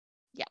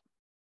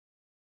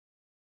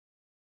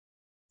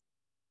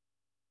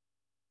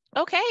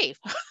Okay.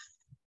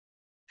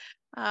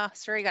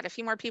 Sorry, got a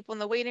few more people in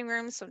the waiting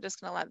room, so I'm just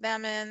going to let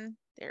them in.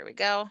 There we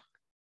go.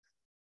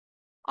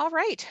 All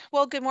right.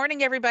 Well, good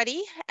morning,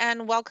 everybody,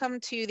 and welcome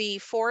to the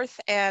fourth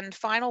and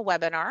final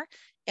webinar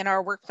in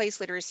our workplace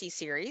literacy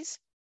series.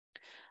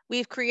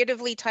 We've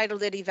creatively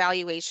titled it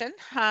Evaluation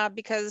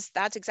because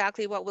that's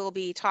exactly what we'll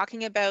be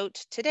talking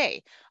about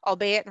today,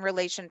 albeit in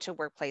relation to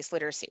workplace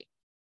literacy.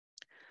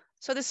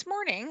 So this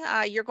morning,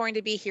 you're going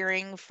to be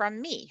hearing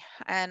from me,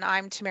 and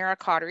I'm Tamara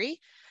Cottery,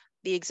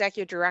 the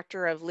Executive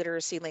Director of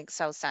Literacy Link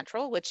South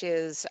Central, which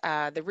is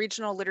the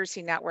regional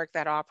literacy network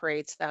that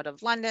operates out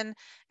of London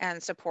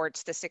and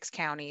supports the 6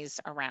 counties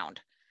around.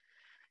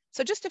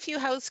 So just a few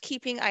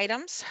housekeeping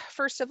items.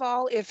 First of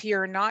all, if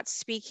you're not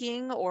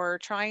speaking or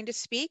trying to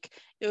speak,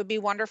 it would be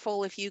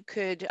wonderful if you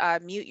could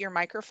mute your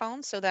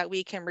microphone so that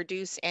we can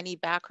reduce any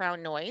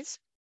background noise.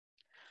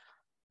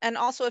 And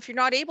also, if you're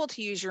not able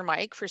to use your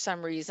mic for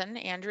some reason,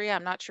 Andrea,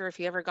 I'm not sure if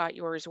you ever got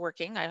yours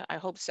working. I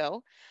hope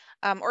so.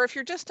 Or if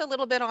you're just a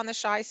little bit on the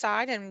shy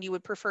side and you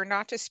would prefer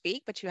not to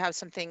speak, but you have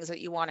some things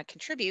that you want to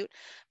contribute,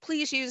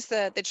 please use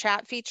the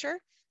chat feature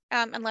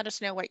and let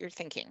us know what you're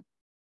thinking.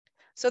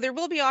 So there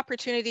will be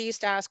opportunities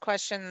to ask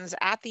questions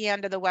at the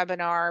end of the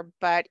webinar,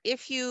 but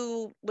if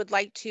you would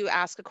like to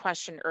ask a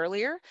question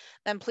earlier,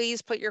 then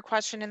please put your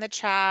question in the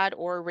chat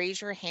or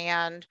raise your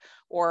hand,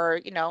 or,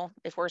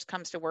 if worst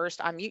comes to worst,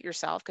 unmute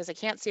yourself because I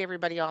can't see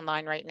everybody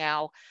online right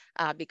now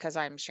because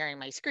I'm sharing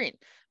my screen.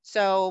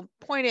 So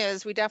point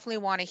is, we definitely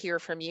want to hear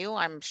from you.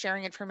 I'm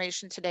sharing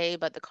information today,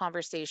 but the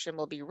conversation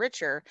will be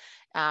richer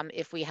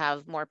if we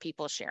have more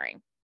people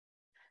sharing.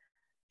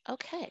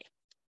 Okay.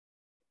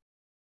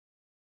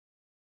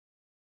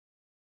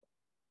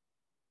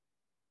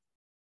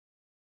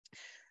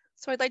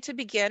 So I'd like to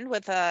begin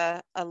with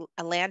a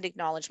land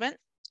acknowledgement.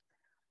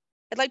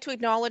 I'd like to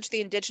acknowledge the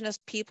Indigenous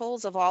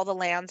peoples of all the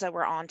lands that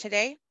we're on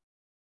today.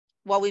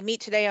 While we meet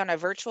today on a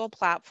virtual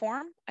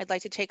platform, I'd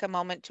like to take a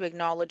moment to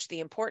acknowledge the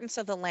importance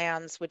of the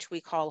lands which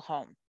we call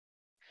home.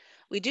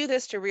 We do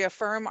this to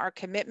reaffirm our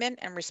commitment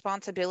and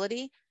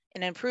responsibility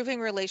in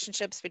improving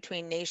relationships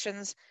between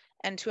nations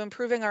and to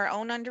improving our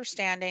own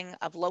understanding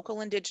of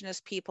local Indigenous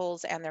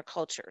peoples and their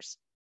cultures.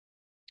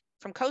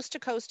 From coast to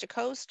coast to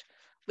coast,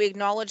 we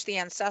acknowledge the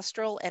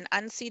ancestral and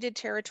unceded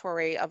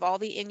territory of all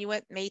the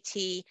Inuit,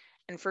 Métis,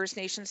 and First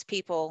Nations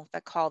people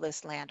that call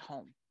this land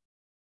home.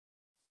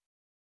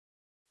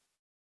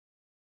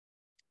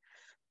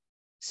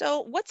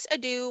 So what's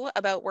ado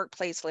about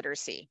workplace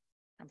literacy?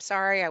 I'm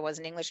sorry, I was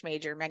an English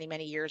major many,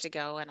 many years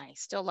ago, and I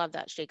still love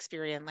that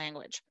Shakespearean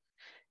language.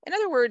 In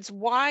other words,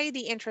 why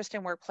the interest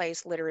in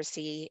workplace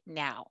literacy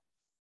now?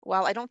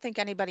 Well, I don't think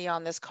anybody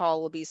on this call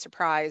will be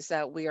surprised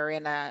that we are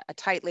in a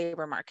tight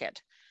labor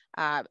market.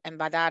 And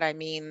by that, I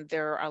mean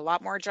there are a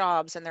lot more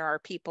jobs and there are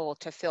people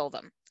to fill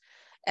them.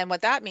 And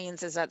what that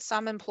means is that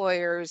some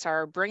employers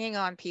are bringing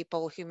on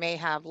people who may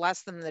have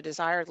less than the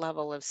desired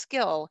level of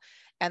skill.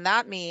 And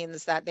that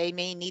means that they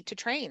may need to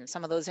train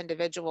some of those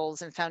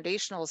individuals in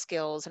foundational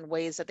skills in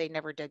ways that they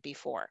never did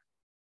before.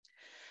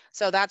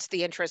 So that's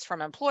the interest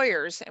from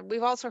employers. And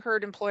we've also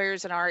heard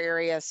employers in our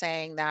area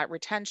saying that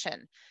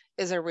retention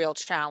is a real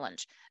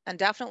challenge. And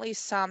definitely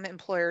some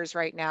employers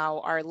right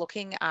now are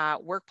looking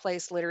at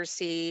workplace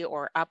literacy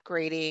or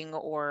upgrading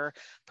or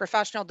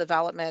professional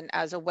development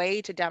as a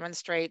way to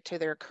demonstrate to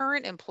their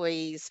current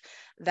employees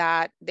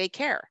that they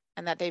care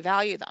and that they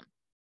value them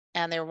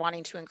and they're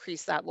wanting to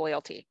increase that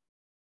loyalty.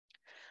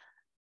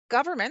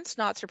 Governments,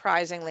 not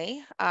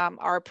surprisingly,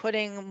 are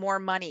putting more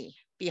money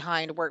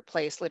behind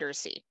workplace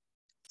literacy.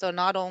 So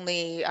not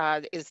only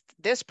is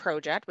this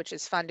project, which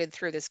is funded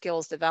through the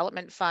Skills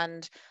Development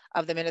Fund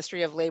of the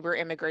Ministry of Labor,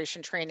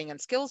 Immigration, Training,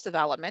 and Skills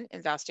Development,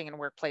 investing in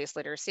workplace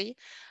literacy,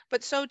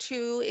 but so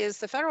too is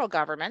the federal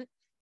government,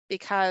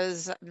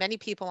 because many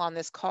people on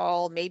this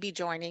call may be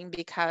joining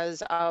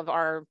because of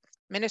our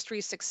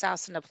ministry's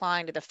success in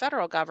applying to the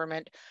federal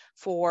government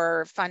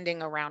for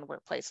funding around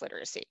workplace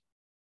literacy.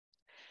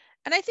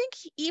 And I think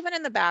even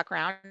in the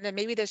background, and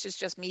maybe this is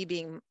just me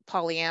being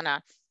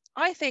Pollyanna,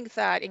 I think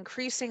that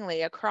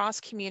increasingly across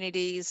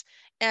communities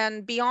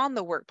and beyond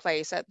the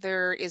workplace, that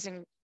there is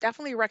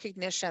definitely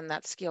recognition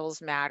that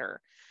skills matter.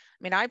 I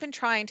mean, I've been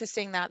trying to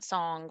sing that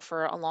song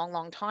for a long,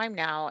 long time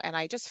now, and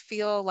I just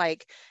feel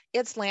like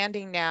it's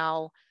landing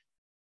now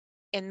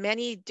in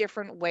many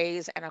different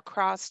ways and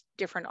across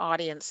different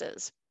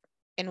audiences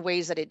in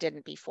ways that it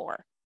didn't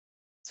before.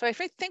 So I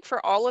think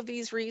for all of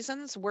these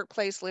reasons,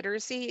 workplace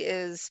literacy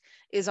is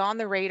on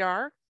the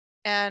radar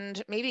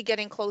and maybe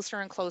getting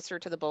closer and closer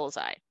to the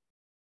bullseye.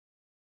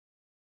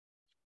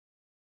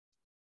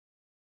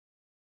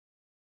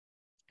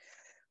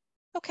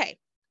 Okay,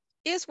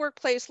 is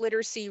workplace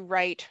literacy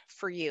right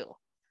for you?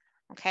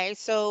 Okay,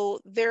 so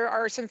there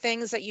are some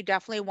things that you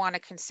definitely want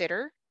to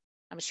consider.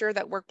 I'm sure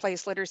that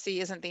workplace literacy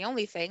isn't the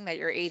only thing that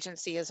your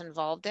agency is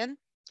involved in.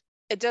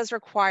 It does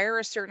require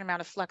a certain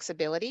amount of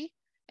flexibility.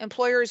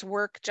 Employers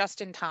work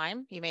just in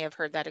time. You may have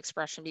heard that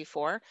expression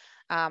before.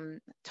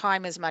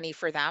 Time is money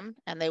for them,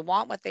 and they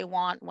want what they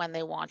want when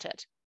they want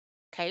it.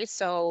 Okay,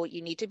 so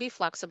you need to be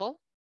flexible.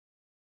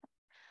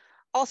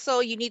 Also,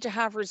 you need to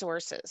have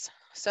resources.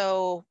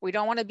 So we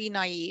don't want to be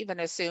naive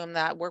and assume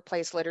that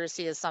workplace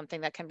literacy is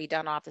something that can be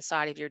done off the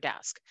side of your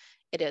desk.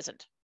 It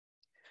isn't.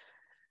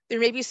 There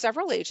may be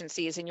several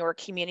agencies in your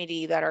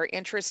community that are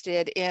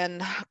interested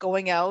in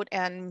going out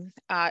and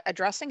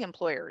addressing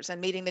employers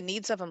and meeting the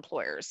needs of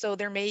employers. So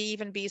there may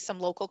even be some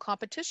local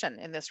competition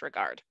in this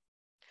regard.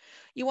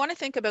 You want to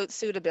think about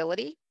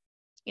suitability,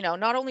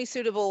 not only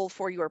suitable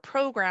for your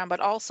program, but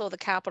also the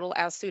capital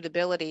S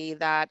suitability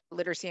that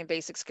literacy and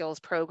basic skills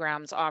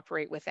programs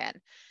operate within.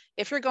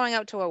 If you're going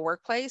out to a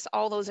workplace,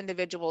 all those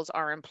individuals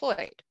are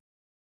employed,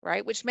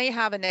 right? Which may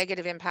have a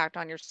negative impact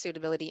on your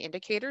suitability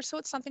indicator. So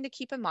it's something to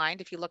keep in mind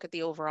if you look at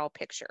the overall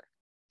picture.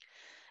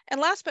 And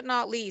last but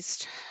not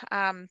least,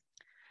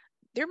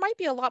 there might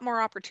be a lot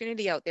more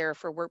opportunity out there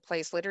for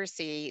workplace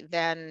literacy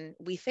than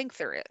we think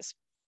there is.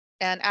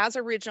 And as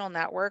a regional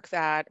network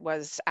that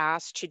was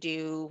asked to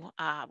do,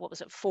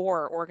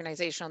 4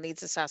 organizational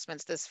needs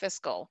assessments this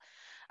fiscal,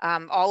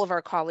 all of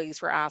our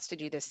colleagues were asked to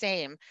do the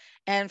same.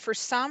 And for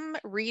some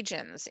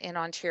regions in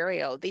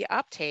Ontario, the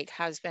uptake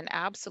has been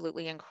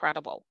absolutely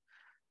incredible.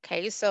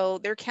 Okay, so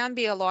there can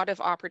be a lot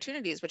of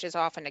opportunities, which is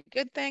often a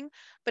good thing,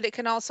 but it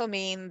can also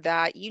mean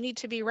that you need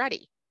to be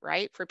ready,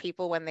 right, for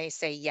people when they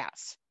say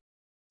yes.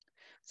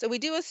 So we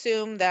do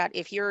assume that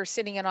if you're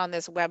sitting in on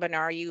this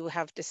webinar, you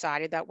have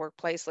decided that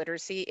workplace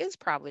literacy is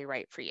probably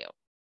right for you,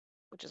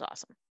 which is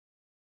awesome.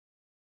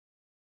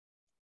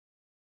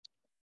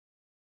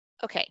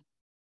 Okay,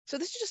 so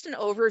this is just an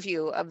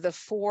overview of the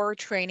 4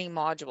 training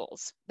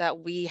modules that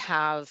we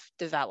have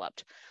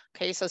developed.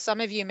 Okay, so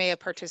some of you may have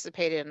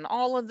participated in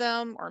all of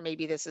them, or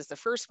maybe this is the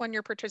first one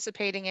you're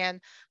participating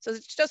in. So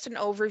it's just an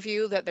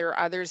overview that there are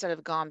others that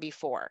have gone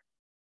before.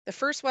 The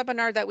first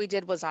webinar that we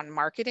did was on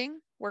marketing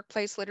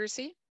workplace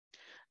literacy.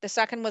 The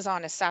second was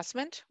on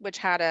assessment, which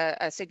had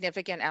a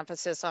significant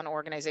emphasis on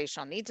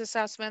organizational needs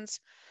assessments.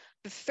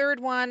 The third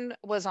one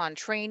was on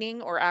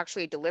training, or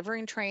actually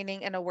delivering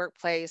training in a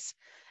workplace.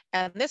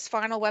 And this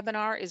final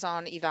webinar is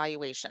on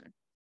evaluation.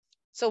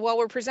 So while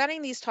we're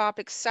presenting these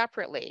topics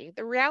separately,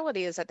 the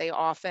reality is that they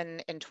often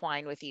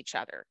entwine with each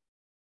other.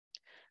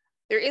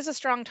 There is a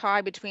strong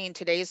tie between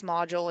today's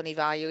module on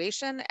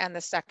evaluation and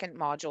the second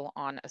module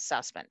on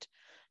assessment.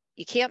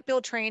 You can't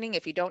build training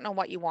if you don't know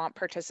what you want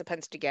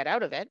participants to get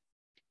out of it.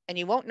 And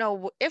you won't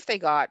know if they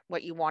got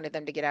what you wanted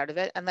them to get out of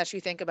it unless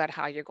you think about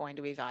how you're going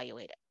to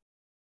evaluate it.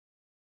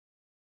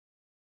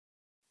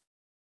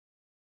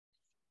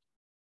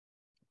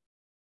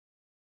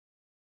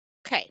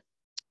 Okay,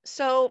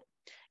 so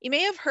you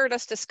may have heard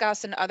us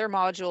discuss in other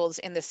modules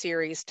in the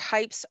series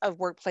types of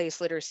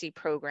workplace literacy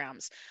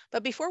programs.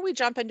 But before we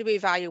jump into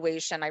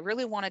evaluation, I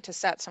really wanted to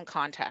set some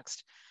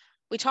context.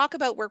 We talk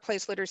about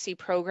workplace literacy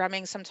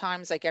programming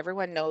sometimes like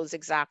everyone knows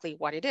exactly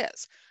what it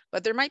is,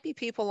 but there might be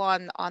people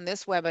on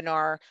this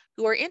webinar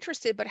who are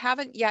interested but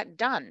haven't yet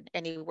done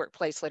any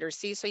workplace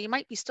literacy. So you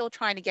might be still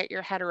trying to get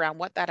your head around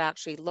what that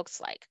actually looks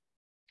like.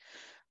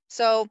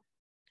 So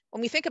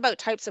when we think about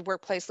types of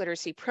workplace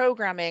literacy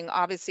programming,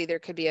 obviously there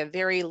could be a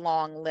very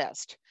long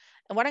list.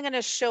 And what I'm going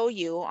to show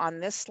you on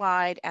this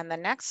slide and the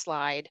next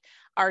slide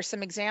are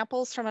some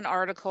examples from an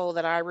article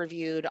that I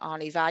reviewed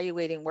on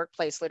evaluating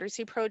workplace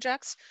literacy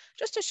projects,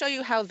 just to show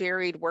you how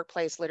varied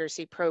workplace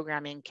literacy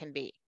programming can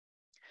be.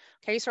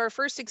 Okay, so our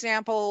first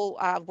example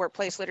of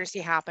workplace literacy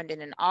happened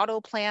in an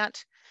auto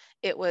plant.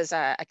 It was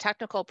a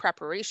technical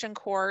preparation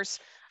course.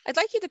 I'd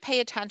like you to pay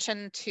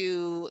attention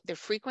to the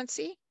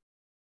frequency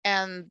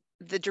and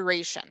the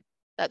duration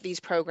that these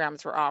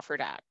programs were offered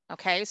at.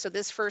 Okay, so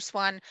this first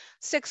one,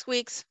 6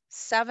 weeks,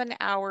 7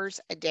 hours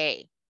a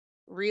day,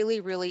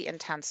 really, really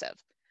intensive.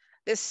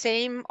 This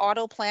same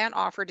auto plant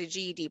offered a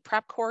GED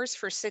prep course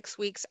for 6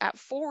 weeks at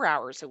 4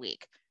 hours a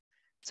week.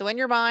 So in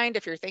your mind,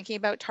 if you're thinking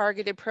about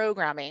targeted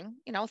programming,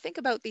 think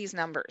about these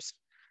numbers.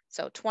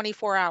 So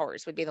 24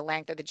 hours would be the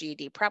length of the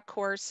GED prep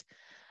course.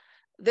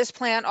 This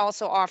plant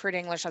also offered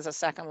English as a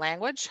second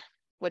language,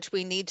 which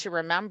we need to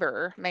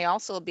remember may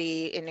also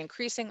be an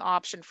increasing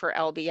option for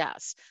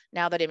LBS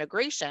now that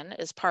immigration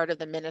is part of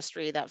the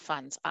ministry that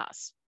funds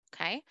us.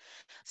 Okay,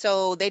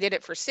 so they did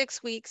it for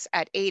 6 weeks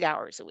at 8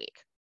 hours a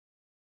week.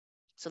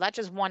 So that's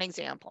just one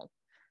example.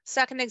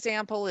 Second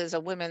example is a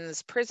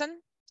women's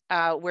prison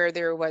where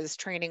there was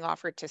training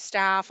offered to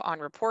staff on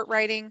report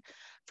writing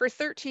for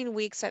 13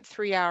 weeks at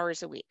 3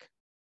 hours a week.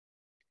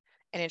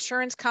 An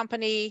insurance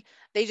company,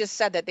 they just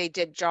said that they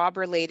did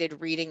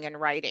job-related reading and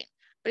writing.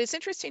 But it's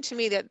interesting to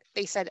me that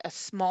they said a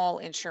small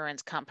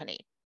insurance company.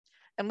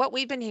 And what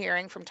we've been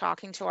hearing from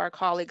talking to our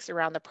colleagues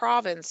around the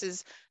province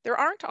is there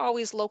aren't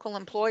always local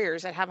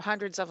employers that have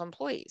hundreds of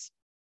employees,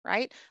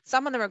 right?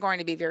 Some of them are going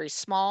to be very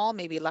small,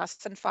 maybe less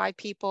than 5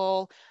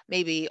 people,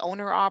 maybe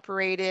owner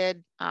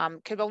operated,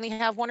 could only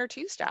have 1 or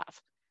 2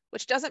 staff,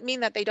 which doesn't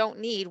mean that they don't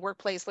need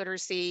workplace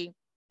literacy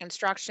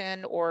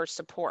instruction or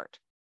support,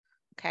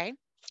 okay?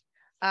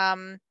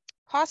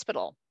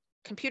 Hospital,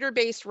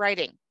 computer-based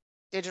writing,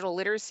 digital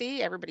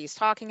literacy, everybody's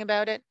talking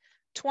about it,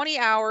 20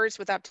 hours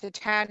with up to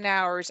 10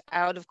 hours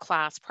out of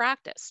class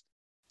practice.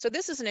 So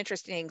this is an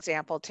interesting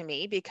example to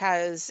me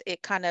because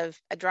it kind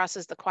of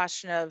addresses the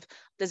question of,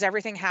 does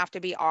everything have to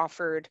be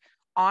offered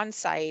on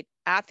site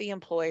at the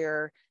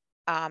employer,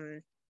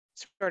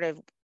 sort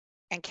of,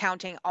 and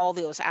counting all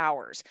those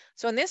hours?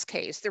 So in this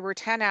case, there were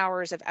 10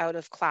 hours of out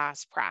of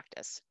class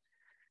practice.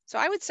 So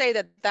I would say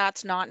that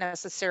that's not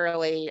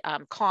necessarily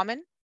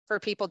common for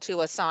people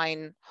to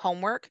assign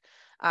homework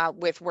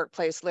with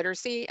workplace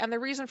literacy. And the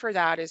reason for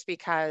that is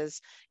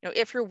because,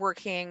 if you're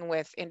working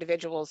with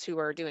individuals who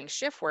are doing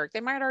shift work,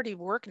 they might already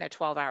work in a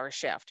 12-hour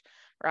shift,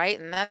 right?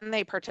 And then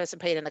they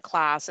participate in the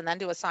class, and then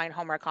to assign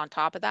homework on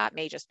top of that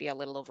may just be a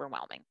little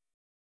overwhelming.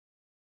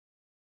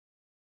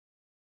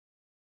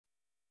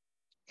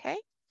 Okay.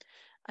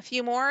 A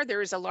few more.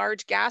 There's a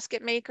large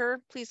gasket maker.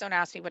 Please don't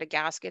ask me what a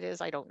gasket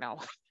is. I don't know,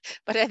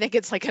 but I think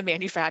it's like a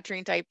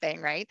manufacturing type thing,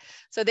 right?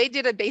 So they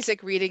did a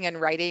basic reading and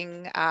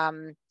writing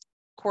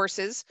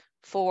courses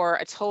for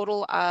a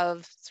total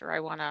of, sorry, I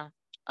want to,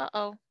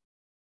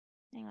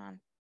 hang on.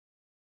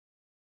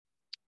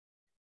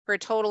 For a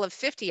total of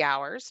 50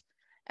 hours.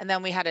 And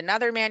then we had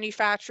another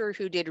manufacturer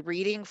who did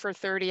reading for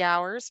 30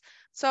 hours.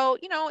 So,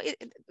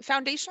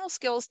 foundational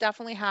skills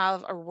definitely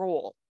have a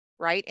role,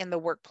 right, in the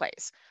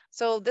workplace.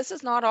 So this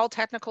is not all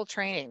technical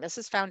training. This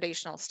is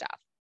foundational stuff.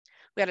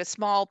 We had a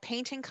small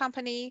painting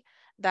company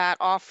that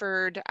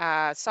offered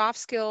soft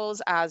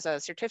skills as a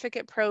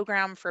certificate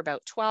program for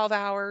about 12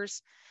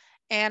 hours,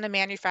 and a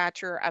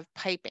manufacturer of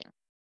piping.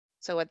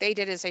 So what they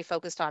did is they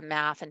focused on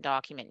math and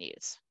document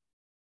use.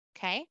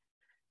 Okay,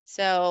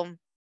 so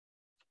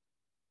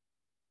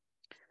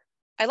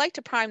I like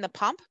to prime the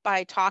pump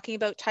by talking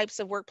about types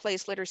of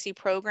workplace literacy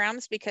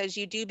programs, because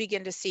you do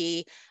begin to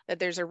see that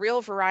there's a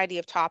real variety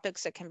of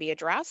topics that can be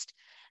addressed,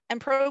 and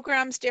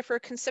programs differ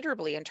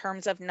considerably in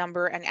terms of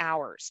number and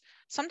hours,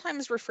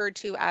 sometimes referred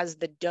to as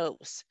the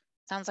dose.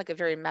 Sounds like a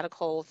very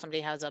medical,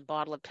 somebody has a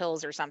bottle of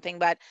pills or something,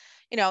 but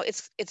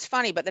it's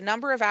funny, but the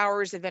number of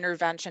hours of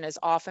intervention is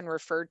often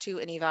referred to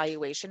in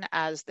evaluation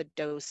as the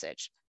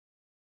dosage.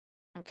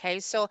 Okay,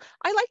 so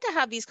I like to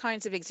have these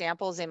kinds of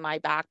examples in my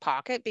back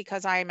pocket,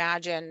 because I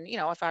imagine,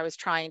 if I was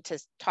trying to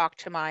talk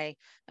to my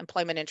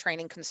employment and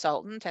training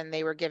consultant and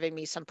they were giving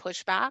me some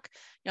pushback,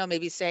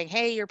 maybe saying,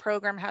 hey, your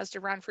program has to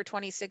run for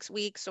 26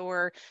 weeks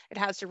or it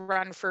has to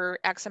run for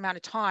X amount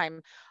of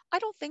time. I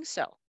don't think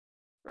so.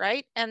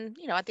 Right. And,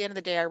 at the end of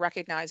the day, I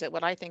recognize that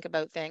what I think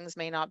about things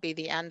may not be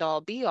the end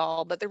all be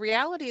all, but the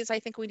reality is I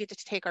think we need to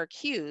take our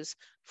cues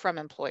from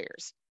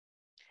employers.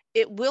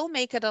 It will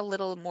make it a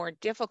little more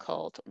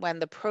difficult when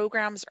the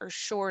programs are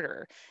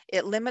shorter.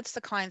 It limits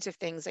the kinds of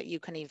things that you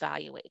can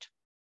evaluate.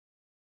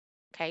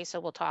 Okay, so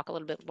we'll talk a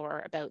little bit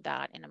more about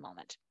that in a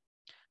moment.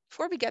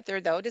 Before we get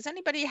there though, does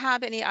anybody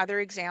have any other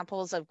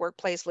examples of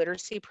workplace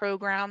literacy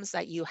programs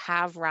that you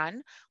have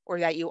run, or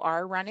that you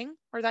are running,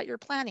 or that you're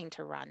planning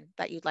to run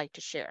that you'd like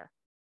to share?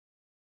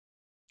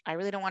 I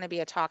really don't want to be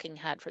a talking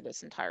head for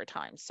this entire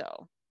time,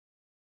 so.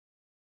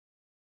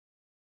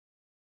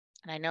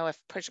 And I know if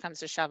push comes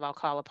to shove, I'll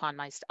call upon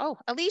my, oh,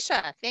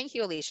 Alicia, thank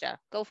you, Alicia,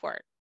 go for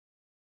it.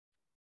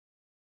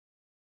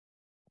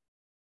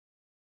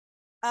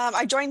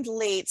 I joined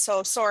late,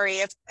 so sorry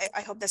if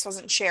I hope this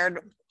wasn't shared.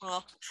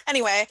 Well,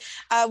 anyway,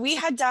 we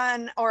had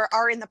done, or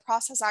are in the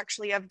process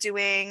actually of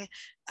doing,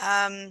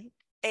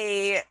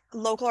 a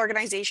local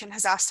organization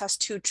has asked us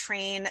to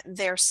train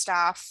their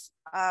staff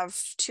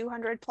of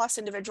 200 plus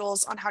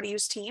individuals on how to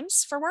use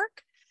Teams for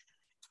work.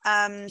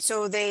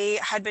 So they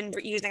had been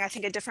using, I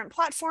think, a different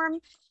platform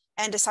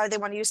and decided they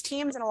want to use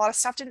Teams, and a lot of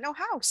staff didn't know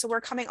how. So we're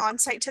coming on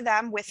site to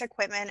them with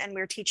equipment, and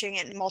we're teaching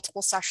it in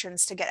multiple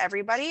sessions to get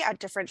everybody at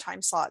different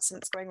time slots, and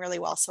it's going really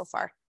well so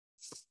far.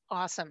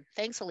 Awesome.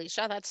 Thanks,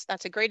 Alicia.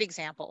 That's a great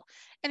example.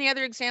 Any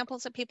other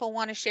examples that people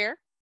want to share?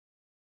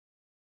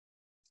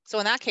 So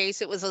in that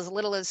case, it was as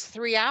little as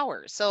 3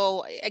 hours.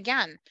 So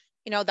again,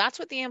 that's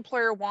what the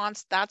employer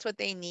wants. That's what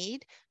they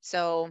need.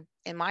 So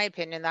in my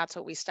opinion, that's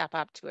what we step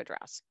up to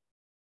address.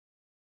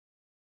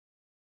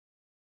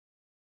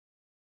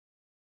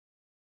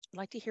 I'd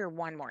like to hear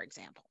one more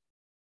example.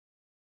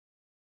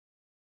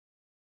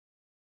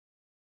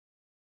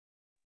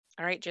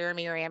 All right,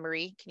 Jeremy or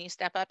Anne-Marie, can you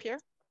step up here?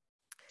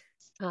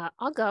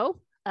 I'll go.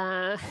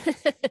 I'm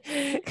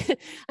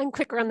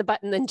quicker on the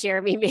button than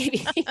Jeremy,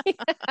 maybe.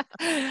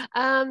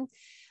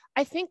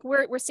 I think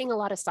we're seeing a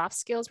lot of soft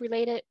skills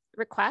related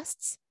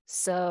requests.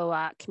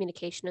 So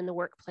communication in the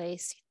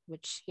workplace,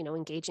 which,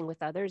 engaging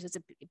with others is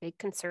a big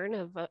concern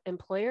of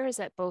employers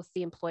at both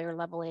the employer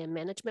level and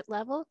management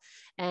level.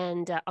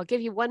 And I'll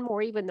give you one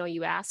more, even though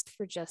you asked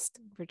for just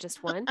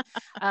one,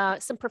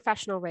 some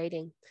professional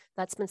writing.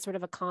 That's been sort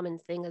of a common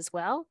thing as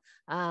well,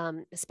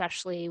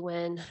 especially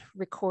when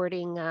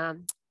recording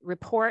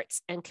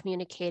reports and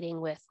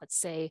communicating with, let's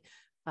say,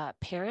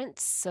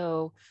 parents.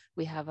 So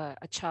we have a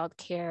child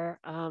care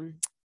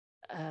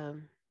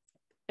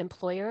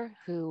employer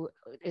who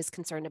is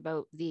concerned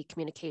about the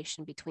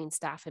communication between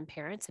staff and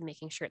parents and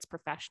making sure it's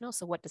professional.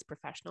 So what does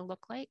professional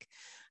look like?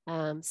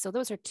 So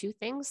those are two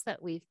things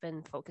that we've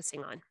been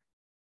focusing on.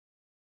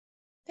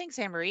 Thanks,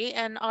 Anne-Marie.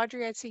 And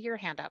Audrey, I'd see your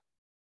hand up.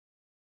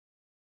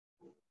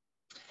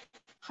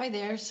 Hi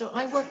there. So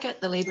I work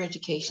at the Labour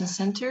Education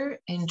Centre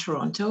in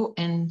Toronto,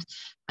 and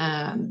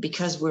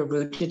because we're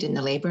rooted in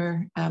the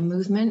labour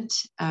movement,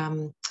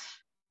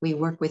 we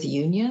work with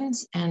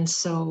unions, and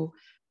so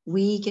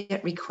we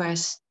get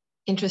requests,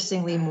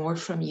 interestingly, more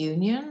from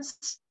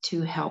unions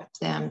to help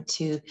them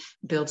to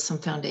build some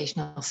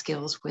foundational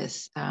skills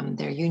with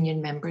their union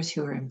members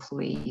who are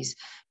employees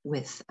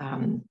with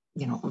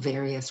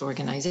various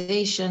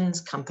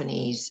organizations,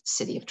 companies,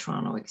 City of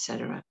Toronto,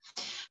 etc.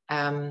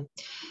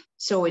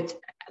 So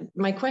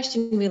my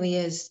question really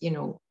is,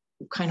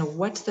 kind of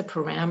what's the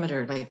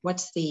parameter, like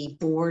what's the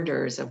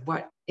borders of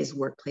what is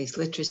workplace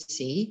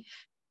literacy,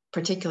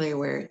 particularly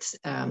where it's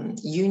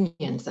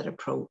unions that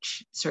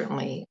approach,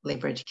 certainly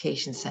Labour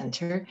Education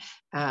Centre,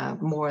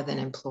 more than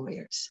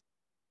employers?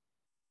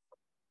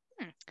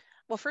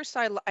 Well, first,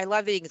 I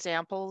love the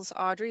examples,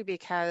 Audrey,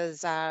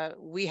 because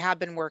we have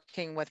been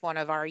working with one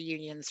of our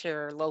unions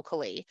here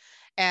locally,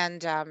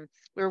 and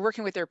we were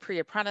working with their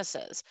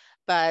pre-apprentices.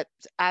 But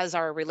as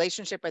our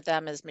relationship with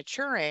them is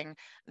maturing,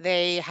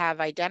 they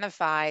have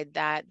identified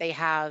that they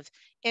have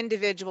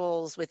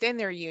individuals within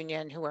their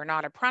union who are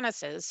not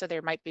apprentices. So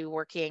they might be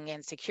working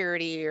in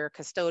security or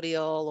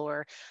custodial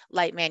or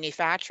light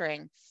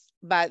manufacturing,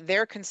 but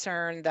they're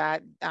concerned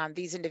that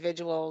these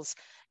individuals,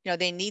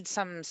 they need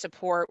some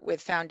support with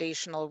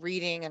foundational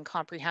reading and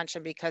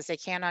comprehension because they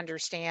can't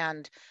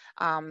understand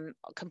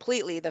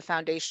completely the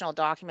foundational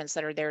documents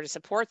that are there to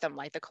support them,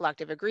 like the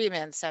collective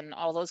agreements and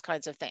all those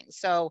kinds of things.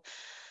 So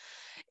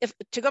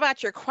to go back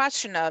to your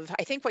question of,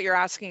 I think what you're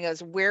asking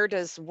is, where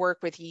does work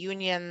with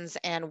unions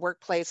and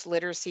workplace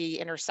literacy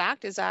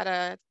intersect? Is that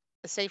a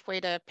safe way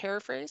to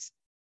paraphrase?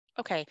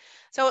 Okay,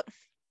 so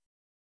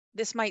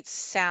this might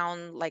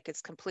sound like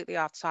it's completely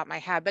off the top of my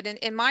head, but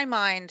in my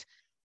mind,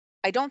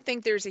 I don't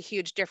think there's a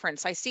huge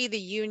difference. I see the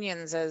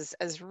unions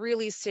as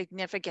really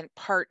significant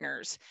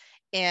partners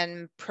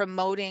in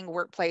promoting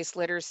workplace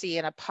literacy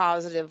in a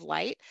positive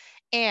light.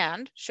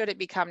 And should it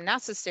become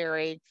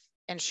necessary,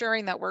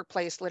 ensuring that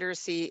workplace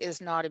literacy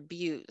is not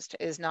abused,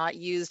 is not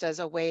used as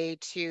a way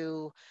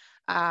to,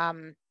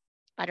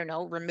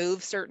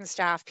 remove certain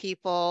staff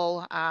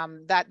people,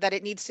 that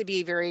it needs to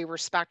be very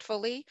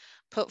respectfully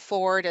put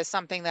forward as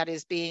something that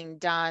is being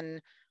done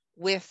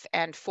with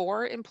and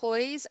for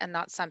employees and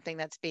not something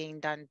that's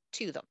being done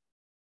to them.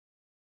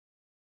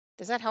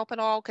 Does that help at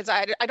all? Because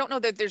I don't know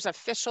that there's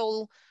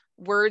official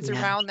words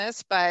around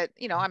this, but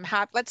I'm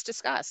happy. Let's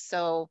discuss.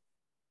 So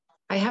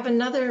I have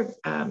another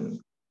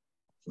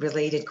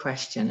related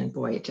question, and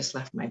boy, it just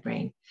left my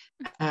brain.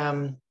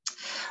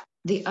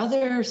 The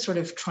other sort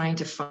of trying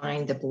to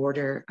find the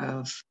border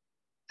of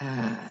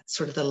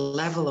sort of the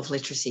level of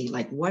literacy,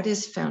 like what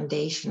is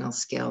foundational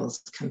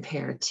skills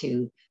compared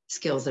to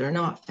skills that are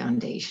not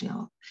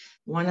foundational.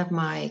 One of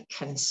my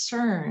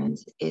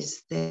concerns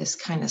is this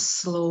kind of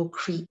slow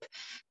creep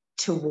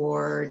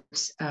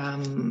towards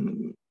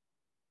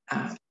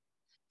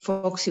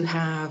folks who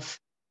have,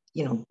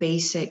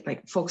 basic,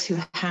 like folks who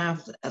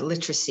have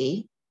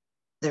literacy,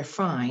 they're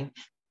fine,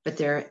 but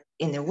they're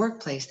in their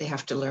workplace, they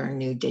have to learn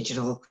new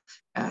digital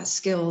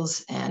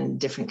skills and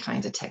different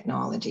kinds of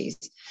technologies.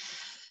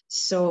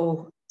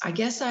 So I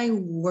guess I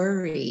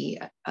worry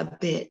a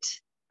bit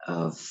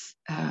of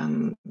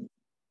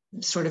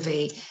sort of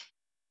the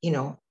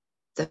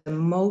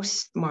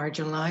most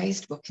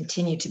marginalized will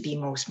continue to be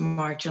most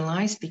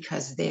marginalized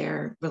because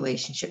their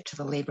relationship to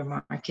the labor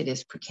market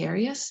is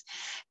precarious.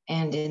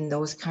 And in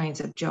those kinds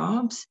of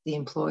jobs, the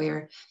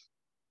employer,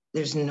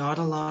 there's not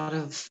a lot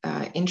of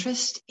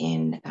interest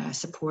in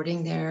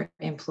supporting their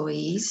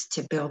employees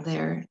to build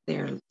their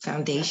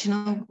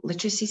foundational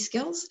literacy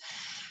skills.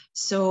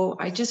 So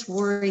I just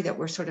worry that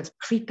we're sort of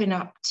creeping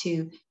up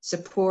to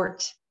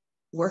support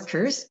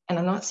workers, and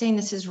I'm not saying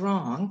this is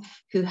wrong,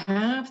 who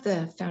have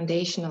the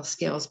foundational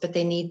skills, but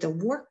they need the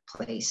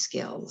workplace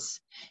skills.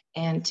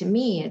 And to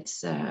me,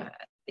 it's,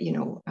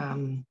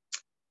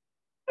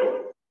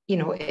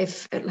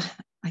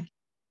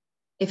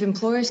 if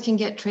employers can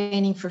get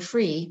training for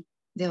free,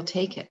 they'll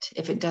take it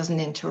if it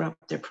doesn't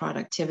interrupt their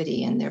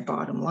productivity and their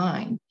bottom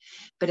line.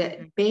 But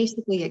it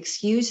basically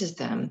excuses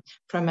them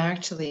from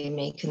actually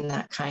making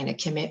that kind of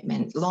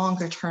commitment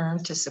longer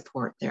term to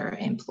support their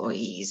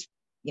employees,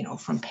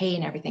 from pay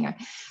and everything.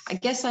 I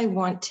guess I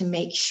want to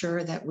make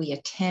sure that we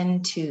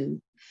attend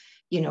to,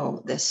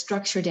 the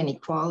structured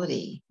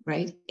inequality,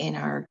 right, in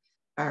our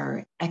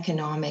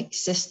economic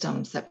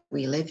systems that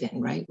we live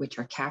in, right, which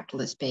are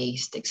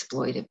capitalist-based,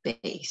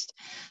 exploitive-based.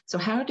 So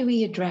how do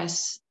we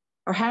address,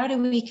 or how do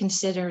we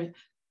consider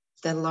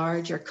the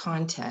larger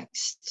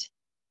context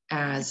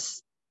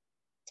as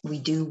we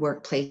do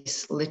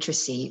workplace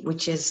literacy,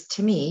 which is,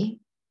 to me,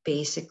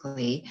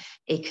 basically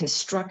a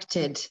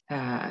constructed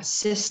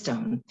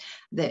system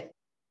that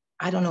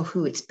I don't know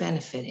who it's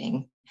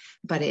benefiting,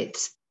 but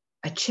it's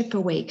a chip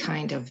away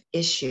kind of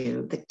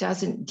issue that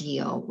doesn't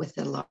deal with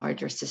the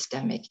larger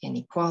systemic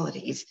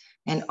inequalities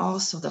and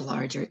also the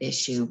larger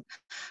issue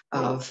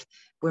of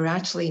we're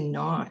actually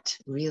not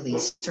really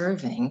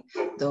serving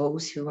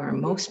those who are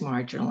most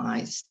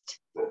marginalized,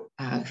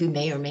 who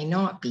may or may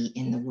not be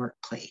in the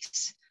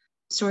workplace.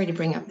 sorry to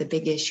bring up the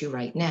big issue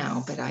right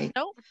now, but I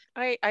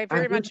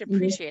very much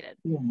appreciate it.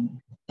 Yeah,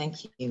 thank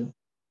you.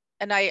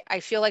 And I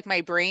feel like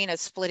my brain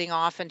is splitting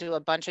off into a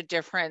bunch of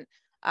different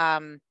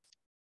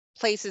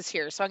places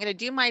here. So I'm going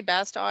to do my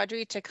best,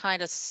 Audrey, to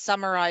kind of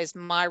summarize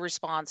my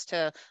response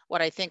to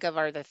what I think of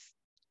are the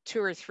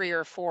 2 or 3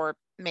 or 4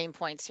 main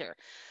points here.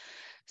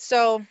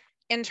 So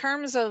in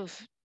terms of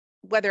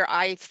whether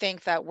I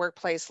think that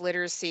workplace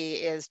literacy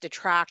is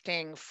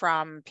detracting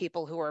from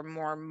people who are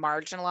more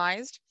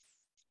marginalized,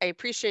 I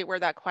appreciate where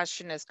that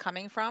question is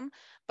coming from,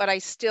 but I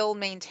still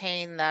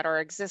maintain that our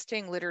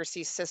existing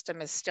literacy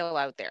system is still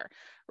out there,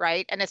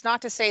 right? And it's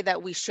not to say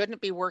that we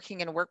shouldn't be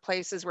working in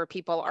workplaces where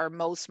people are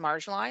most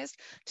marginalized.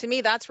 To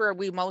me, that's where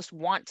we most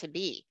want to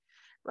be,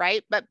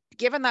 right? But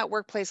given that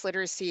workplace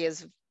literacy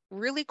is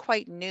really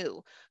quite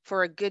new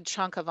for a good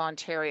chunk of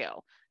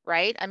Ontario,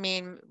 right? I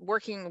mean,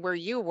 working where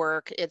you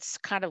work, it's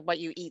kind of what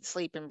you eat,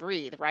 sleep, and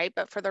breathe, right?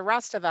 But for the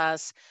rest of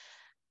us,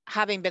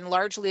 having been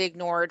largely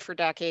ignored for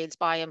decades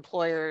by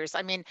employers,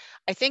 I mean,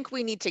 I think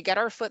we need to get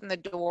our foot in the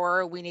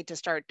door. We need to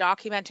start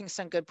documenting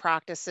some good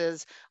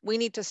practices. We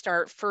need to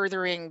start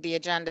furthering the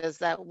agendas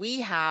that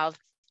we have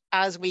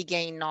as we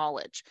gain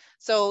knowledge.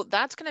 So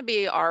that's going to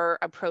be our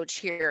approach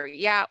here.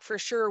 Yeah, for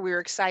sure. We were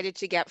excited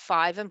to get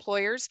 5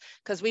 employers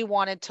because we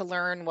wanted to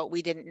learn what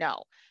we didn't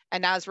know.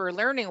 And as we're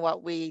learning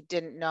what we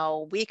didn't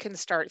know, we can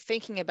start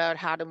thinking about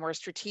how to more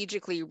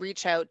strategically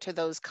reach out to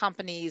those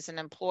companies and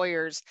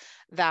employers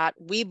that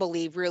we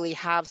believe really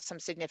have some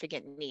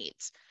significant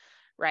needs,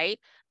 right?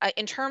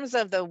 In terms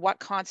of the what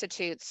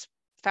constitutes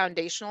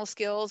foundational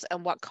skills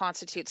and what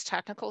constitutes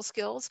technical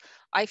skills,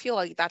 I feel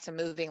like that's a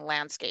moving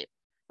landscape,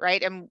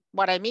 right? And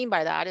what I mean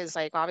by that is,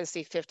 like,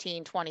 obviously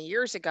 15, 20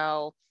 years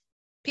ago,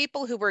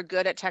 people who were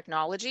good at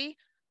technology,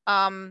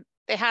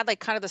 they had like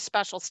kind of the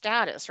special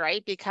status,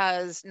 right?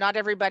 Because not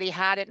everybody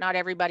had it, not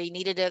everybody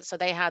needed it. So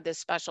they had this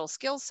special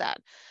skill set.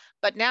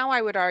 But now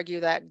I would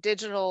argue that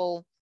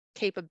digital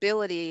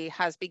capability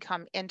has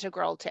become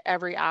integral to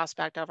every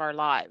aspect of our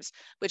lives,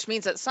 which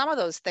means that some of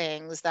those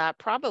things that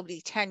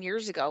probably 10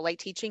 years ago, like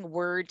teaching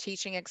Word,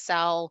 teaching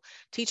Excel,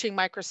 teaching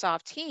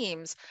Microsoft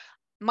Teams,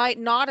 might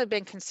not have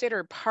been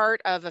considered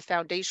part of a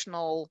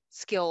foundational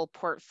skill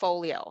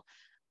portfolio.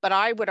 But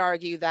I would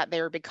argue that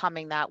they're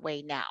becoming that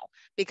way now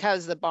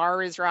because the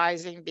bar is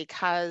rising,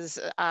 because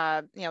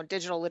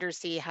digital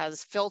literacy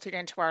has filtered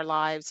into our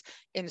lives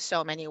in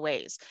so many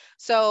ways.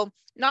 So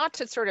not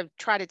to sort of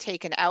try to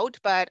take an out,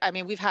 but I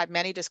mean, we've had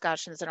many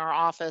discussions in our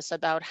office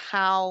about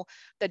how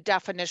the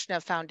definition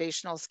of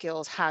foundational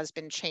skills has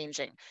been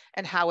changing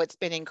and how it's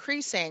been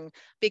increasing,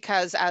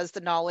 because as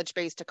the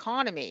knowledge-based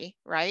economy,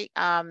 right,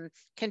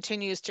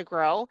 continues to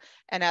grow,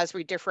 and as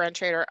we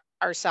differentiate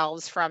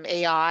ourselves from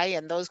AI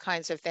and those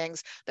kinds of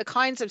things, the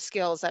kinds of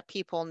skills that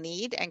people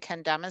need and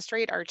can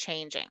demonstrate are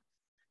changing.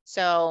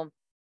 So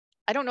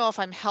I don't know if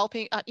I'm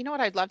helping. You know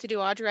what I'd love to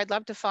do, Audrey? I'd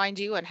love to find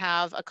you and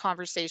have a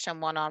conversation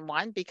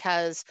one-on-one,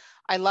 because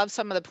I love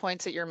some of the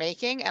points that you're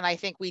making. And I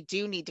think we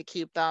do need to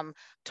keep them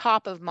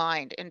top of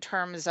mind in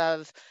terms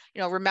of,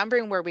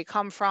 remembering where we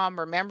come from,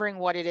 remembering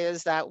what it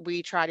is that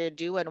we try to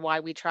do and why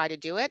we try to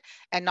do it,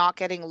 and not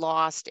getting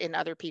lost in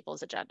other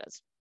people's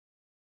agendas.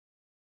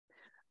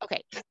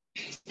 Okay.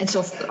 And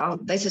so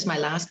this is my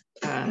last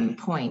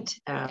point.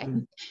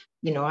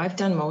 I've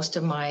done most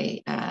of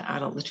my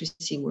adult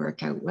literacy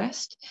work out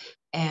west,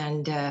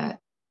 and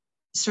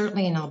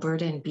certainly in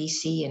Alberta and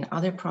BC and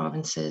other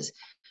provinces,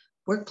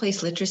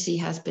 workplace literacy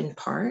has been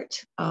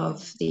part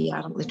of the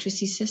adult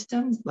literacy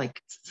system, like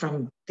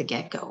from the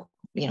get-go,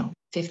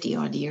 50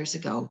 odd years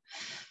ago.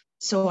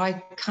 So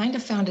I kind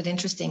of found it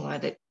interesting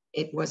that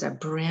it was a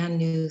brand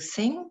new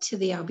thing to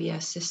the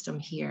LBS system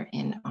here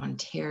in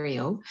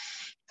Ontario.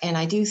 And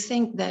I do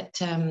think that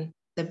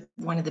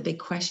one of the big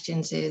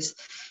questions is,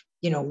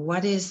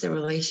 what is the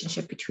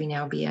relationship between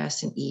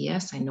LBS and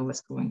ES? I know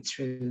it's going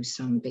through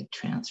some big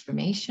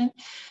transformation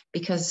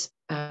because,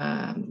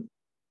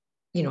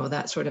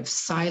 that sort of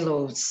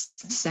silo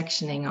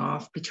sectioning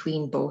off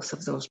between both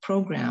of those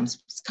programs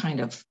was kind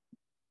of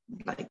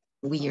like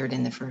weird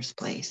in the first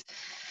place.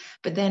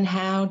 But then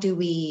how do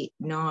we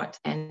not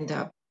end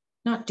up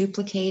not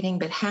duplicating,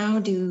 but how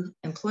do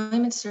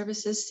employment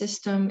services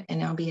system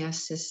and LBS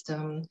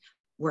system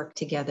work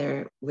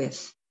together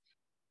with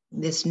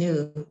this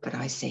new, but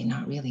I say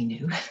not really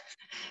new,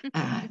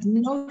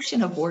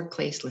 notion of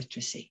workplace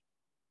literacy?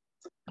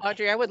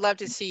 Audrey, I would love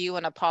to see you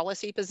in a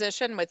policy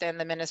position within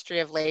the Ministry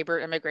of Labor,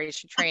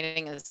 Immigration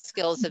Training and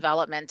Skills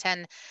Development.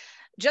 And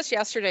just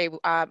yesterday,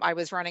 I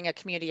was running a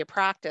community of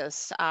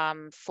practice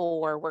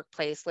for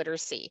workplace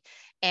literacy.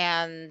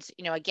 And,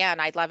 again,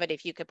 I'd love it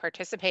if you could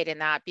participate in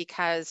that,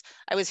 because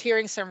I was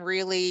hearing some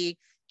really,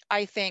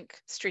 I think,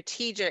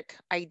 strategic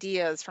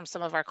ideas from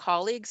some of our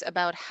colleagues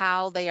about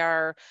how they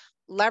are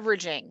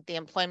leveraging the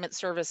employment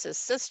services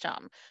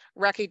system,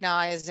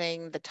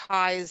 recognizing the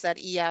ties that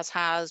ES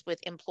has with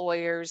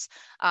employers,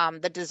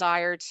 the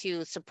desire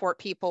to support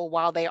people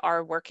while they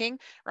are working,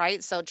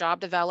 right? So job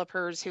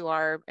developers who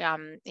are,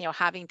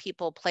 having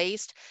people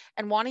placed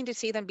and wanting to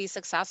see them be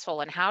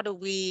successful. And how do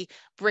we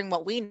bring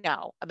what we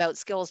know about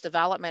skills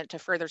development to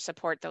further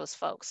support those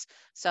folks?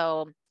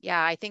 So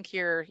yeah, I think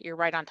you're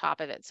right on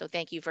top of it. So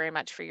thank you very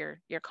much for your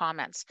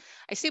comments.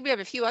 I see we have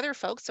a few other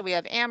folks. So we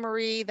have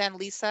Anne-Marie, then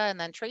Lisa, and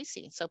then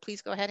Tracy. So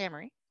please go ahead,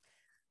 Anne-Marie.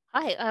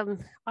 Hi,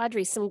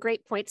 Audrey, some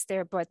great points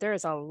there, but there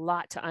is a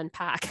lot to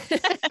unpack.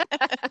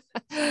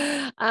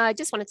 I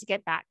just wanted to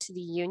get back to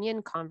the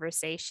union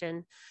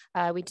conversation.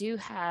 We do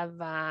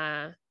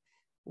have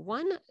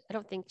one, I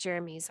don't think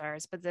Jeremy's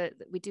ours, but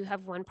we do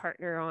have one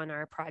partner on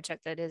our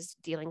project that is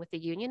dealing with the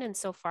union. And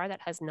so far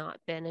that has not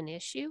been an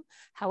issue.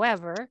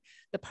 However,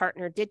 the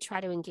partner did try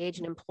to engage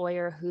an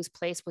employer whose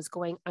place was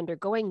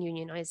undergoing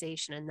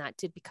unionization, and that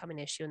did become an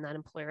issue. And that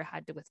employer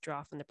had to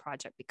withdraw from the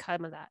project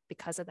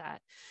because of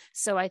that.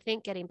 So I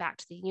think getting back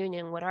to the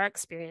union, what our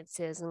experience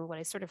is and what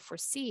I sort of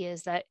foresee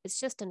is that it's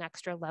just an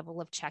extra level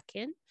of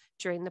check-in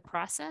during the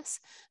process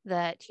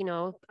that,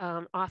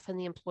 often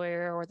the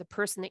employer or the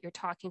person that you're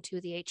talking to,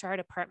 the HR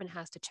department,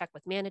 has to check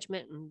with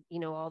management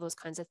and, all those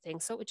kinds of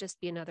things. So it would just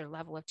be another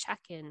level of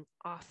check-in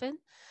often,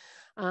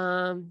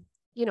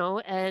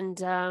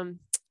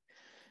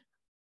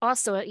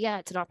 also, yeah,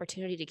 it's an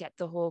opportunity to get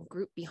the whole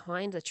group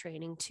behind the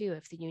training too,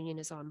 if the union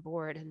is on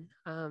board.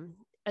 And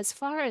as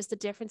far as the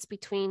difference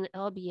between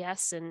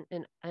LBS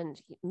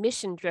and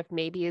mission drift,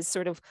 maybe is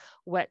sort of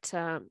what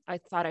I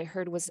thought I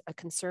heard was a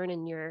concern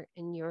in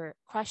your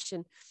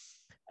question.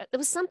 It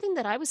was something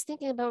that I was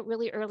thinking about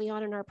really early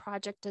on in our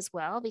project as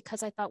well,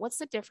 because I thought, what's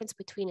the difference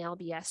between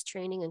LBS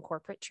training and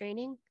corporate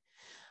training?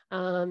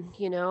 And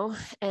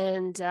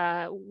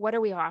what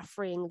are we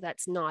offering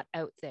that's not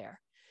out there?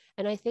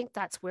 And I think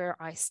that's where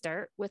I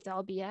start with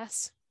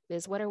LBS,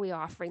 is what are we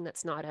offering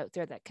that's not out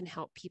there that can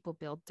help people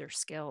build their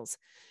skills?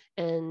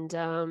 And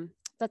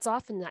that's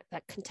often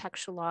that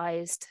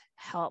contextualized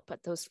help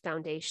at those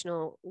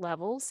foundational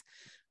levels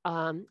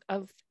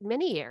of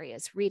many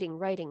areas: reading,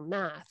 writing,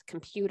 math,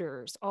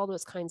 computers, all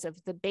those kinds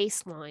of the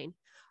baseline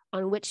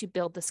on which you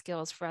build the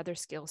skills for other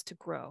skills to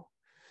grow.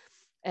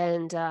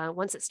 And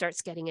once it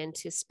starts getting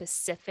into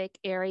specific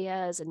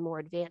areas and more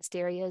advanced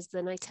areas,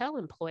 then I tell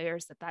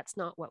employers that that's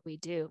not what we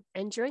do.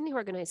 And during the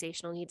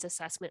organizational needs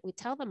assessment, we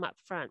tell them up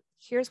front,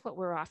 here's what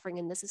we're offering,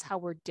 and this is how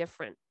we're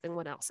different than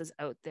what else is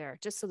out there,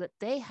 just so that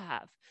they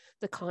have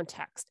the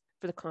context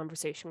for the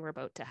conversation we're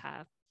about to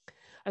have.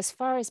 As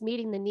far as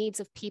meeting the needs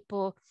of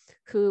people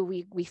who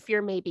we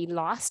fear may be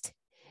lost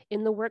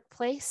in the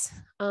workplace,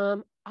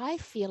 I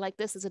feel like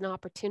this is an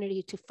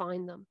opportunity to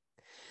find them.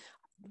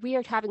 We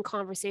are having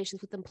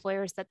conversations with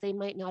employers that they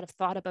might not have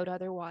thought about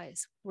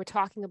otherwise. We're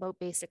talking about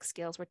basic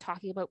skills. We're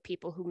talking about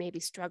people who may be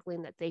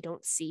struggling that they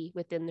don't see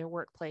within their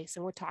workplace,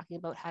 and we're talking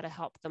about how to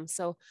help them.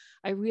 So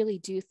I really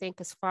do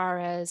think, as far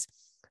as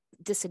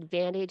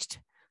disadvantaged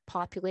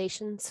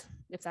populations,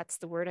 if that's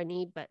the word I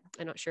need, but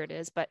I'm not sure it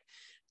is, but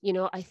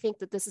I think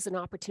that this is an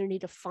opportunity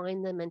to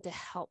find them and to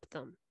help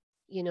them,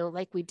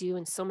 like we do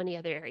in so many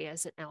other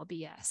areas at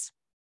LBS.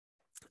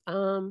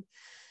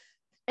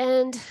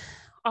 And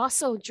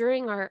also,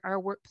 during our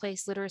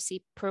workplace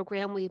literacy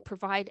program, we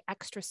provide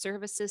extra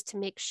services to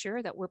make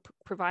sure that we're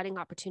providing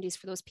opportunities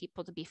for those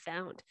people to be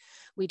found.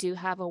 We do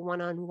have a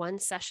one-on-one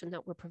session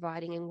that we're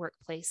providing in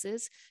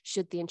workplaces,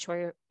 should the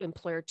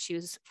employer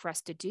choose for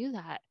us to do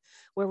that,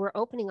 where we're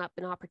opening up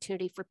an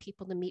opportunity for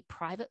people to meet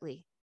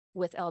privately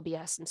with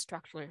LBS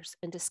instructors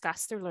and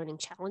discuss their learning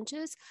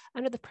challenges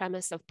under the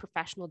premise of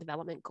professional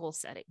development goal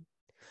setting.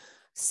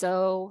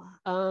 So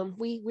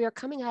we are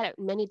coming at it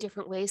in many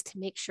different ways to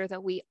make sure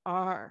that we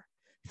are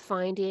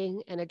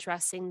finding and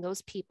addressing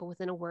those people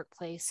within a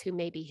workplace who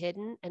may be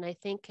hidden. And I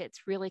think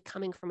it's really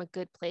coming from a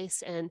good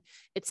place, and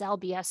it's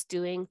LBS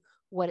doing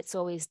what it's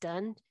always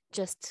done,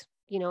 just,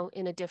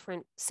 in a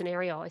different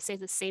scenario. I say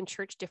the same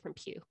church, different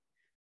pew.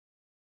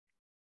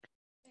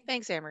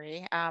 Thanks,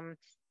 Anne-Marie.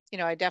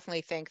 I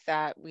definitely think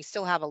that we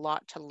still have a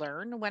lot to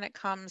learn when it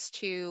comes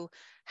to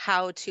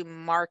how to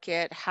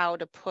market, how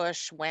to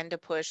push, when to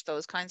push,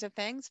 those kinds of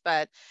things.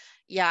 But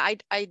yeah,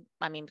 I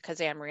mean, because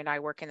Anne-Marie and I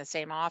work in the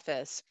same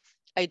office,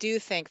 I do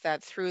think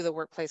that through the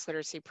workplace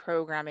literacy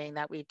programming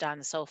that we've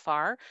done so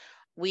far,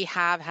 we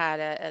have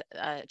had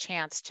a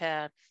chance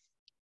to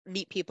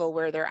meet people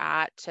where they're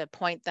at, to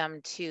point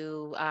them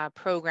to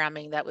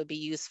programming that would be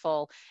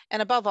useful,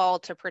 and above all,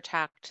 to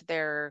protect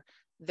their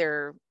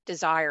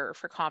desire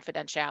for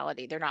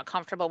confidentiality. They're not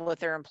comfortable with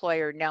their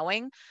employer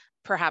knowing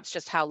perhaps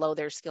just how low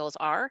their skills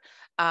are,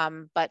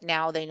 but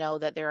now they know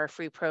that there are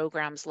free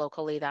programs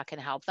locally that can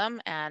help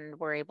them, and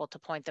we're able to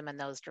point them in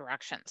those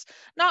directions.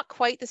 Not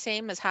quite the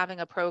same as having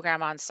a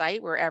program on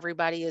site where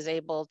everybody is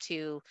able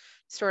to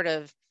sort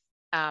of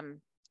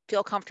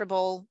feel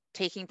comfortable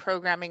taking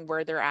programming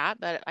where they're at,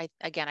 but I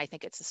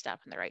think it's a step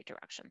in the right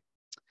direction.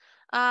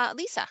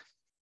 Lisa.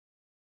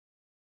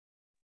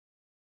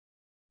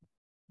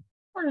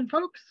 Morning,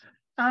 folks.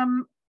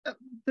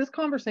 This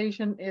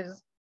conversation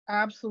is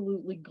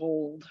absolutely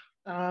gold.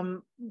 I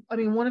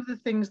mean, one of the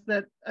things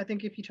that I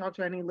think if you talk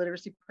to any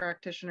literacy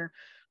practitioner,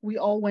 we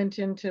all went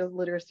into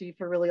literacy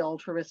for really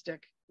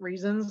altruistic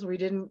reasons. We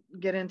didn't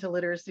get into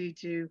literacy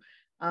to,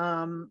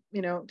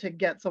 you know, to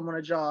get someone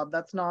a job.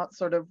 That's not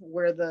sort of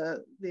where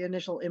the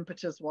initial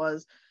impetus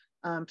was,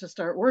 to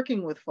start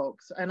working with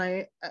folks.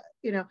 And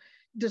you know,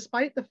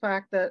 despite the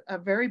fact that a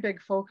very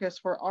big focus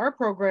for our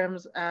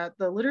programs at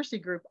the literacy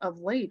group of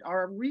late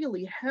are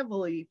really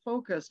heavily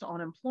focused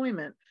on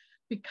employment,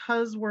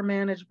 because we're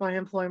managed by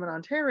Employment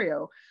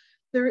Ontario,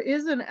 there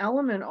is an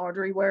element,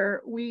 Audrey,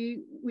 where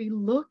we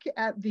look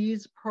at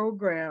these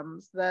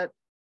programs that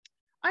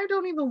I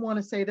don't even want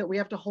to say that we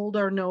have to hold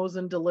our nose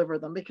and deliver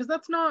them, because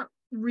that's not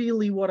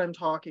really what I'm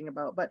talking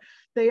about, but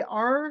they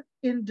are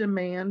in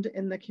demand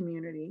in the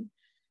community.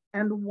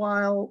 And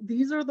while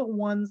these are the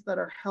ones that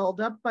are held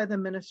up by the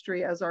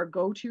ministry as our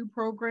go-to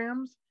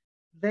programs,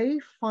 they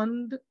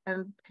fund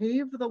and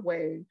pave the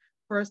way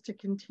for us to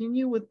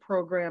continue with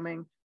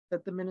programming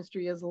that the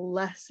ministry is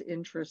less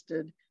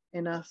interested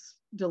in us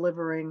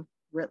delivering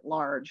writ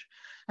large.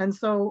 And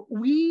so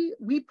we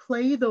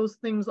play those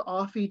things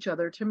off each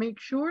other to make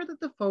sure that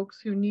the folks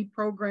who need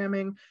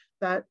programming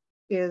that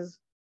is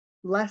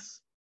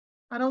less,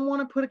 I don't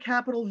want to put a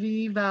capital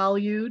V,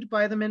 valued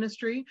by the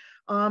ministry,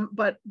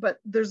 but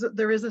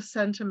there is a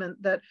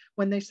sentiment that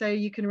when they say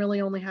you can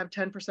really only have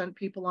 10%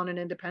 people on an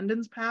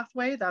independence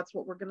pathway, that's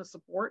what we're going to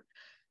support.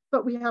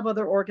 But we have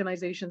other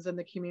organizations in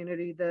the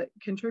community that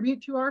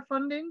contribute to our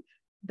funding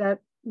that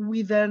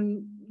we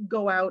then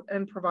go out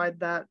and provide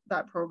that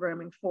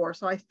programming for.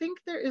 So I think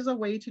there is a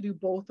way to do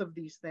both of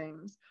these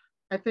things.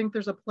 I think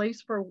there's a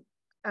place for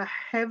a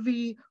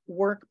heavy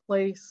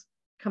workplace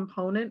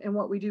component in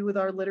what we do with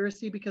our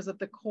literacy, because at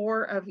the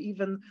core of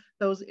even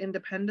those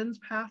independence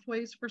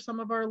pathways for some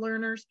of our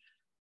learners,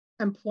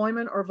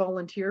 employment or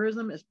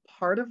volunteerism is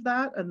part of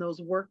that, and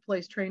those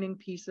workplace training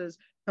pieces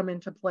come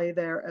into play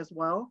there as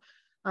well.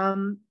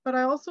 But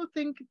I also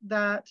think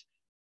that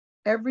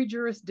every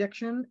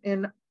jurisdiction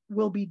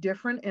will be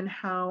different in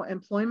how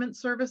employment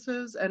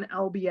services and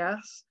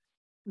LBS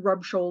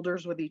rub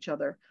shoulders with each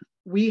other.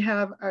 We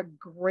have a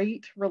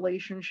great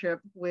relationship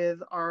with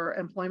our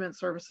employment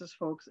services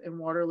folks in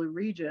Waterloo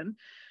Region,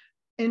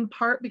 in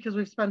part because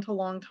we've spent a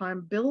long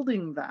time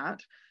building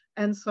that.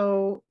 And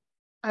so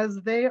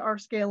as they are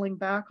scaling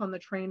back on the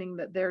training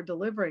that they're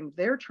delivering,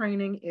 their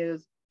training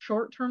is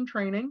short-term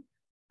training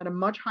at a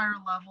much higher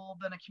level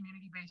than a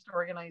community-based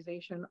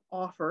organization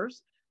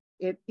offers.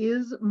 It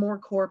is more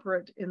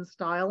corporate in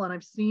style, and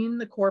I've seen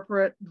the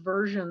corporate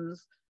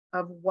versions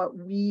of what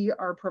we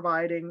are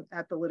providing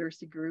at the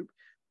literacy group.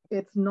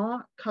 It's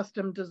not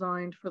custom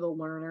designed for the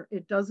learner.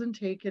 It doesn't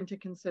take into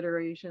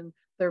consideration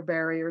their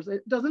barriers.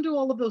 It doesn't do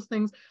all of those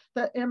things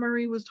that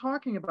Emery was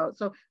talking about.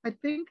 So I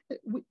think that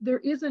there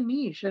is a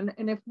niche, and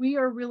if we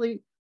are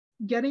really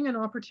getting an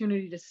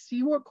opportunity to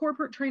see what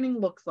corporate training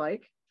looks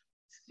like,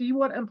 see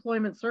what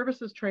employment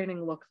services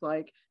training looks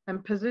like,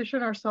 and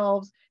position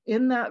ourselves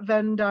in that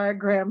Venn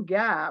diagram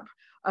gap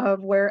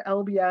of where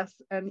LBS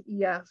and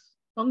ES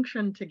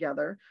function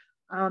together.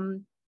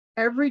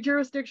 Every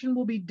jurisdiction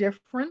will be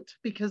different,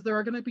 because there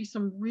are going to be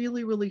some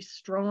really, really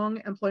strong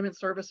employment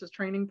services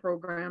training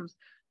programs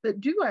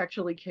that do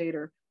actually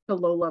cater to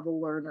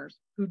low-level learners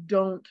who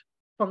don't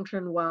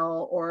function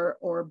well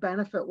or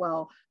benefit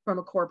well from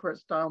a corporate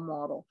style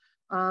model.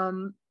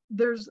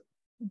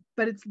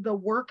 But it's the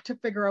work to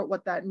figure out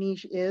what that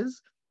niche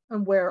is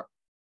and where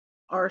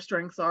our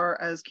strengths are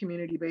as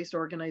community-based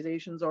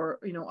organizations, or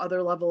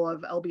other level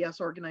of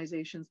LBS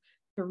organizations,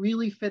 to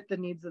really fit the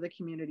needs of the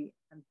community.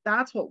 And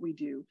that's what we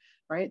do,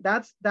 right?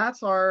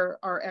 That's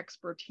our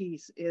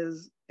expertise,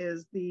 is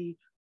the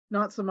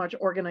not so much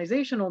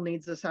organizational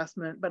needs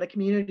assessment, but a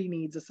community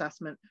needs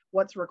assessment,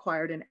 what's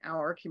required in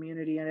our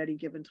community at any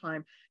given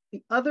time.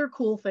 The other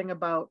cool thing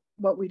about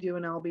what we do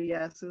in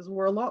LBS is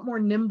we're a lot more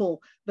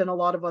nimble than a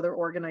lot of other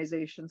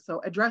organizations.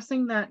 So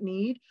addressing that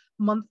need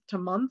month to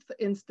month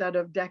instead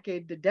of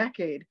decade to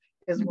decade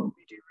is what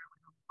we do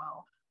really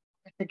well,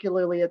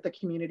 particularly at the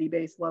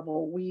community-based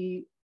level.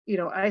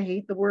 I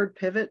hate the word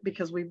pivot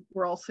because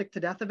we're all sick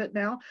to death of it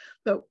now,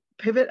 but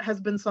pivot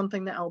has been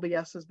something that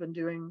LBS has been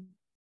doing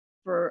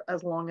for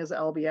as long as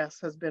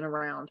LBS has been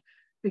around,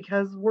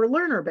 because we're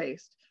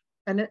learner-based.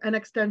 And an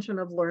extension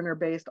of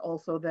learner-based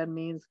also then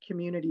means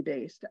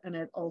community-based, and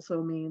it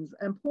also means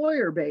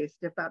employer-based,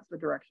 if that's the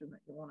direction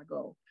that you want to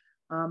go.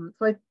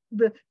 So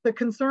the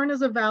concern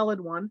is a valid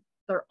one.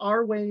 There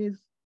are ways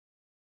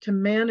to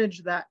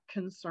manage that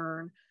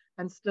concern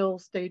and still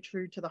stay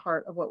true to the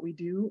heart of what we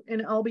do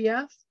in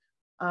LBS,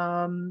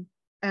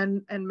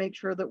 and make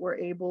sure that we're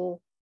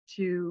able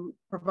to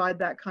provide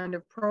that kind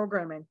of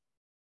programming.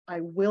 I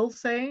will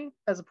say,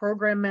 as a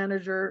program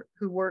manager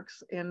who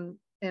works in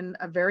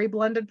a very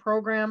blended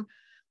program,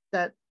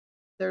 that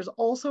there's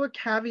also a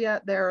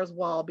caveat there as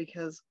well,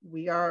 because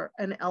we are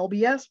an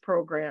LBS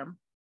program.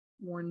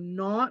 We're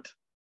not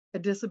a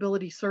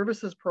disability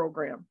services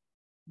program.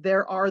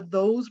 There are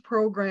those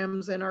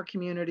programs in our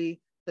community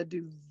that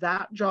do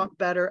that job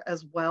better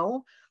as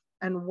well.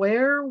 And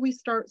where we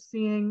start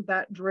seeing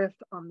that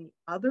drift on the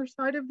other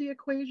side of the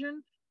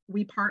equation,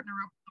 we partner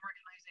up with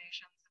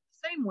organizations in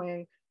the same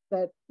way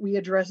that we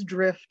address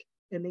drift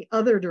in the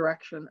other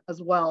direction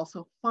as well.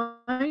 So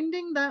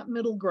finding that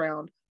middle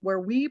ground where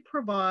we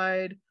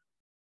provide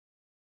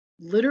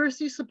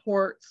literacy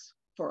supports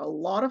for a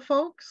lot of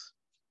folks,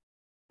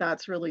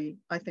 that's really,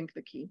 I think,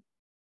 the key.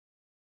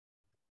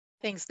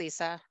 Thanks,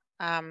 Lisa.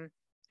 I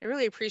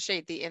really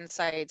appreciate the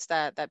insights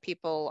that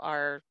people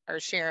are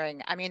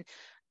sharing. I mean,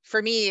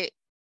 for me,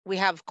 we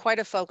have quite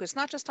a focus,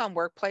 not just on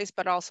workplace,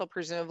 but also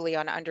presumably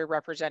on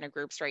underrepresented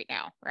groups right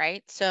now,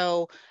 right?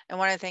 So, and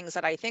one of the things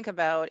that I think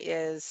about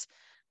is,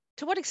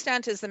 to what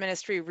extent is the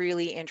ministry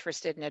really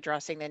interested in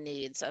addressing the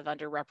needs of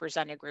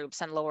underrepresented groups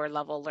and lower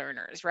level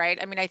learners, right?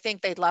 I mean, I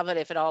think they'd love it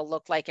if it all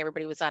looked like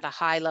everybody was at a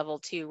high level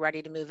 2,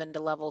 ready to move into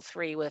level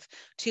 3 with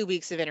 2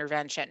 weeks of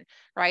intervention,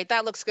 right?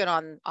 That looks good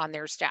on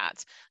their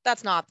stats.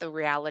 That's not the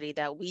reality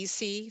that we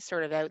see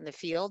sort of out in the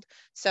field.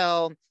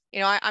 So, you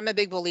know, I'm a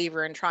big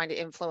believer in trying to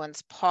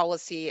influence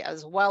policy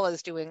as well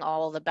as doing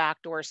all of the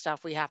backdoor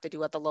stuff we have to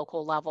do at the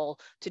local level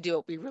to do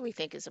what we really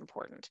think is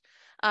important.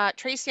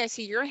 Tracy, I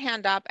see your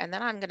hand up, and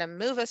then I'm going to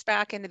move us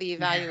back into the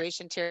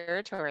evaluation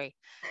territory.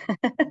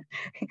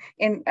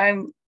 And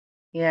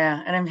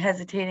I'm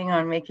hesitating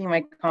on making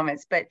my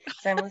comments, but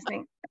so I'm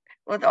listening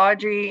with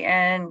Audrey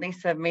and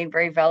Lisa have made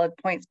very valid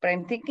points, but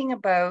I'm thinking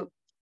about,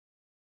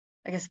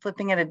 I guess,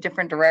 flipping it a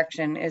different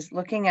direction, is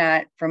looking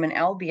at from an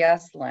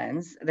LBS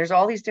lens. There's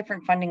all these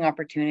different funding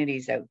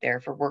opportunities out there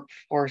for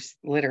workforce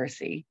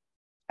literacy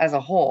as a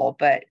whole,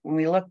 but when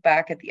we look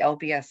back at the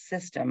LBS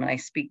system, and I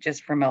speak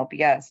just from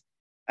LBS,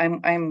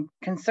 I'm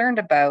concerned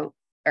about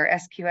our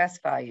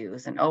SQS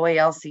values and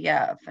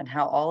OALCF and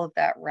how all of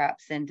that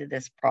wraps into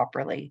this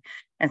properly.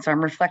 And so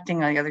I'm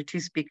reflecting on the other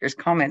 2 speakers'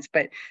 comments,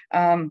 but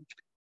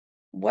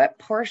what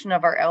portion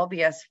of our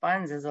LBS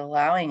funds is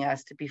allowing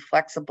us to be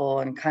flexible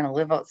and kind of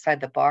live outside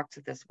the box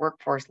of this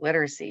workforce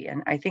literacy?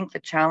 And I think the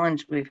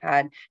challenge we've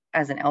had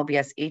as an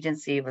LBS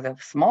agency with a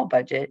small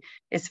budget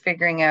is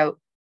figuring out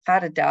how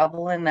to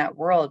dabble in that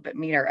world, but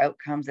meet our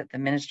outcomes that the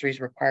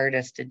ministry's required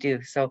us to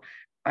do. So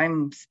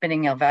I'm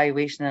spinning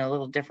evaluation in a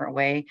little different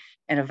way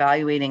and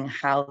evaluating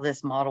how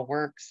this model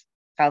works,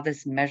 how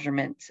this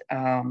measurement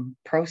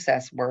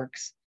process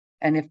works,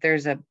 and if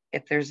there's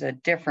a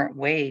different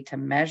way to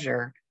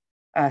measure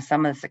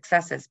some of the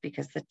successes.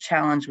 Because the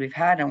challenge we've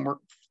had in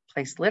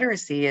workplace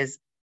literacy is,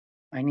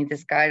 I need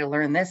this guy to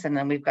learn this, and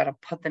then we've got to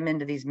put them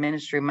into these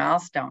ministry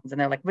milestones, and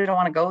they're like, we don't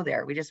want to go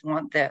there, we just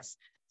want this.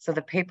 So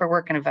the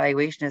paperwork and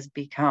evaluation has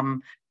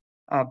become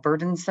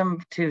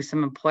burdensome to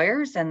some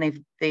employers,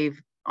 and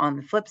they've on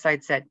the flip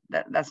side said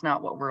that that's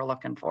not what we're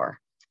looking for.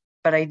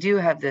 But I do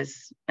have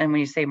this, and when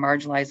you say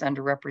marginalized,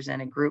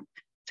 underrepresented group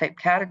type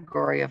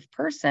category of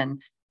person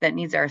that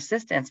needs our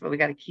assistance, but we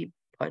got to keep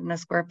putting a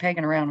square peg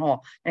in a round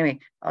hole. Anyway,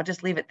 I'll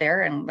just leave it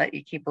there and let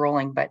you keep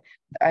rolling. But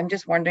I'm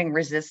just wondering,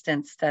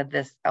 resistance to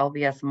this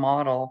LBS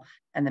model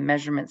and the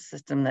measurement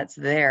system that's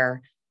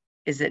there,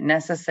 is it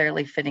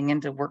necessarily fitting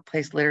into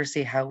workplace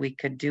literacy how we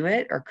could do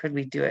it, or could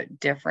we do it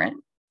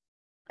different?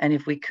 And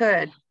if we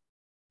could,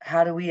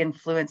 how do we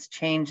influence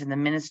change in the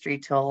ministry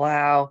to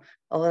allow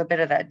a little bit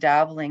of that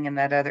dabbling in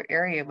that other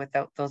area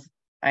without those?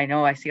 I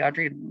know I see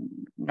Audrey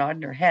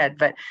nodding her head,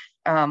 but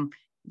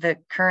the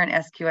current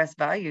SQS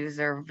values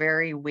are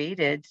very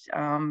weighted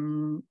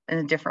in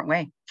a different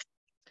way.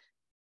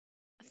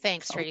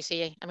 Thanks,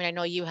 Tracy. I mean, I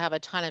know you have a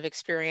ton of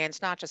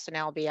experience, not just in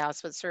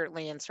LBS, but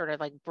certainly in sort of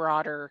like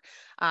broader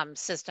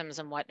systems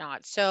and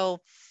whatnot. So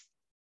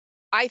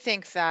I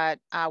think that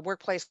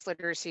workplace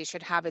literacy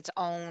should have its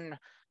own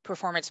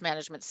performance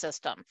management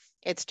system.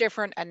 It's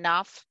different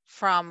enough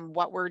from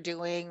what we're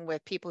doing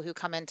with people who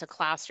come into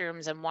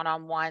classrooms and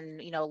one-on-one,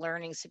 you know,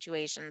 learning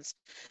situations.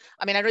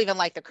 I mean, I don't even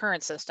like the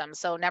current system,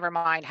 so never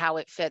mind how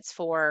it fits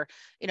for,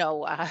 you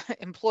know,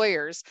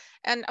 employers.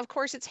 And of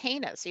course, it's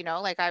heinous. You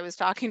know, like I was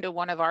talking to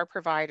one of our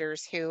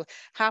providers who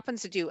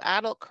happens to do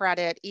adult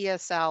credit,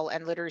 ESL,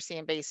 and literacy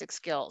and basic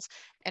skills.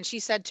 And she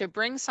said to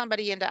bring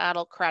somebody into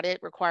adult credit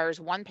requires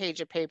 1 page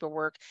of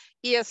paperwork,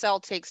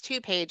 ESL takes 2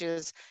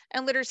 pages,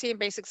 and literacy and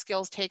basic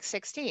skills takes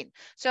 16.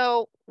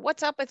 So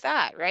what's up with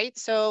that, right?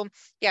 So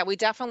yeah, we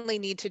definitely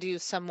need to do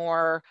some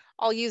more,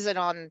 I'll use it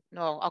on,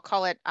 no, I'll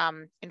call it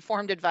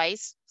informed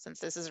advice, since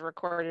this is a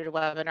recorded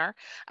webinar.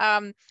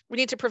 We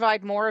need to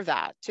provide more of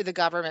that to the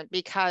government,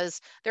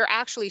 because they're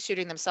actually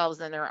shooting themselves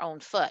in their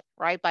own foot,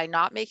 right? By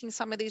not making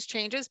some of these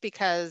changes,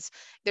 because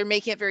they're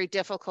making it very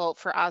difficult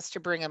for us to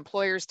bring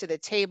employers to the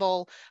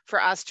table,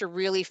 for us to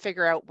really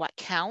figure out what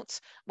counts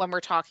when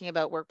we're talking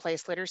about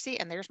workplace literacy.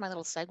 And there's my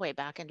little segue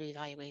back into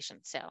evaluation.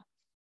 So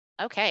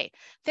okay,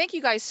 thank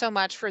you guys so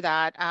much for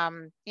that.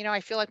 You know,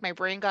 I feel like my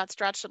brain got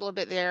stretched a little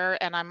bit there,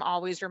 and I'm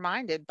always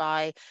reminded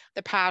by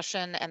the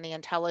passion and the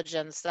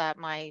intelligence that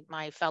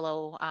my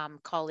fellow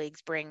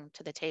colleagues bring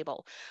to the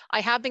table. I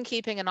have been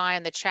keeping an eye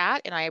on the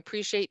chat, and I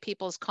appreciate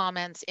people's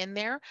comments in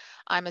there.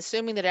 I'm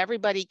assuming that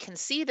everybody can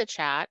see the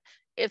chat.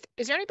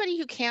 Is there anybody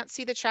who can't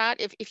see the chat?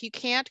 If you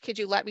can't, could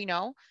you let me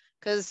know?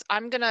 because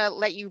I'm going to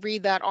let you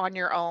read that on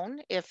your own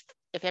if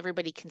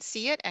everybody can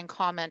see it and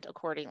comment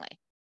accordingly.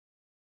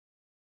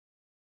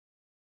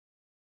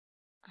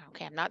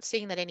 Okay, I'm not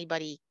saying that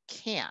anybody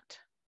can't.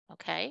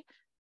 Okay,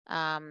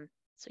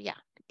 so yeah,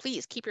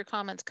 please keep your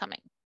comments coming.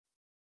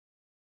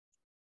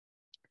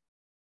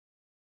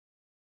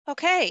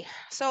 Okay,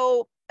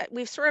 so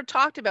we've sort of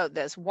talked about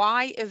this.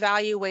 Why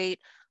evaluate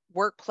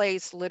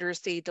workplace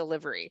literacy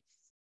delivery?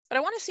 But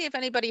I want to see if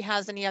anybody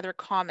has any other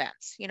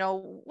comments. You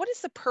know, what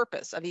is the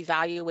purpose of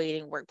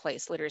evaluating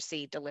workplace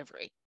literacy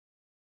delivery?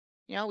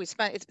 You know,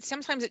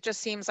 sometimes it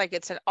just seems like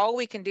it's all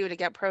we can do to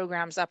get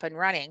programs up and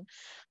running.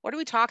 What are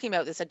we talking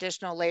about, this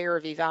additional layer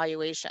of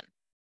evaluation?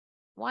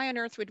 Why on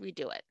earth would we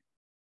do it?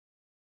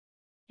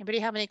 Anybody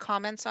have any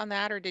comments on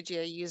that, or did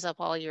you use up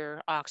all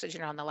your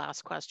oxygen on the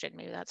last question?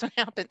 Maybe that's what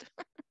happened.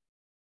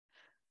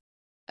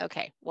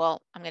 Okay,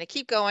 well, I'm going to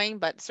keep going,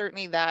 but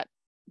certainly that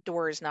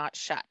door is not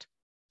shut.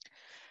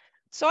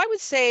 So I would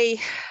say,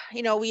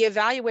 you know, we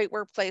evaluate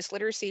workplace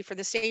literacy for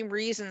the same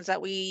reasons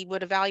that we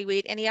would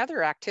evaluate any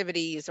other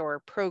activities or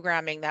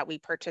programming that we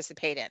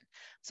participate in,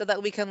 so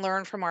that we can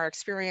learn from our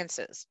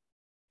experiences.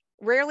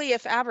 Rarely,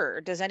 if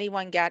ever, does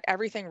anyone get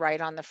everything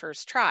right on the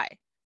first try.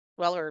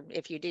 Well, or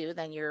if you do,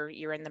 then you're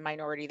in the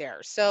minority there.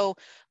 So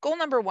goal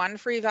number one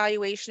for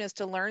evaluation is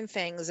to learn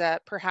things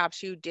that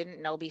perhaps you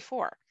didn't know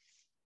before.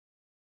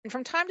 And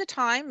from time to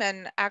time,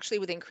 and actually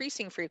with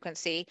increasing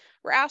frequency,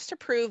 we're asked to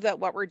prove that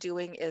what we're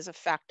doing is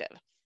effective.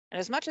 And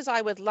as much as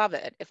I would love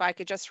it if I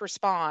could just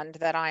respond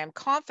that I am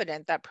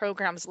confident that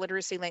programs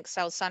Literacy Link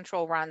South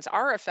Central runs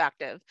are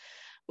effective,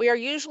 we are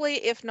usually,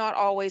 if not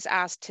always,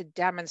 asked to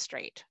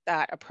demonstrate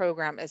that a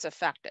program is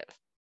effective.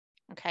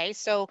 Okay,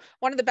 so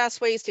one of the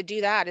best ways to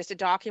do that is to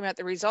document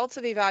the results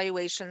of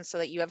evaluation so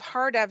that you have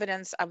hard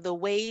evidence of the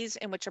ways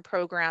in which a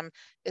program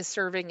is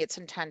serving its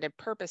intended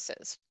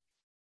purposes.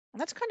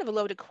 And that's kind of a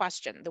loaded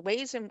question. The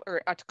ways in,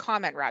 or a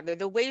comment rather,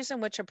 the ways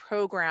in which a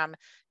program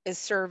is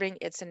serving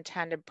its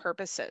intended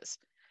purposes.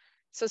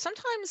 So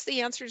sometimes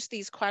the answers to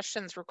these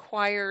questions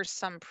require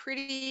some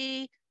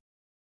pretty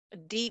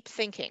deep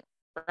thinking,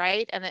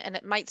 right? And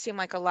it might seem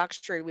like a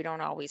luxury we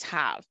don't always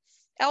have.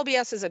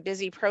 LBS is a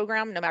busy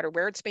program, no matter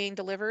where it's being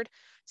delivered.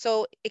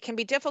 So it can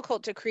be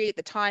difficult to create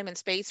the time and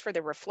space for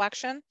the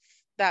reflection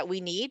that we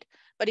need.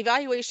 But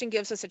evaluation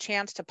gives us a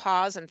chance to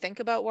pause and think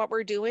about what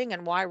we're doing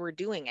and why we're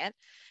doing it.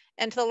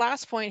 And to the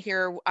last point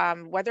here,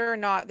 whether or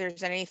not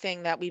there's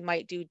anything that we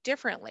might do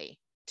differently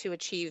to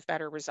achieve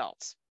better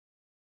results.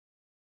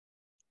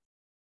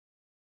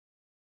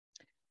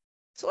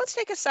 So let's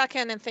take a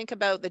second and think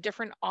about the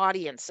different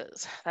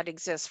audiences that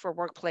exist for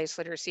workplace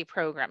literacy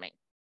programming.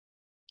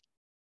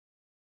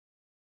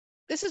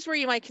 This is where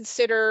you might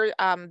consider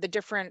the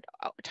different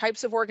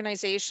types of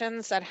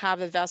organizations that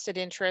have a vested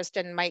interest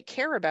and might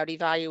care about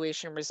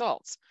evaluation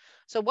results.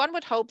 So one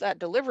would hope that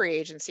delivery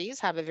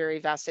agencies have a very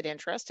vested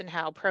interest in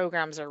how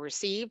programs are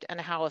received and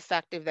how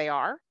effective they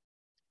are.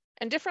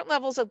 And different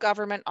levels of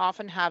government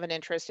often have an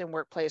interest in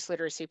workplace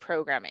literacy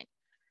programming.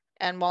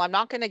 And while I'm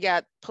not going to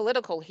get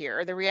political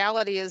here, the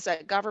reality is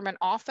that government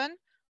often,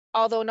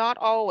 although not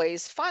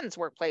always, funds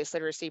workplace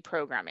literacy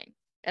programming.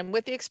 And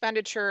with the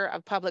expenditure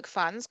of public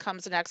funds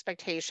comes an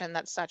expectation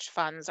that such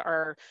funds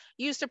are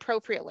used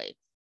appropriately.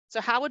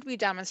 So how would we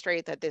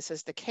demonstrate that this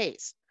is the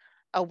case?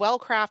 A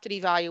well-crafted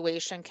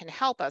evaluation can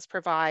help us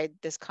provide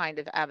this kind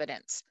of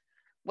evidence.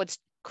 What's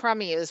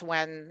crummy is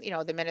when, you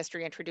know, the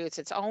ministry introduces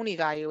its own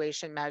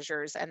evaluation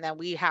measures, and then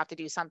we have to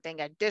do something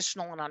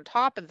additional and on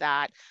top of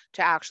that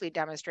to actually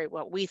demonstrate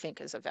what we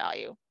think is of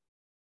value.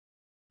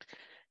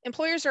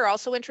 Employers are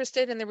also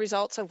interested in the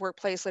results of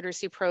workplace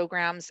literacy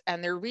programs,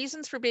 and their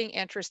reasons for being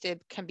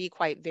interested can be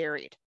quite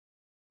varied.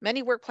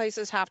 Many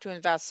workplaces have to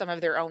invest some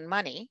of their own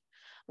money,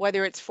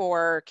 whether it's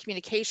for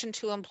communication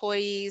to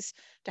employees,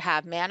 to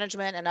have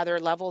management and other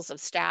levels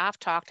of staff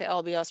talk to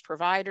LBS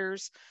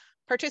providers,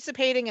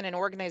 participating in an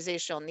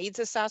organizational needs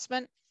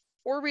assessment,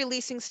 or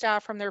releasing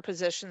staff from their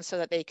positions so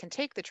that they can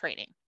take the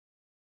training.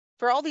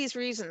 For all these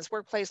reasons,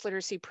 workplace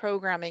literacy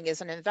programming is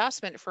an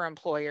investment for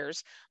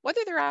employers, whether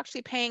they're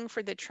actually paying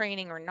for the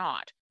training or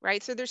not,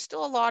 right? So there's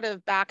still a lot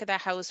of back of the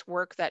house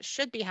work that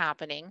should be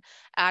happening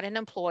at an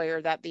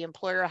employer that the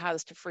employer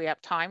has to free up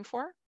time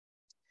for.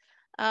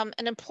 An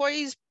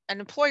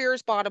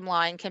employer's bottom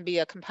line can be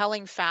a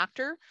compelling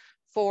factor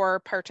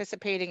for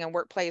participating in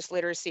workplace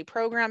literacy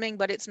programming,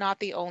 but it's not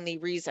the only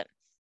reason.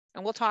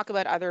 And we'll talk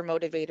about other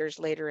motivators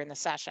later in the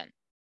session.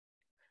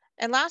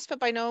 And last but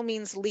by no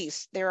means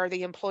least, there are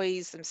the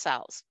employees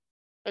themselves.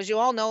 As you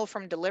all know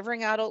from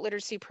delivering adult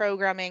literacy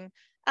programming,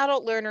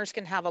 adult learners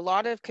can have a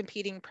lot of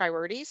competing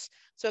priorities,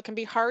 so it can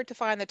be hard to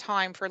find the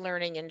time for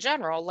learning in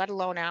general, let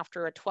alone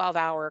after a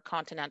 12-hour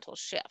continental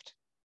shift.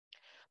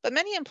 But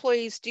many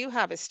employees do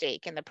have a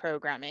stake in the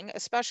programming,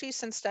 especially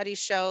since studies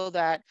show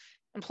that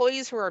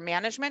employees who are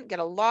management get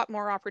a lot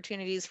more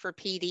opportunities for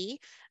PD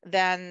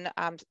than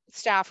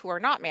staff who are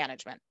not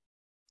management.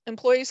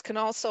 Employees can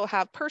also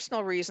have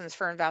personal reasons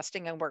for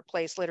investing in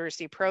workplace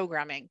literacy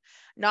programming,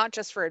 not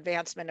just for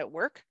advancement at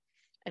work.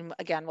 And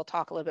again, we'll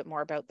talk a little bit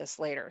more about this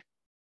later.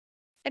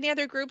 Any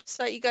other groups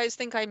that you guys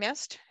think I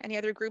missed? Any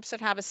other groups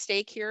that have a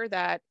stake here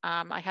that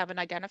I haven't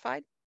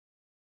identified?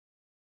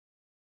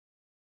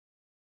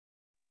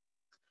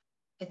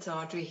 It's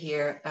Audrey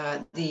here.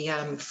 The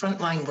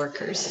frontline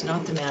workers,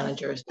 not the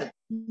managers, but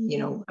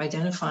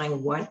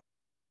identifying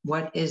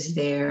what is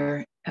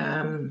their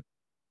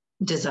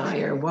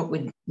desire, what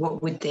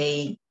would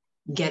they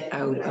get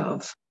out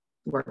of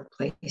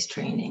workplace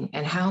training,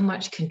 and how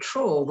much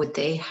control would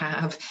they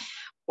have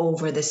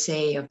over the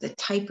say of the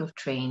type of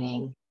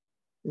training,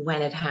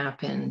 when it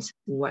happens,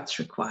 what's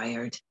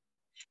required,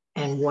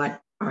 and what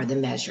are the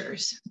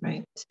measures,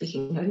 right?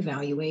 Speaking of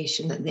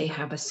evaluation, that they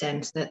have a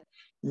sense that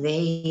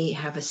they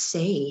have a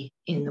say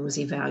in those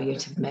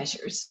evaluative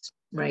measures,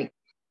 right?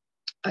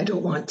 I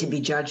don't want to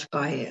be judged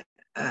by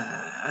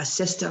a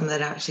system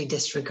that actually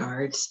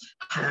disregards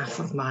half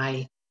of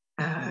my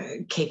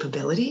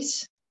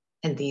capabilities,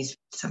 and these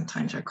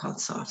sometimes are called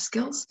soft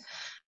skills.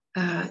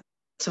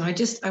 So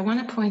I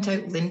want to point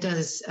out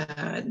Linda's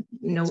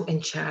note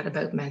in chat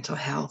about mental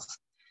health.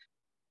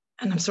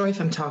 And I'm sorry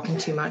if I'm talking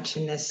too much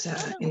in this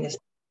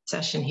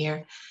session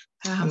here.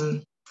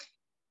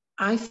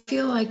 I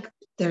feel like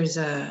there's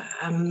a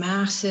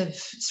massive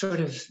sort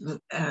of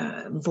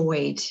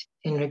void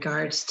in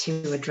regards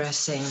to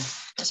addressing,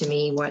 to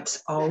me,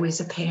 what's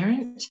always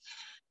apparent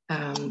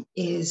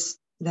is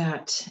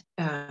that,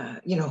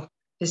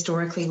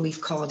 historically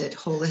we've called it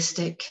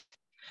holistic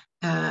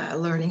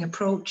learning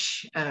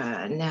approach.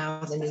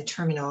 Now the new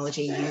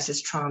terminology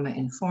uses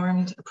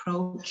trauma-informed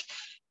approach.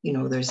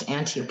 There's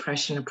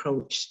anti-oppression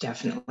approach,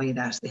 definitely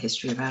that's the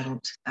history of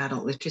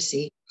adult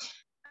literacy,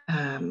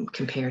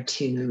 compared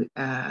to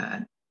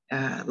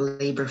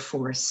labor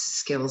force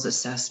skills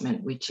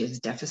assessment, which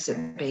is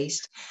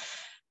deficit-based.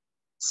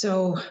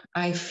 So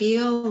I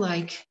feel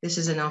like this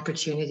is an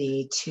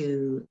opportunity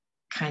to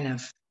kind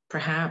of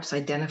perhaps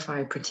identify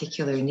a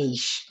particular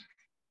niche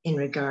in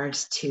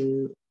regards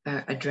to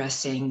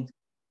addressing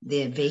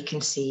the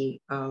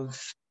vacancy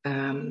of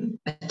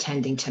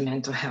attending to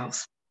mental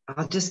health.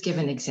 I'll just give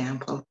an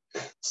example.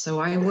 So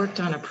I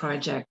worked on a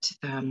project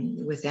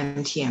with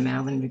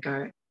MTML in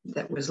regard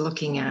that was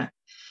looking at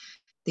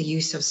the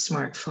use of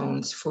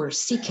smartphones for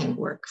seeking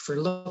work, for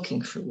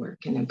looking for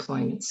work and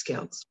employment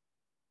skills.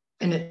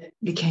 And it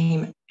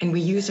became, and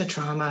we use a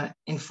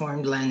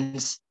trauma-informed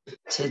lens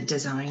to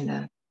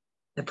design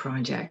the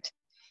project.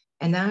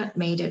 And that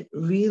made it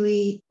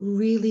really,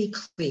 really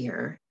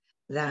clear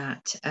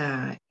that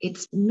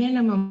it's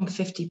minimum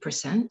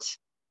 50%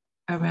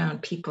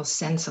 around people's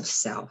sense of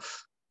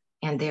self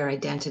and their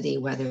identity,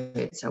 whether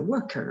it's a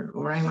worker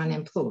or I'm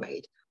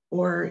unemployed,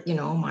 or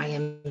my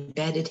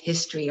embedded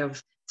history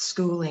of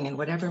schooling and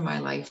whatever my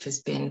life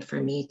has been, for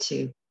me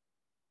to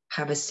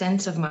have a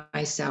sense of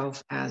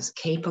myself as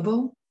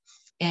capable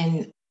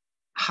in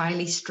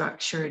highly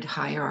structured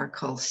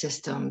hierarchical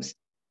systems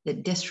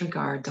that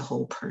disregard the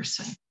whole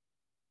person.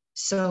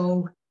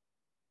 So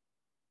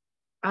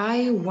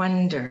I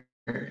wonder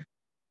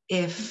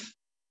if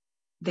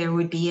there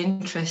would be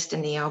interest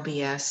in the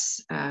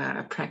LBS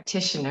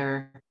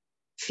practitioner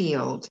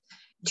field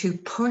to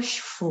push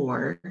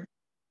for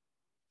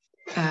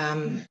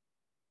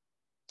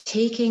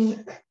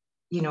taking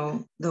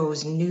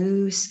those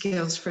new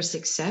skills for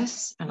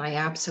success. And I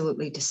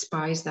absolutely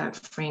despise that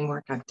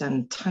framework. I've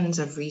done tons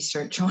of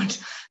research on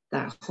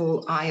that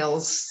whole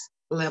IELTS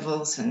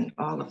levels and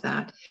all of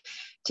that,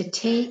 to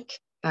take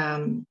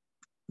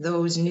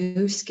those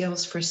new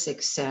skills for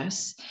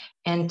success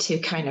and to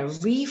kind of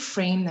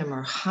reframe them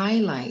or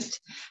highlight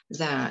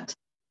that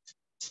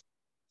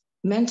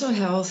mental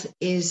health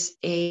is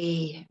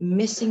a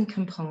missing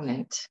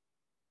component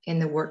in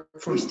the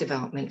workforce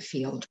development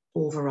field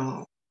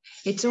overall.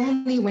 It's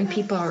only when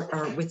people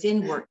are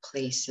within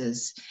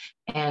workplaces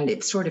and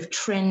it's sort of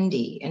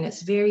trendy and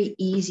it's very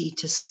easy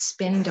to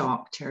spin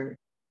doctor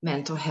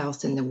mental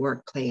health in the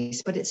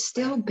workplace, but it's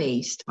still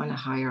based on a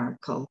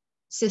hierarchical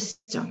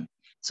system.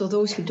 So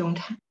those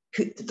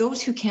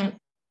who can't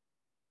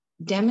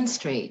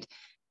demonstrate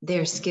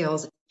their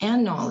skills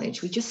and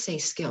knowledge, we just say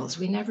skills,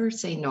 we never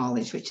say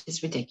knowledge, which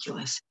is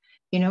ridiculous,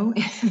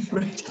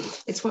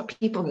 right? It's what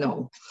people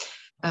know.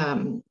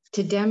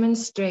 To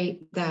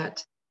demonstrate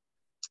that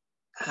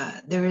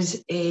there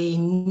is a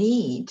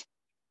need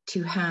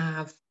to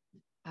have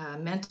a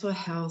mental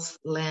health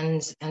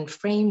lens and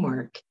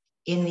framework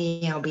in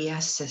the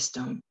LBS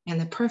system.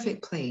 And the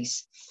perfect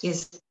place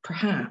is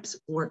perhaps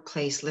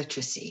workplace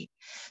literacy,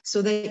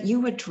 so that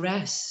you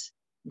address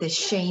the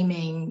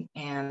shaming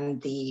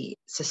and the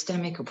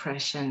systemic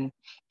oppression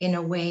in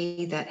a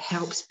way that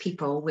helps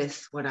people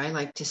with what I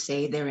like to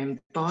say, their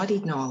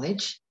embodied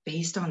knowledge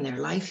based on their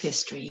life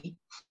history,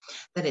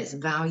 that it's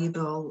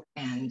valuable.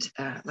 And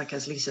like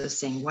as Lisa was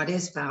saying, what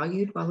is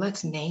valued? Well,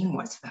 let's name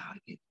what's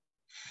valued.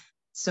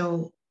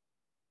 So,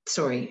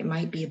 sorry, it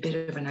might be a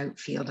bit of an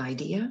outfield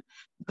idea,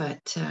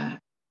 but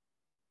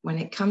when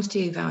it comes to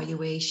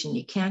evaluation,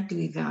 you can't do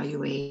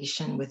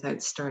evaluation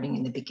without starting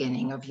in the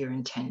beginning of your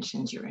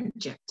intentions, your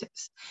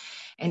objectives.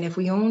 And if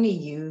we only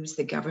use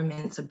the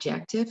government's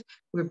objective,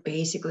 we're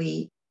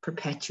basically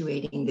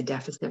perpetuating the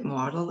deficit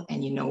model,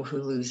 and you know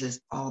who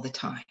loses all the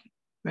time,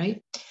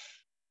 right?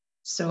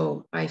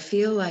 So I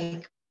feel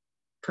like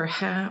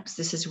perhaps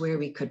this is where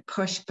we could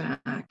push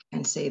back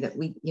and say that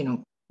we, you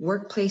know,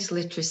 workplace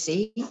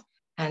literacy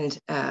and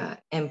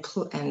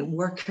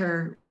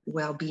worker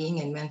well-being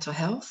and mental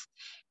health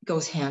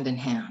goes hand in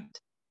hand,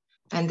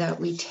 and that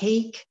we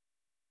take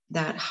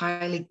that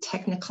highly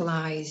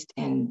technicalized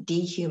and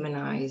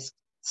dehumanized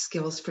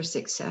skills for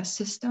success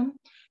system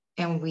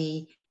and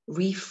we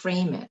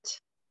reframe it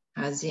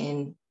as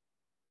in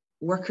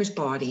workers'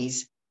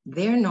 bodies,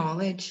 their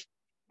knowledge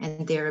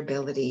and their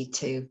ability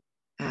to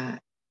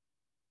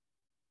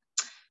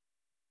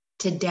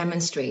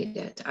demonstrate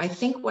it. I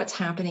think what's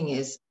happening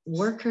is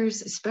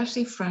workers,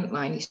 especially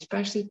frontline,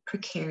 especially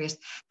precarious,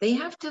 they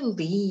have to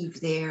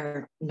leave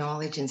their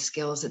knowledge and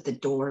skills at the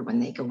door when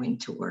they go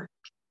into work.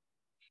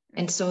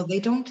 And so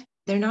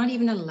they're not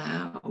even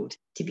allowed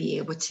to be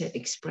able to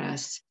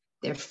express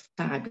their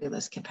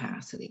fabulous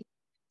capacity.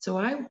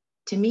 So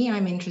to me,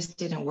 I'm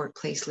interested in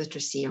workplace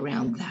literacy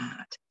around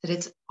that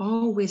it's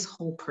always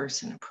whole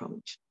person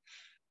approach.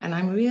 And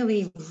I'm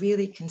really,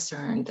 really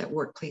concerned that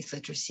workplace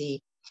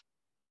literacy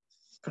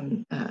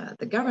from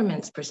the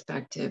government's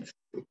perspective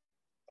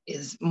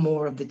is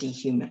more of the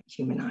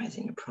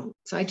dehumanizing approach.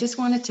 So I just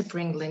wanted to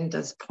bring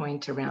Linda's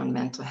point around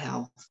mental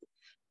health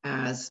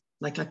as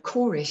like a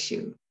core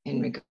issue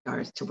in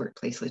regards to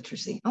workplace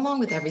literacy, along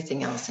with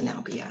everything else in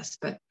LBS.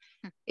 But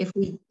if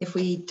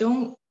we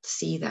don't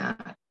see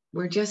that,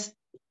 we're just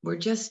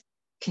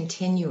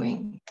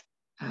continuing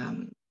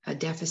a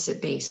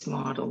deficit-based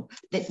model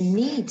that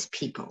needs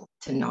people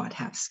to not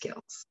have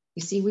skills.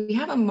 You see, we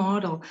have a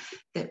model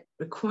that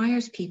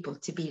requires people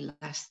to be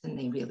less than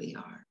they really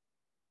are.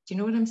 Do you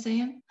know what I'm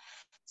saying?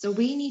 So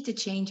we need to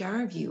change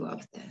our view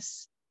of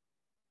this.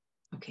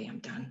 Okay, I'm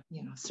done.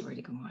 You know, sorry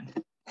to go on.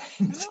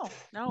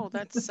 No,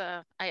 that's,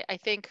 I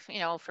think, you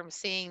know, from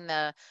seeing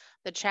the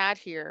chat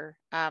here,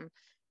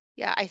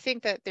 yeah, I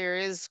think that there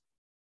is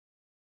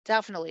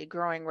definitely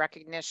growing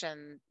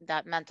recognition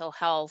that mental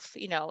health,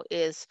 you know,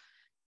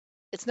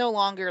 it's no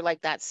longer like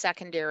that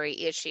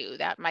secondary issue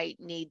that might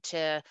need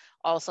to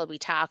also be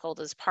tackled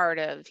as part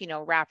of, you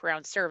know,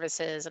 wraparound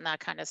services and that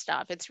kind of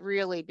stuff. It's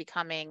really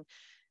becoming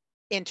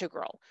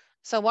integral.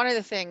 So one of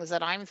the things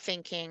that I'm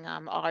thinking,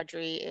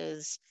 Audrey,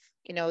 is,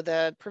 you know,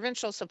 the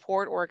provincial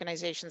support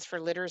organizations for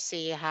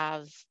literacy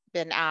have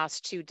been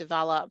asked to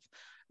develop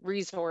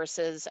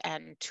resources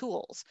and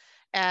tools.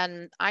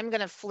 And I'm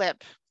going to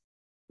flip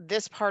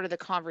this part of the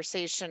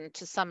conversation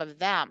to some of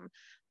them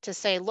to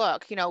say,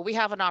 look, you know, we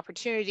have an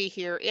opportunity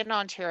here in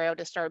Ontario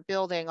to start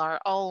building our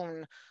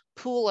own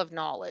pool of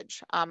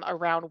knowledge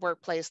around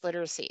workplace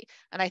literacy.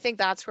 And I think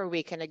that's where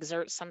we can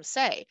exert some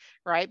say,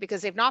 right?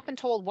 Because they've not been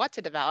told what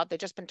to develop, they've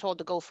just been told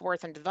to go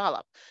forth and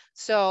develop.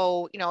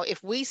 So, you know,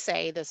 if we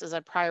say this is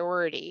a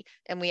priority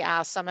and we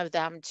ask some of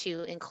them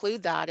to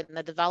include that in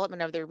the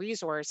development of their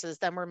resources,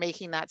 then we're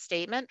making that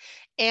statement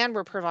and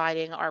we're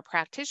providing our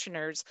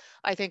practitioners,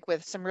 I think,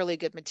 with some really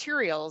good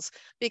materials,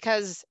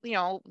 because, you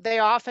know, they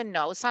often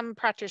know some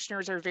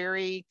practitioners are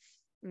very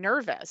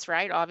nervous,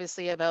 right?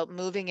 Obviously, about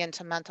moving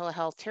into mental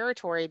health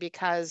territory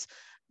because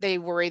they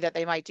worry that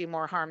they might do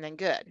more harm than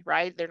good,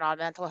 right? They're not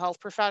a mental health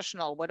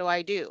professional. What do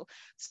I do?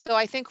 So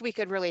I think we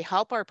could really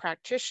help our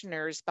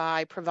practitioners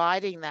by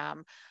providing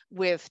them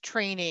with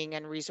training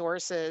and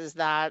resources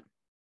that,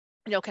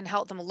 you know, can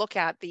help them look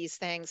at these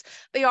things.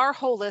 They are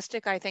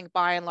holistic, I think,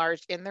 by and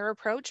large in their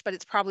approach, but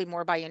it's probably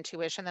more by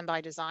intuition than by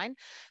design.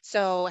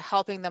 So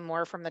helping them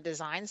more from the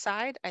design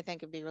side, I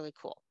think would be really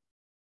cool.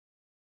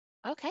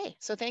 Okay,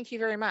 so thank you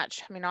very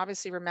much. I mean,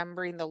 obviously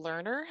remembering the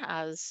learner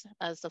as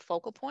the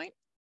focal point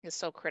is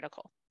so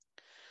critical.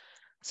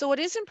 So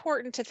what is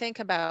important to think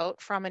about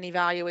from an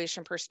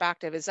evaluation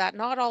perspective is that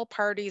not all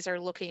parties are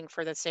looking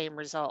for the same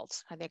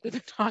results. I think we've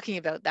been talking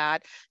about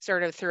that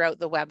sort of throughout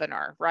the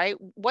webinar, right?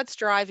 What's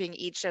driving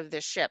each of the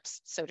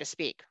ships, so to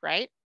speak,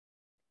 right?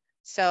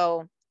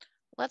 So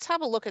let's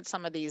have a look at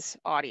some of these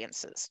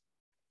audiences.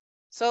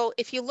 So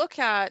if you look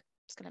at,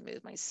 I'm just going to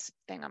move my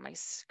thing on my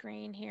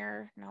screen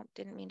here. Nope,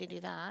 didn't mean to do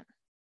that.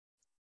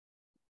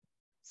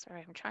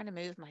 Sorry, I'm trying to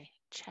move my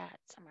chat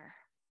somewhere.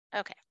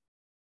 Okay,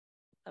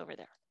 over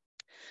there.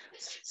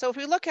 So if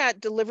we look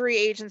at delivery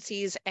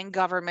agencies and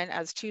government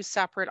as two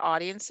separate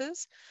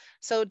audiences,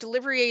 so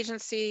delivery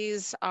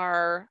agencies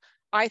are,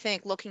 I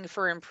think, looking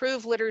for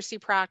improved literacy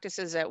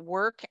practices at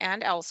work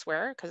and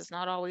elsewhere, because it's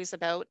not always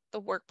about the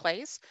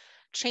workplace,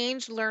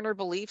 change learner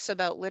beliefs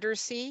about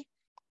literacy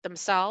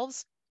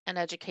themselves and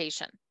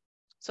education.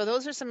 So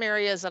those are some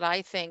areas that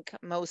I think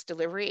most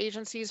delivery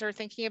agencies are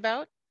thinking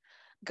about.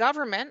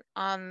 Government,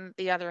 on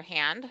the other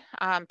hand,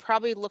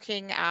 probably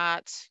looking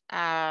at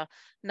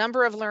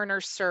number of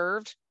learners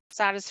served,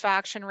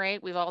 satisfaction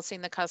rate. We've all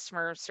seen the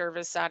customer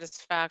service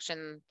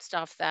satisfaction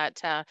stuff that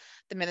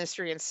the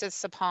ministry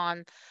insists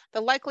upon.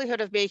 The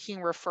likelihood of making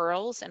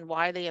referrals and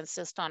why they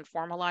insist on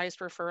formalized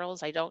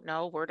referrals, I don't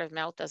know. Word of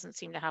mouth doesn't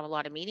seem to have a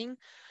lot of meaning.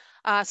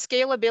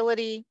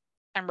 Scalability,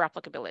 and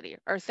replicability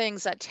are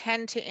things that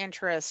tend to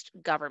interest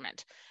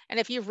government. And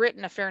if you've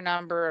written a fair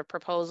number of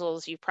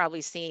proposals, you've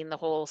probably seen the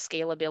whole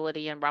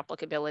scalability and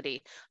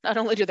replicability. Not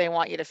only do they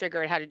want you to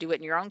figure out how to do it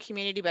in your own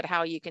community, but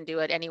how you can do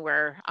it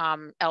anywhere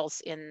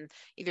else in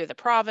either the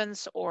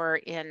province or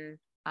in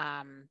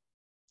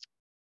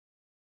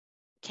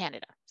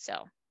Canada.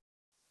 So,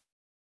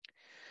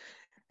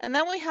 and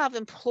then we have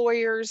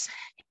employers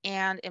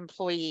and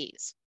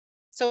employees.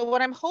 So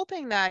what I'm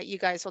hoping that you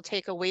guys will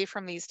take away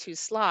from these two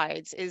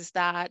slides is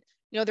that,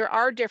 there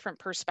are different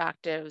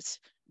perspectives,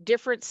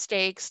 different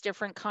stakes,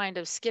 different kind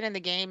of skin in the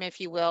game, if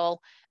you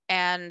will,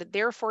 and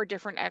therefore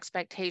different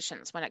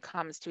expectations when it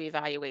comes to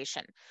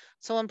evaluation.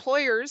 So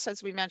employers,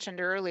 as we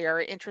mentioned earlier,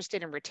 are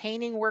interested in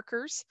retaining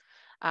workers,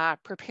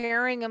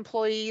 preparing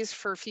employees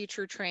for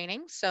future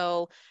training.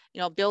 So,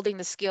 building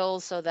the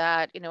skills so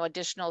that,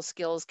 additional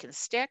skills can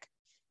stick,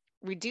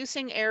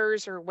 reducing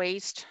errors or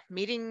waste,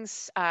 meeting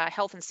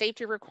health and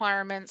safety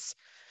requirements,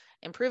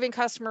 improving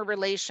customer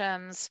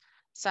relations,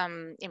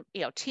 some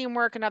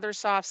teamwork and other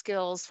soft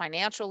skills,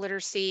 financial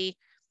literacy.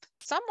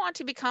 Some want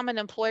to become an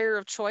employer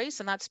of choice,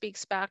 and that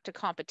speaks back to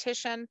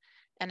competition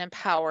and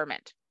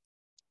empowerment.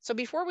 So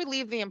before we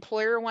leave the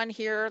employer one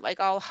here,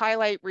 I'll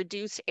highlight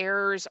reduce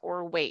errors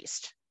or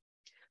waste.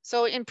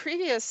 So in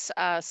previous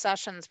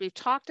sessions, we've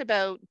talked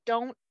about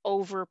don't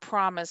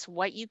overpromise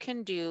what you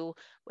can do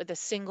with a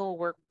single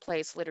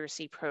workplace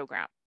literacy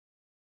program.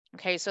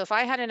 Okay, so if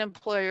I had an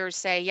employer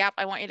say, yep,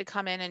 I want you to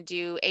come in and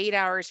do 8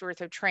 hours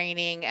worth of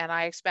training and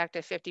I expect a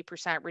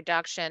 50%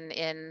 reduction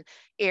in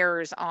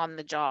errors on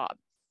the job,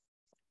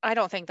 I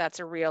don't think that's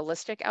a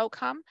realistic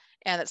outcome,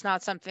 and it's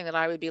not something that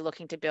I would be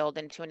looking to build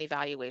into an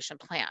evaluation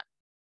plan.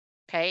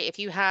 Okay, if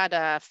you had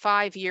a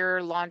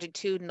 5-year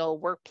longitudinal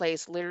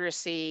workplace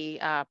literacy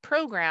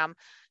program,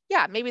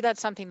 yeah, maybe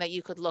that's something that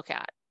you could look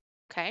at.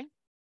 Okay,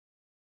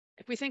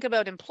 if we think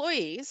about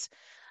employees,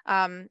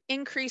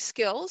 increase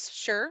skills,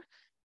 sure,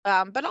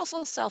 but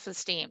also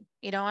self-esteem,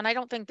 and I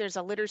don't think there's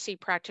a literacy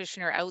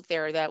practitioner out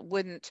there that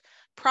wouldn't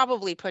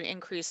probably put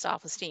increased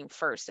self-esteem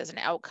first as an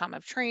outcome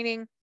of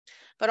training.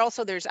 But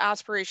also there's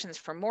aspirations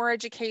for more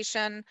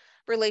education,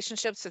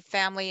 relationships with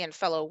family and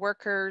fellow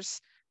workers,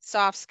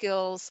 soft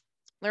skills,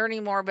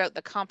 learning more about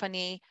the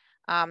company,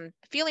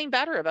 feeling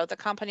better about the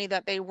company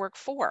that they work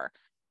for,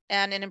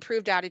 and an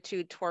improved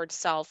attitude towards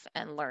self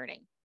and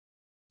learning.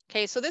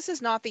 Okay, so this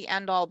is not the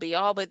end all be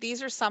all, but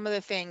these are some of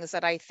the things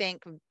that I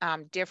think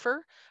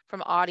differ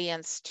from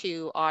audience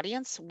to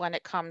audience when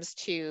it comes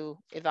to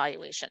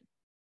evaluation.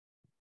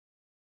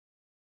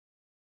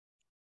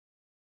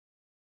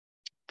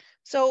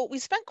 So we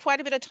spent quite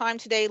a bit of time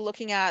today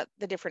looking at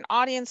the different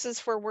audiences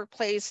for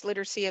workplace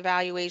literacy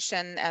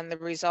evaluation and the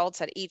results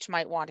that each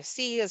might want to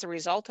see as a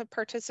result of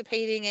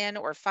participating in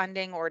or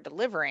funding or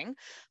delivering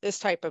this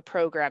type of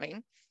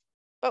programming.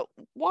 But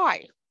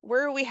why?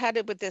 Where are we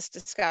headed with this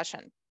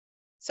discussion?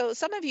 So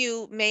some of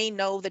you may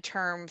know the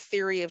term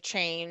theory of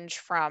change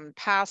from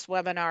past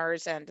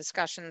webinars and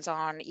discussions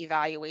on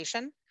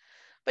evaluation.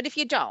 But if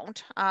you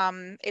don't,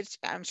 I'm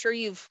sure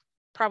you've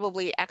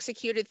probably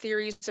executed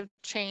theories of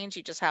change,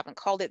 you just haven't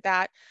called it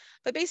that.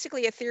 But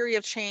basically a theory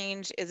of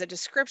change is a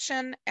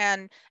description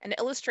and an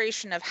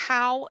illustration of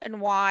how and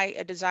why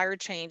a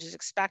desired change is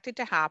expected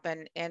to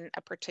happen in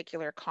a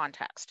particular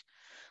context.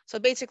 So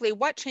basically,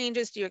 what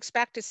changes do you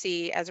expect to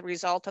see as a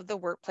result of the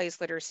workplace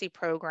literacy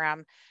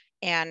program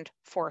and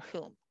for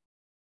whom?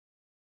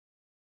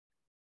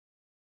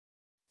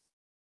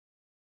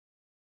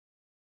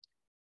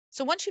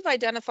 So once you've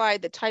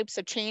identified the types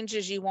of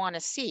changes you want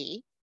to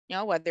see,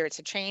 whether it's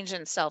a change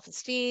in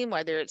self-esteem,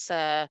 whether it's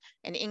an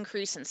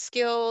increase in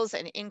skills,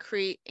 an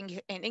increase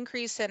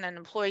in an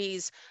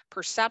employee's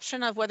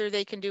perception of whether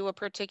they can do a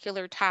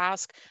particular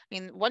task.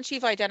 Once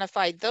you've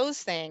identified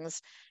those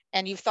things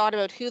and you've thought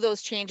about who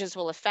those changes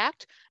will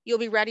affect, you'll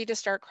be ready to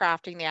start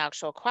crafting the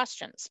actual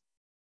questions.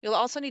 You'll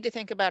also need to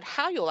think about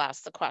how you'll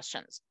ask the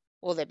questions.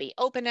 Will they be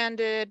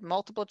open-ended,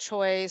 multiple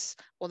choice?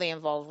 Will they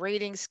involve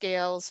rating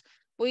scales?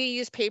 Will you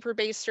use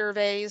paper-based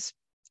surveys,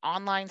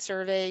 online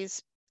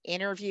surveys,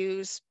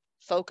 interviews,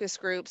 focus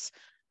groups?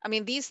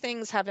 These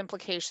things have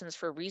implications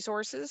for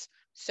resources.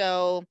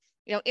 So,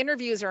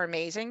 interviews are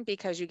amazing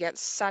because you get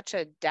such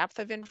a depth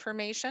of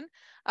information,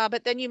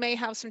 but then you may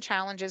have some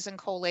challenges in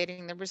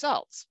collating the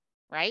results,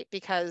 right?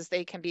 Because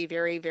they can be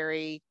very,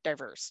 very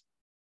diverse.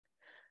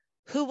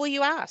 Who will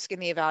you ask in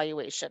the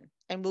evaluation?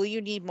 And will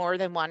you need more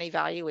than one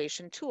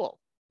evaluation tool?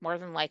 More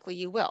than likely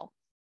you will.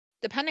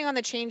 Depending on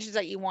the changes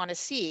that you want to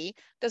see,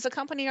 does the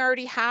company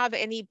already have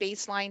any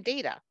baseline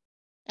data?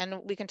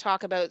 And we can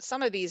talk about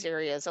some of these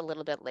areas a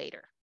little bit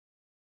later.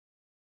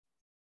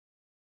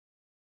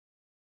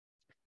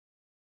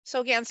 So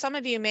again, some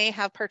of you may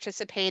have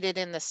participated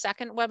in the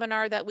second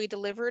webinar that we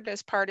delivered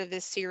as part of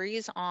this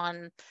series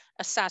on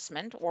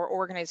assessment or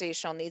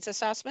organizational needs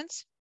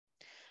assessments.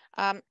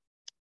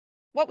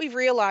 What we've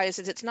realized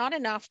is it's not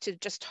enough to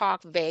just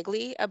talk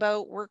vaguely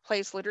about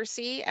workplace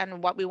literacy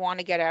and what we want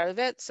to get out of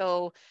it.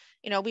 So,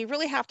 we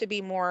really have to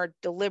be more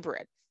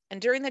deliberate.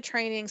 And during the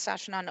training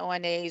session on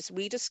ONAs,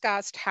 we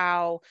discussed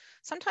how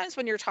sometimes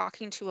when you're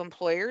talking to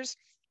employers,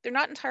 they're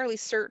not entirely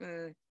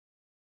certain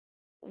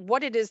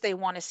what it is they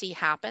want to see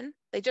happen.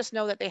 They just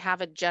know that they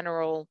have a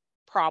general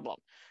problem,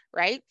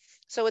 right?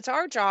 So it's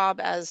our job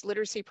as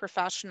literacy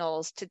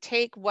professionals to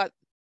take what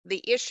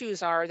the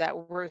issues are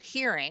that we're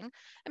hearing,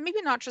 and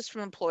maybe not just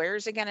from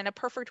employers. Again, in a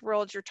perfect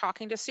world, you're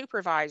talking to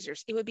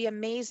supervisors. It would be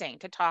amazing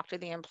to talk to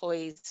the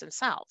employees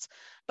themselves,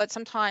 but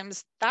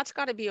sometimes that's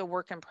got to be a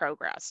work in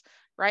progress,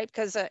 right?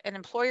 Because an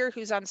employer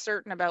who's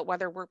uncertain about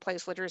whether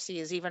workplace literacy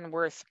is even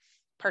worth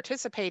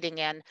participating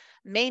in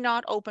may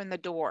not open the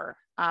door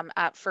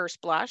at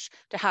first blush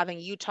to having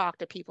you talk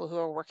to people who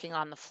are working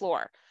on the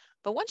floor.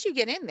 But once you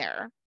get in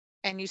there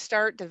and you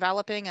start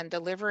developing and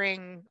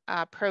delivering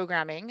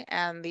programming,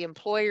 and the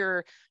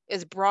employer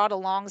is brought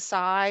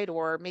alongside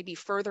or maybe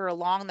further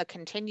along the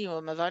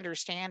continuum of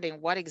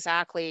understanding what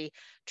exactly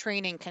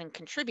training can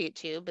contribute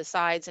to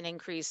besides an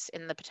increase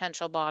in the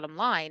potential bottom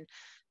line,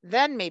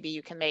 then maybe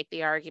you can make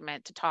the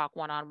argument to talk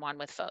one-on-one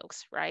with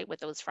folks, right, with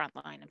those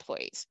frontline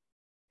employees.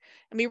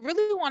 And we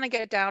really want to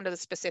get down to the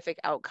specific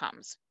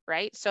outcomes,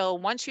 right? So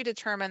once you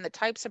determine the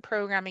types of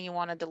programming you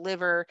want to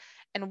deliver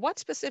and what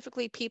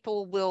specifically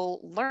people will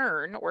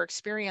learn or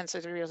experience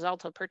as a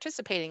result of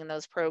participating in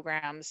those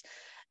programs,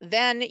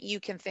 then you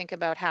can think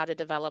about how to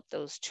develop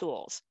those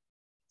tools.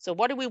 So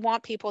what do we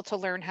want people to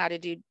learn how to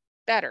do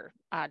better?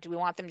 Do we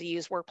want them to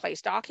use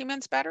workplace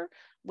documents better?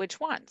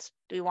 Which ones?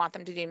 Do we want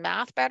them to do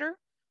math better?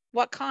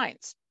 What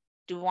kinds?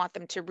 Do we want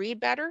them to read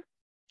better?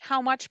 How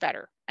much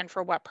better? And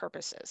for what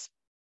purposes?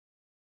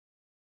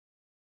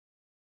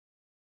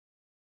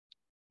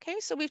 Okay,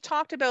 so we've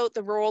talked about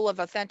the role of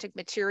authentic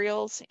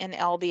materials in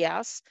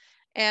LBS,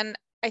 and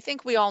I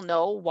think we all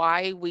know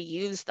why we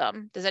use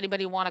them. Does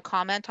anybody want to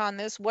comment on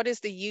this? What is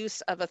the use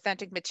of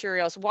authentic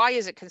materials? Why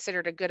is it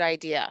considered a good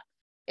idea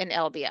in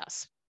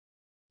LBS?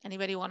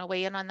 Anybody want to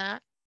weigh in on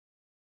that?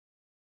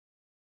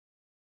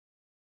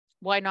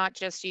 Why not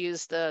just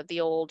use the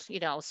old,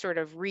 sort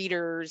of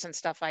readers and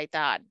stuff like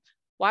that?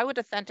 Why would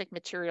authentic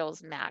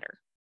materials matter?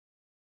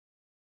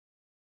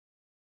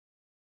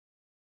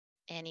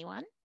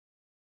 Anyone?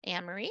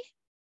 Anne-Marie?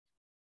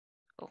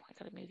 Oh, I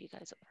gotta move you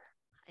guys over.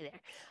 Hi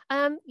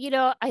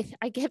there.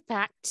 I get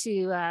back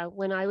to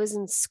when I was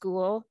in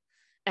school,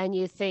 and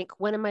you think,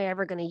 when am I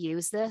ever going to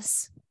use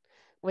this?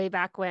 Way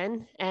back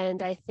when.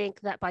 And I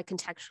think that by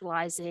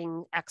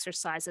contextualizing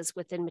exercises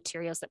within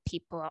materials that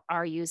people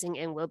are using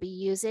and will be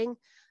using,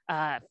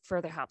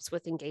 further helps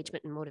with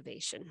engagement and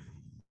motivation.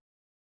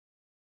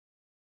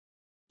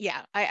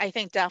 Yeah, I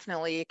think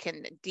definitely it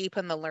can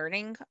deepen the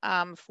learning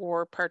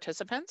for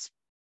participants.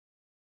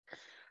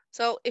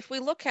 So if we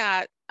look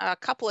at a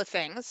couple of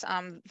things,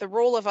 the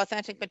role of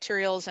authentic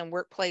materials in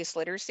workplace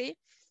literacy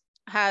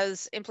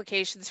has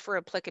implications for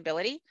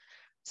applicability.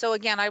 So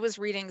again, I was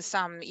reading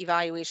some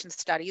evaluation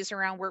studies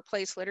around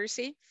workplace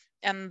literacy,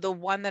 and the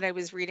one that I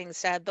was reading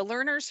said the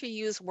learners who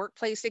use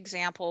workplace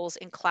examples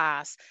in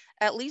class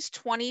at least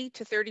 20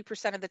 to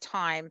 30% of the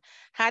time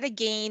had a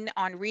gain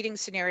on reading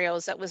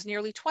scenarios that was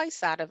nearly twice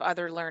that of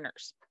other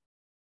learners.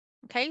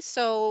 Okay,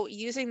 so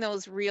using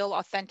those real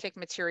authentic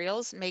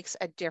materials makes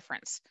a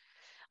difference.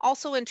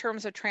 Also in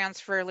terms of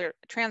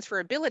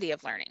transferability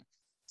of learning.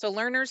 So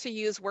learners who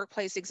use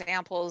workplace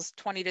examples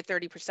 20 to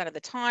 30% of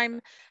the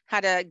time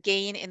had a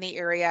gain in the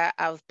area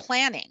of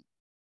planning,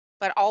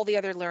 but all the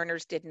other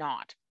learners did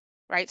not,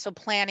 right? So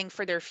planning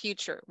for their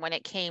future when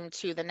it came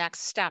to the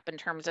next step in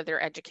terms of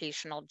their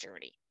educational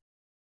journey.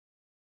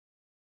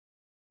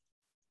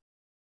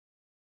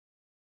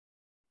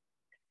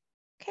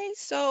 Okay,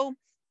 so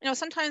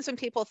sometimes when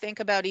people think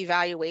about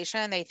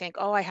evaluation, they think,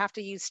 oh, I have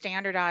to use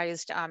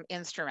standardized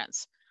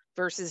instruments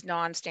versus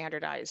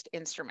non-standardized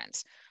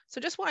instruments. So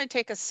just want to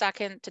take a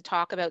second to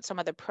talk about some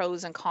of the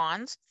pros and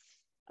cons.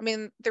 I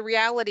mean, the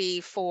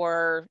reality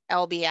for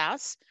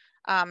LBS,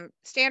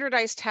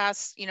 standardized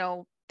tests,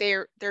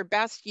 they're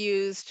best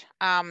used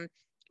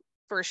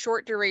for a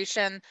short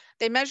duration.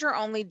 They measure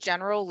only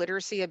general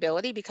literacy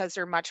ability because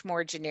they're much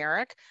more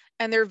generic,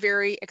 and they're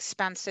very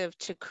expensive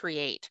to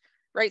create,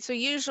 right? So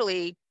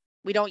usually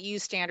we don't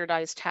use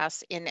standardized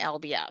tests in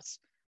LBS,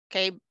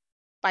 okay?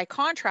 By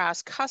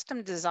contrast,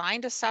 custom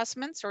designed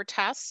assessments or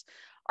tests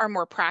are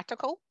more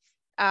practical.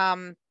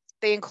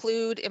 They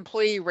include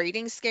employee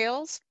rating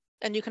scales,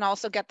 and you can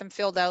also get them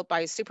filled out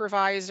by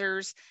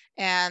supervisors,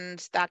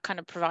 and that kind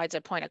of provides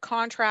a point of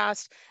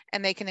contrast,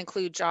 and they can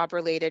include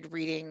job-related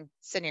reading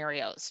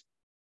scenarios.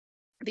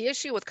 The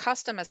issue with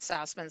custom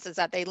assessments is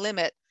that they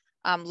limit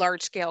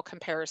large-scale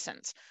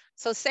comparisons.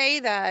 So say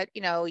that,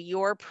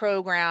 your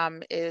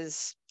program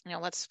is,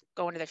 let's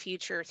go into the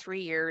future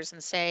 3 years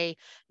and say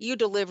you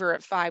deliver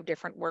at 5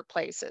 different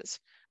workplaces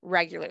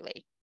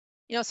regularly.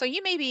 So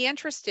you may be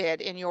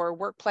interested in your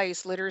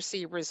workplace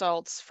literacy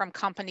results from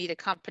company to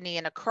company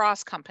and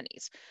across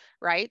companies,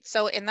 right?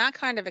 So in that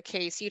kind of a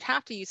case, you'd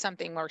have to use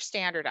something more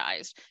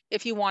standardized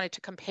if you wanted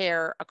to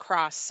compare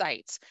across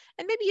sites.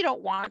 And maybe you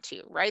don't want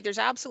to, right? There's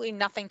absolutely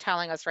nothing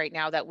telling us right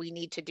now that we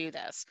need to do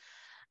this.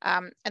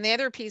 And the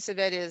other piece of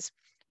it is,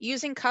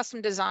 using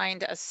custom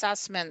designed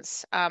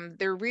assessments,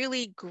 they're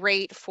really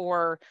great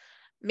for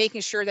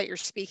making sure that you're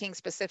speaking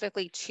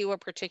specifically to a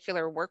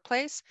particular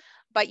workplace,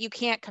 but you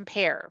can't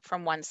compare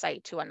from one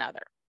site to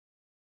another,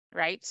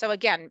 right? So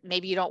again,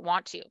 maybe you don't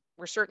want to.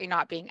 We're certainly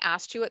not being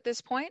asked to at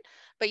this point,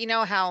 but you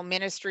know how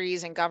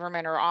ministries and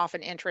government are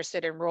often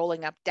interested in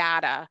rolling up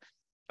data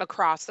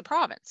across the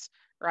province,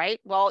 right?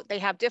 Well, they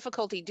have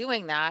difficulty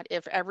doing that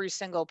if every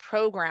single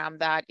program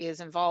that is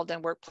involved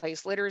in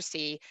workplace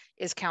literacy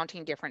is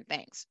counting different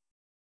things.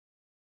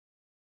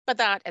 But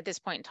that at this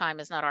point in time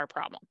is not our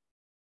problem.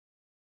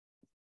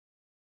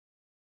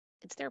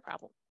 It's their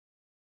problem.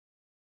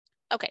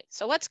 Okay,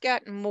 so let's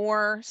get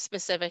more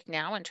specific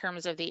now in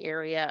terms of the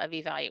area of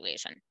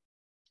evaluation.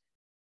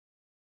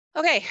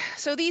 Okay,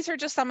 so these are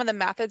just some of the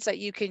methods that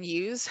you can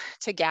use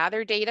to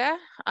gather data.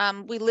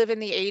 We live in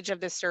the age of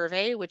the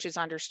survey, which is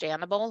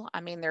understandable.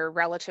 I mean, they're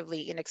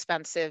relatively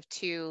inexpensive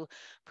to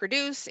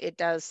produce. It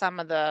does some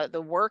of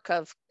the work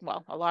of,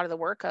 well, a lot of the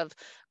work of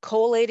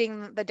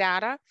collating the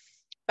data.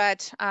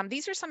 But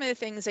these are some of the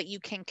things that you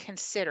can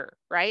consider,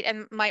 right?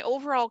 And my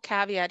overall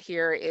caveat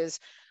here is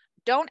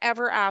don't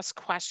ever ask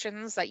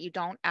questions that you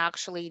don't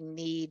actually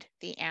need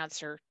the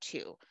answer to.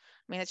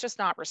 I mean, it's just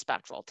not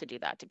respectful to do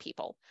that to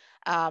people.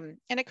 And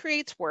it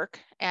creates work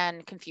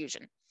and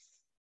confusion.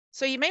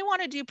 So you may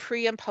want to do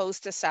pre and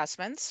post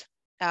assessments.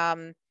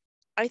 I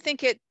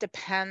think it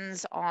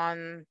depends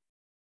on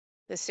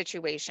the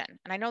situation.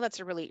 And I know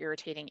that's a really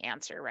irritating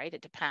answer, right?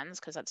 It depends,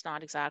 because that's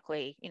not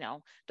exactly,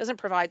 doesn't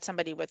provide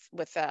somebody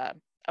with a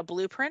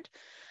blueprint.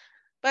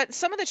 But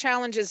some of the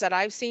challenges that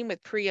I've seen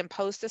with pre and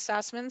post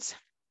assessments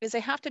is they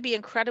have to be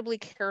incredibly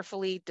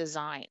carefully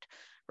designed,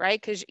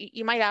 right? Because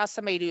you might ask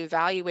somebody to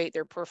evaluate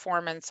their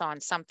performance on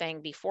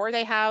something before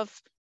they have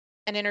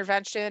an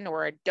intervention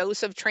or a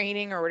dose of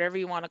training or whatever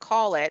you want to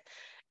call it.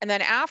 And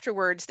then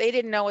afterwards, they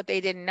didn't know what they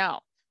didn't know.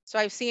 So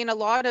I've seen a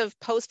lot of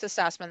post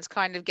assessments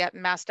kind of get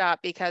messed up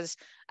because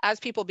as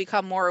people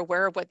become more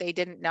aware of what they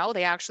didn't know,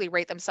 they actually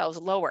rate themselves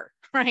lower,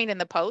 right? In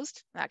the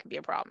post, that can be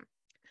a problem.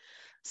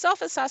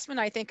 Self-assessment,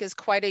 I think, is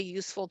quite a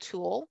useful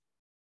tool,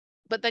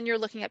 but then you're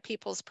looking at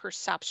people's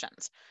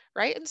perceptions,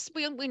 right?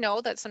 And we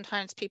know that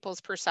sometimes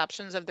people's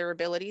perceptions of their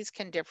abilities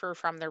can differ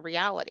from the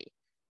reality,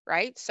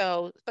 right?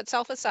 So, but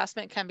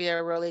self-assessment can be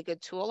a really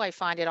good tool. I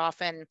find it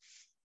often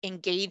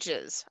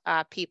engages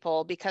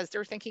people because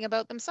they're thinking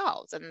about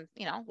themselves. And,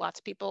 lots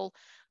of people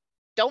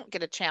don't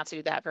get a chance to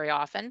do that very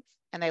often,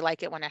 and they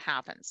like it when it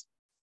happens.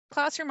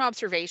 Classroom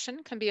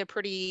observation can be a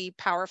pretty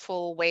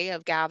powerful way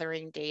of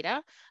gathering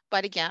data,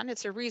 but again,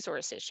 it's a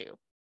resource issue,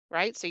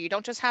 right? So you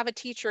don't just have a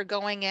teacher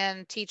going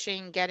in,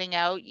 teaching, getting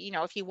out.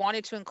 If you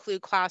wanted to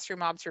include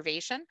classroom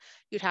observation,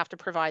 you'd have to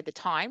provide the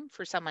time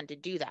for someone to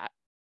do that.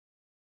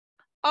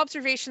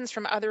 Observations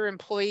from other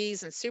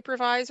employees and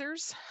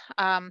supervisors.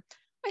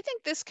 I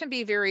think this can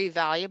be very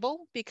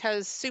valuable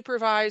because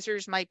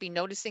supervisors might be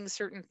noticing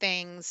certain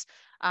things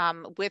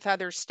with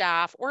other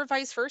staff, or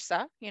vice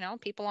versa.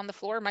 People on the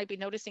floor might be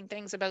noticing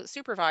things about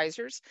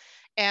supervisors,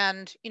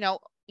 and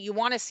you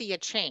want to see a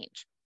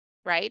change,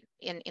 right?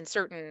 In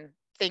certain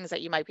things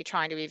that you might be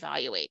trying to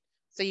evaluate.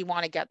 So you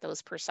want to get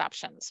those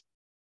perceptions.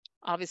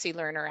 Obviously,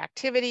 learner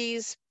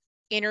activities,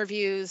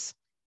 interviews,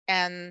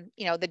 and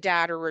the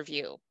data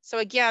review. So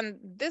again,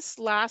 this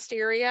last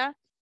area,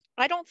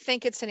 I don't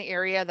think it's an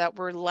area that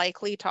we're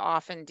likely to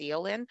often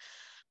deal in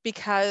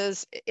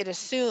because it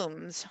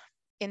assumes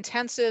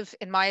intensive,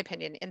 in my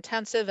opinion,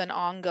 intensive and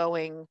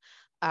ongoing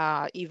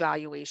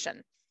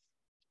evaluation.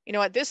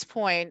 At this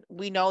point,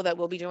 we know that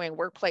we'll be doing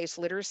workplace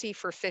literacy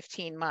for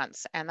 15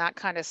 months, and that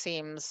kind of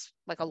seems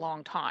like a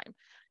long time,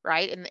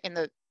 right? In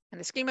the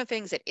scheme of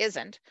things, it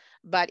isn't,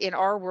 but in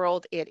our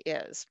world, it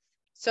is.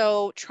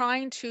 So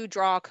trying to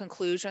draw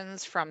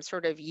conclusions from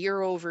sort of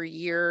year over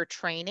year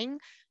training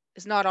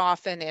is not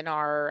often in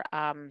our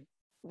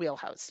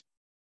wheelhouse,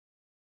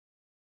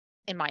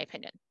 in my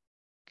opinion.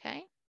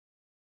 Okay.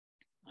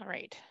 All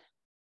right.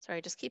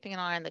 Sorry, just keeping an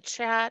eye on the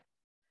chat.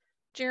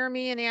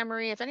 Jeremy and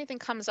Anne-Marie, if anything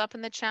comes up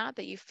in the chat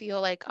that you feel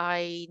like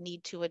I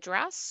need to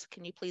address,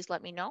 can you please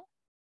let me know?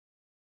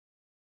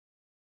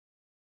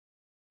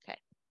 Okay.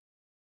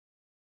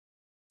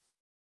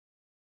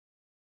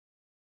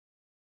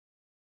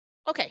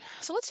 Okay,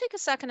 so let's take a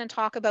second and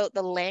talk about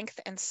the length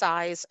and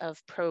size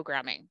of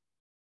programming.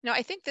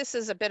 I think this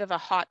is a bit of a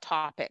hot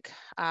topic,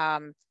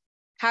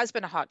 has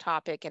been a hot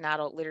topic in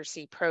adult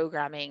literacy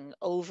programming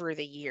over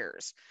the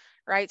years,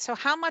 right? So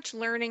how much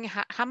learning,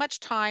 how much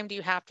time do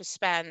you have to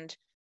spend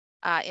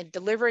in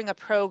delivering a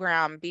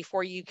program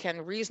before you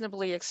can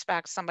reasonably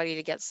expect somebody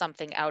to get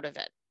something out of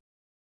it?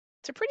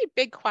 It's a pretty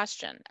big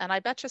question. And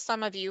I bet you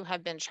some of you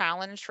have been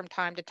challenged from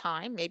time to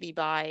time, maybe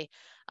by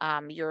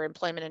your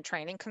employment and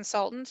training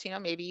consultants.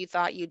 Maybe you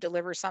thought you'd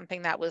deliver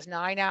something that was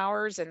 9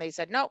 hours and they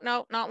said, no,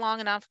 not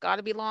long enough, got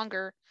to be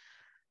longer.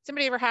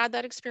 Somebody ever had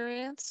that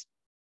experience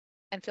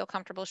and feel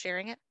comfortable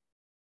sharing it?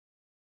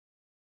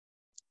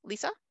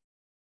 Lisa?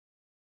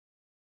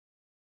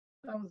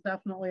 That was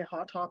definitely a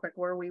hot topic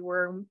where we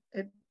were.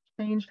 It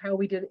changed how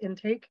we did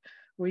intake.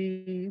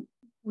 We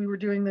were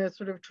doing the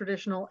sort of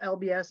traditional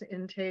LBS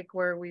intake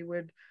where we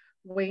would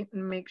wait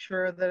and make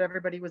sure that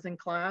everybody was in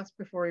class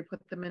before we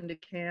put them into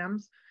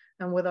CAMS.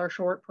 And with our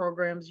short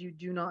programs, you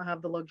do not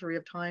have the luxury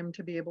of time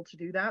to be able to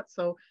do that.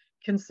 So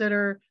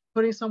consider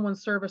putting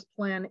someone's service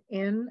plan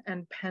in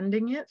and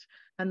pending it,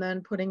 and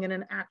then putting in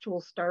an actual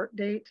start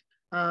date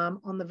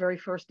on the very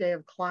first day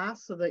of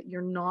class, so that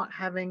you're not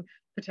having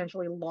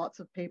potentially lots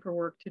of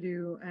paperwork to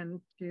do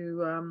and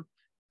to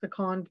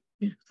con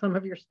some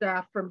of your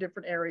staff from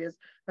different areas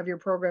of your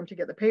program to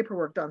get the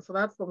paperwork done. So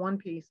that's the one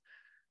piece.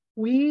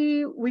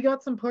 We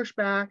got some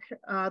pushback.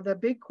 The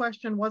big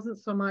question wasn't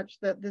so much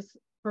that this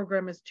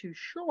program is too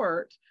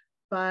short,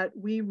 but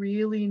we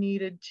really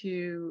needed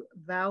to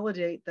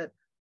validate that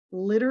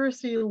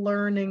literacy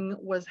learning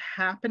was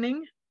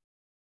happening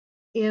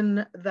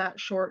in that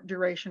short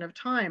duration of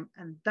time.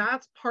 And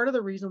that's part of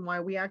the reason why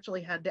we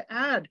actually had to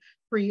add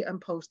pre and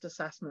post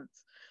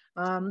assessments,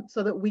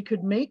 so that we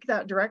could make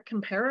that direct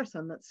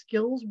comparison that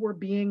skills were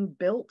being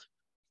built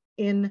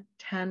in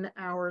 10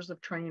 hours of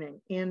training,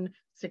 in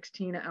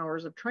 16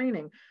 hours of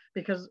training,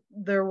 because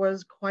there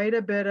was quite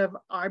a bit of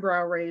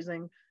eyebrow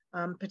raising,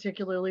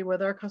 particularly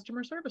with our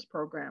customer service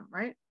program,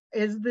 right?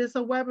 Is this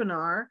a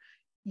webinar?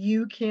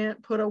 You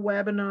can't put a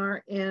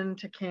webinar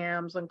into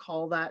CAMS and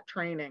call that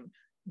training.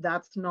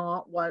 That's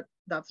not what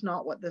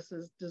this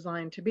is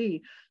designed to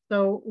be.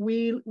 So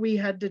we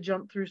had to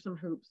jump through some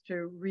hoops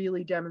to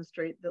really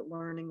demonstrate that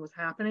learning was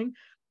happening.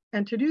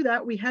 And to do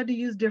that, we had to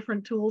use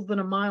different tools than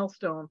a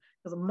milestone,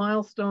 because a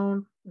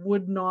milestone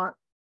would not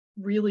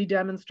really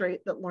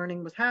demonstrate that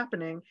learning was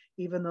happening,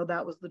 even though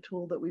that was the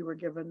tool that we were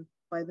given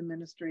by the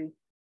ministry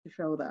to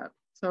show that.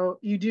 So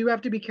you do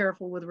have to be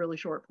careful with really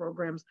short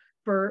programs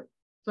for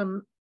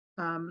some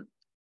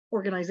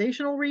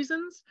organizational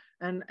reasons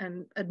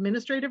and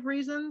administrative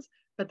reasons,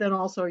 but then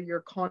also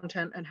your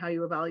content and how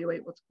you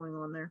evaluate what's going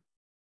on there.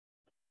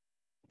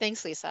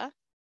 Thanks, Lisa.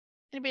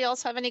 Anybody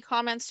else have any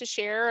comments to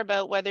share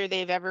about whether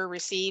they've ever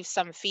received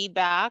some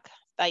feedback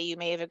that you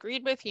may have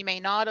agreed with, you may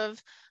not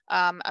have,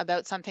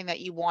 about something that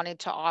you wanted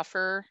to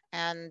offer,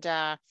 and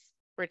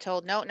we're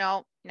told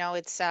no,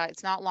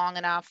 it's not long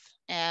enough,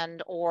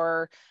 and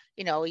or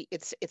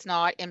it's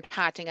not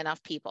impacting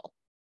enough people?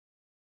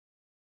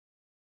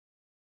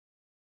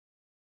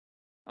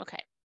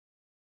 Okay.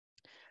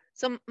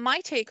 So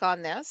my take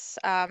on this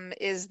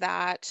is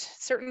that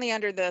certainly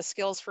under the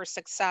Skills for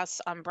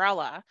Success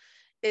umbrella,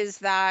 is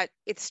that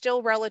it's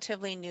still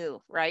relatively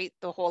new, right?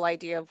 The whole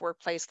idea of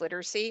workplace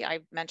literacy,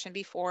 I've mentioned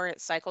before, it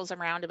cycles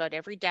around about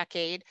every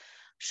decade,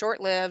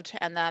 short-lived,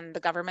 and then the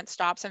government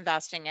stops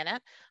investing in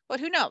it. But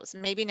who knows?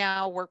 Maybe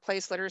now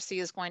workplace literacy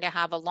is going to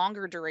have a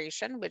longer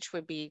duration, which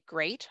would be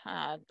great.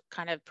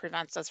 Kind of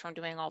prevents us from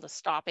doing all the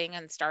stopping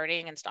and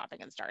starting and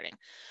stopping and starting.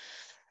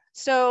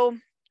 So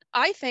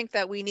I think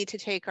that we need to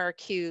take our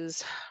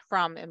cues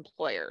from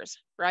employers,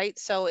 right?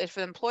 So if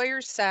an employer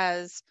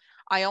says,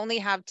 I only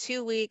have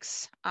 2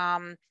 weeks,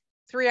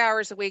 3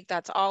 hours a week,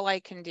 that's all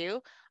I can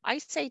do, I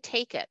say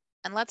take it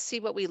and let's see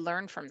what we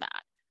learn from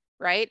that,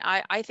 right?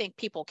 I think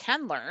people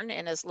can learn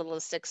in as little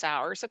as 6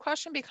 hours. The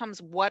question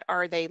becomes, what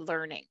are they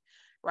learning,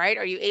 right?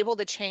 Are you able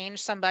to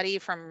change somebody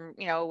from,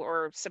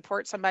 or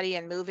support somebody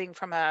in moving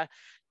from a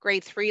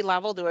grade 3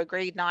 level to a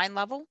grade 9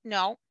 level?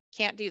 No,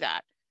 can't do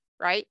that,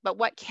 right? But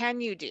what can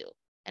you do?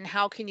 And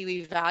how can you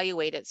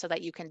evaluate it so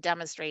that you can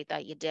demonstrate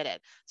that you did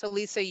it? So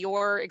Lisa,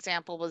 your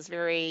example was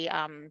very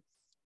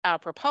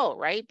apropos,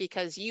 right?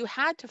 Because you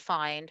had to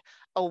find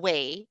a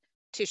way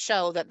to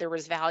show that there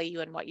was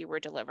value in what you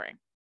were delivering.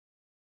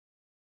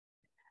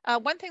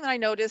 One thing that I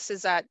noticed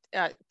is that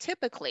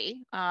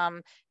typically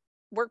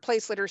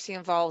workplace literacy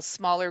involves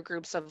smaller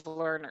groups of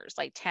learners,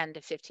 like 10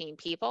 to 15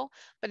 people.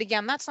 But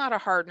again, that's not a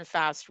hard and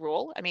fast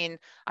rule. I mean,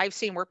 I've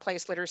seen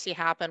workplace literacy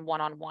happen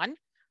one-on-one.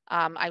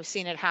 I've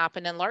seen it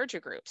happen in larger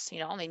groups,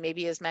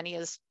 maybe as many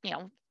as,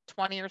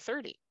 20 or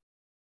 30.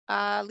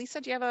 Lisa,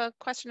 do you have a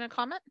question or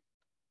comment?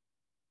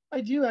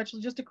 I do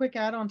actually, just a quick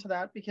add on to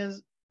that,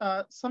 because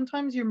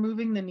sometimes you're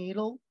moving the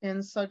needle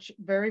in such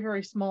very,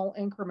 very small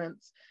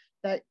increments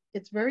that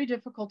it's very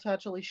difficult to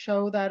actually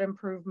show that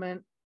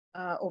improvement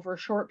over a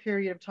short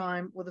period of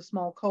time with a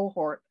small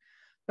cohort.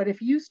 But if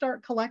you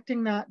start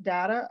collecting that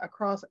data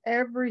across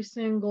every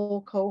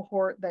single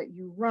cohort that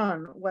you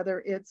run, whether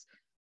it's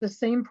the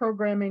same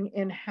programming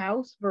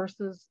in-house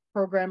versus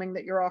programming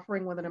that you're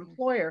offering with an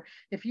employer,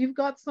 if you've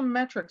got some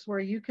metrics where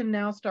you can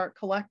now start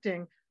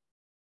collecting,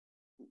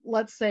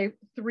 let's say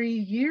 3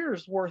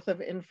 years worth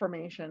of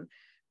information,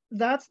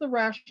 that's the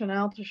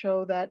rationale to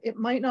show that it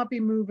might not be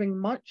moving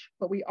much,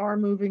 but we are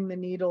moving the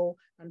needle.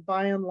 And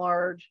by and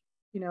large,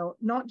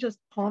 not just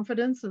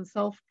confidence and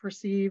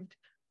self-perceived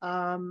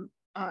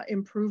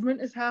improvement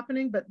is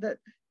happening, but that,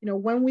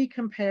 when we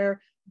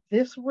compare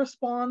this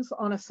response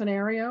on a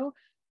scenario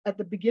at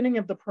the beginning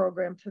of the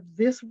program to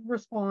this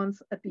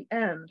response at the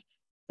end,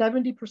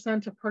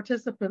 70% of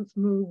participants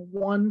move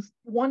one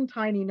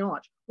tiny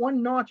notch.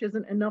 One notch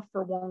isn't enough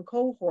for one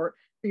cohort.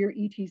 for your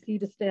ETC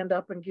to stand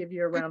up and give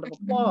you a round of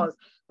applause.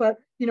 But,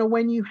 you know,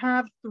 when you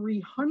have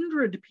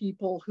 300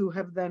 people who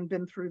have then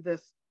been through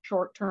this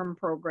short-term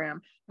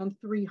program and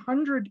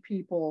 300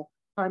 people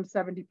times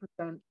 70%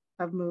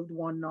 have moved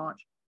one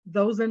notch,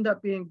 those end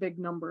up being big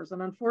numbers.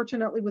 And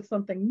unfortunately, with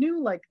something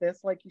new like this,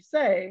 like you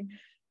say,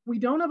 we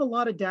don't have a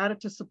lot of data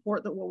to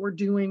support that what we're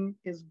doing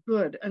is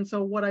good. And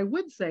so what I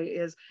would say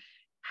is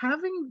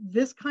having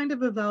this kind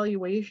of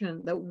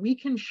evaluation that we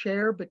can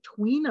share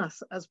between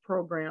us as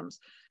programs,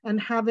 and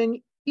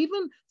having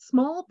even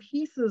small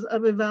pieces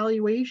of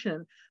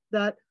evaluation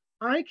that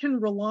I can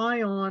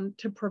rely on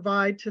to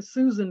provide to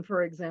Susan,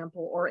 for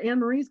example, or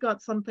Anne-Marie's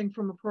got something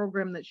from a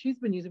program that she's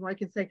been using where I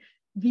can say,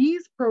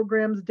 these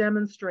programs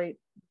demonstrate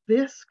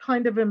this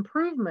kind of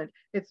improvement.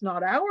 It's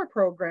not our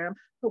program,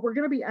 but we're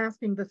going to be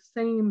asking the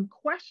same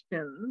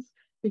questions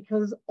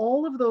because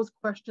all of those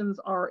questions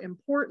are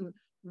important.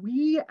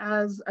 We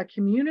as a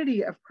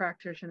community of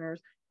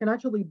practitioners can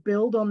actually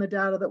build on the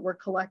data that we're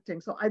collecting.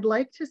 So I'd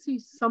like to see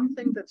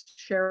something that's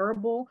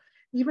shareable,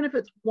 even if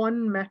it's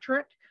one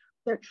metric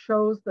that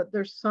shows that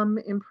there's some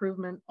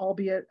improvement,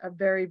 albeit a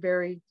very,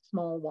 very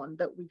small one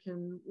that we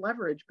can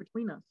leverage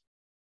between us.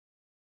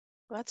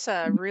 That's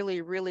a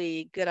really,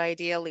 really good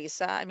idea,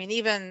 Lisa. I mean,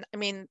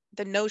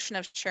 the notion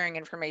of sharing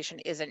information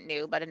isn't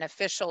new, but an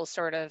official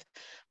sort of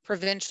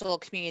provincial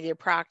community of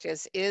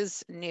practice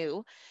is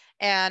new.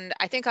 And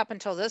I think up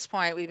until this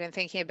point, we've been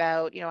thinking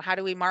about, you know, how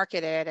do we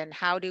market it and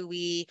how do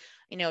we,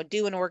 you know,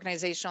 do an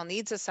organizational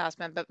needs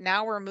assessment? But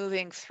now we're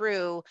moving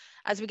through,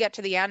 as we get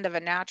to the end of a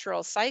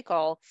natural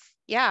cycle,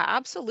 yeah,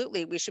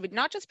 absolutely. We should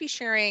not just be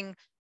sharing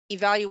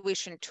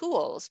evaluation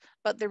tools,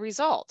 but the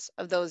results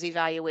of those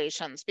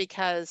evaluations,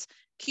 because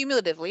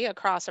cumulatively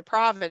across a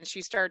province,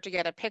 you start to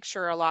get a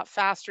picture a lot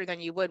faster than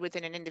you would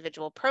within an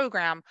individual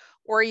program,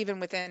 or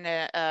even within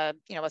a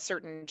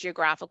certain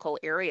geographical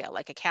area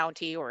like a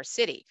county or a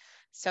city.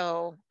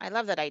 So I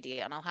love that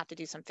idea, and I'll have to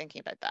do some thinking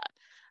about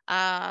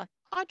that.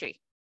 Audrey.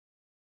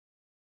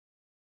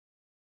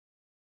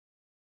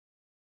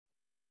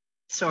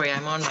 Sorry,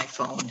 I'm on my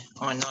phone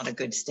on not a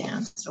good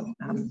stand. So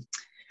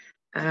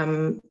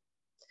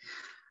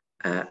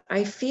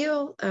I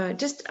feel I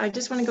just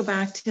want to go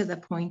back to the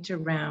point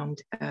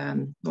around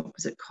what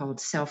was it called,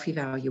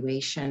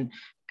 self-evaluation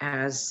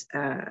as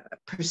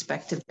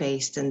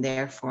perspective-based and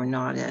therefore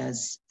not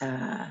as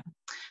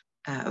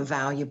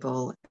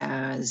valuable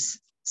as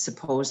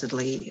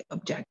supposedly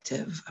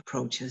objective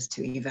approaches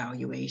to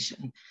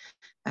evaluation.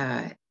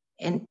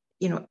 And,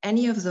 you know,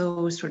 any of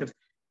those sort of,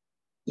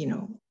 you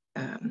know,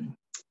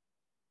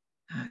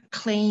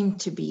 claim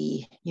to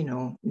be, you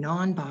know,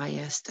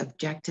 non-biased,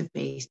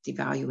 objective-based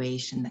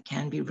evaluation that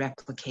can be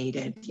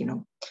replicated,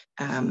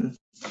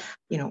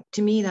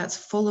 to me, that's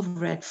full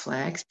of red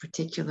flags,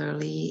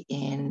 particularly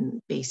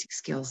in basic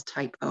skills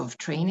type of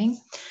training.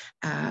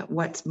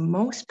 What's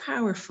most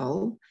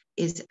powerful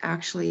is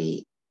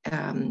actually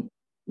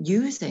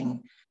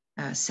using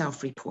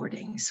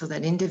self-reporting so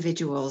that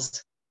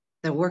individuals,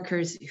 the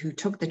workers who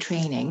took the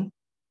training,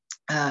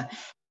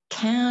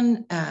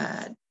 can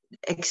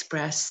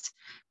express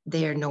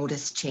their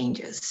noticed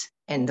changes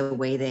in the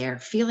way they are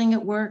feeling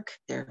at work,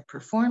 their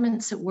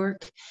performance at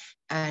work,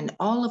 and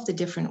all of the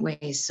different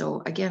ways.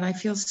 So again, I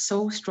feel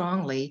so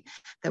strongly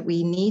that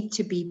we need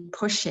to be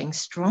pushing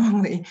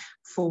strongly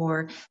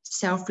for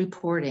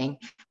self-reporting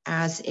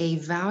as a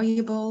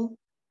valuable,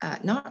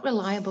 not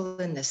reliable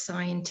in the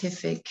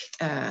scientific,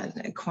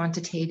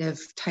 quantitative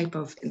type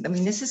of,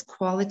 this is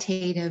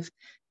qualitative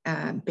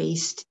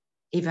based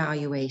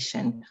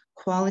evaluation,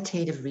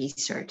 qualitative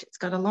research. It's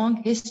got a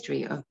long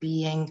history of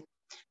being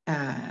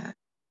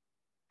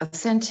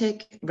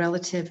authentic,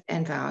 relative,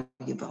 and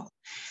valuable.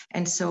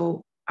 And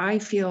so I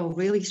feel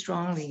really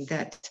strongly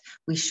that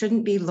we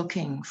shouldn't be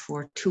looking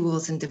for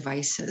tools and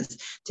devices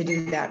to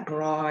do that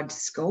broad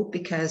scope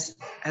because,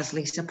 as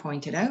Lisa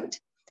pointed out,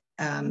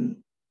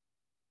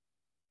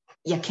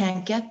 you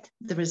can't get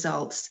the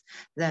results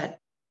that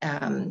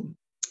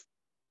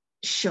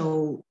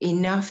show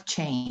enough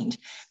change.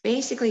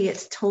 Basically,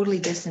 it's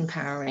totally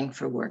disempowering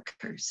for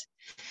workers.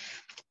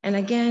 And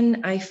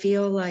again, I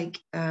feel like,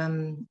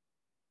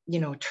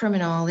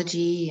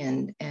 terminology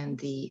and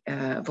the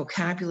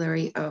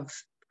vocabulary of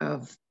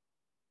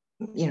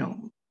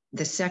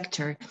the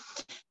sector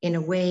in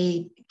a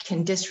way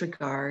can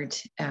disregard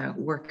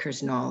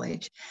workers'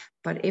 knowledge.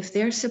 But if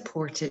they're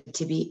supported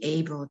to be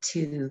able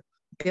to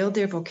build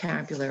their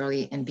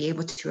vocabulary and be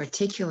able to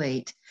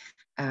articulate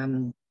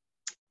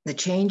the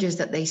changes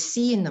that they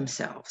see in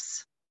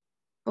themselves,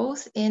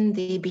 both in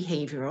the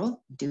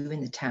behavioral,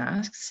 doing the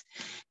tasks,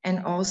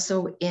 and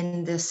also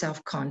in the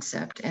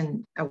self-concept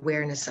and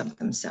awareness of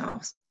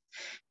themselves.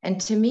 And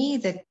to me,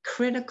 the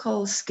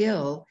critical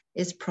skill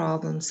is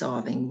problem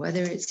solving,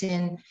 whether it's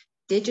in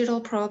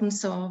digital problem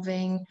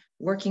solving,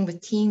 working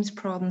with teams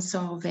problem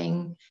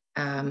solving,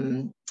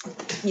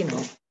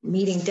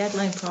 meeting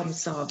deadline problem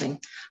solving.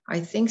 I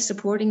think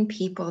supporting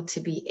people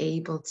to be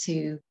able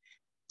to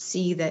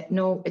see that,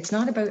 no, it's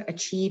not about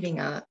achieving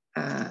a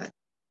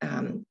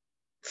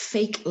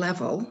fake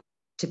level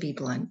to be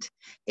blunt.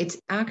 It's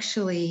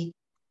actually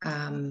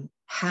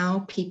how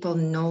people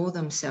know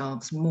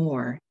themselves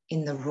more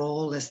in the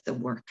role as the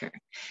worker.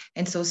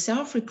 And so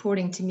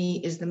self-reporting to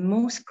me is the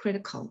most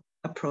critical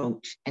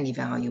approach and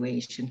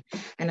evaluation.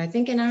 And I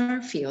think in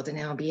our field, in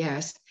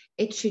LBS,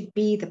 it should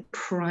be the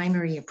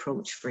primary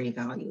approach for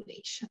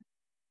evaluation.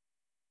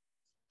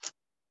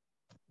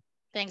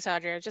 Thanks,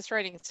 Audrey. I was just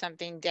writing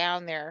something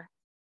down there.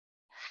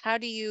 How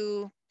do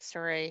you,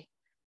 sorry,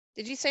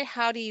 did you say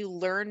how do you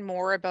learn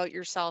more about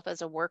yourself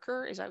as a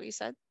worker? Is that what you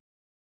said?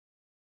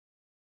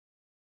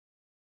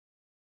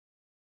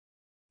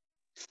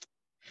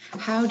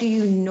 How do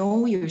you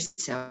know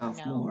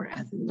yourself more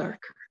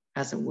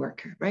as a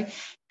worker, right?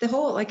 The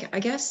whole, like, I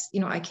guess, you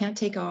know, I can't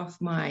take off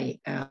my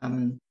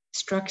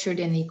structured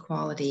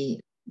inequality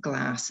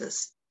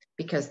glasses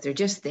because they're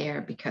just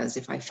there, because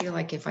if I feel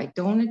like if I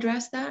don't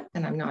address that,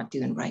 then I'm not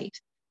doing right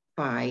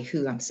by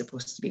who I'm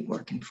supposed to be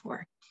working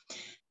for.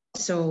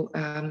 So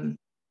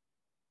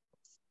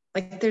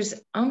like there's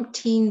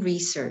umpteen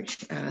research.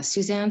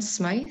 Suzanne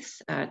Smythe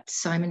at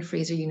Simon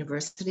Fraser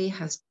University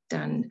has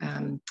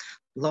done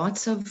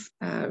lots of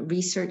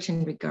research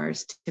in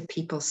regards to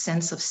people's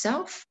sense of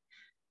self.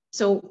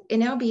 So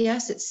in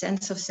LBS, it's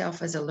sense of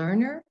self as a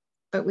learner,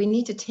 but we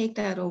need to take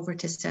that over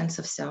to sense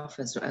of self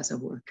as a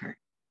worker.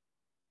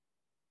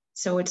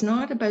 So it's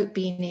not about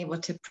being able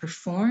to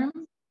perform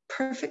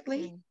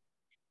perfectly.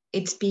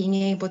 It's being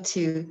able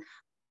to,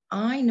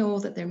 I know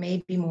that there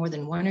may be more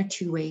than one or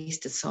two ways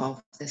to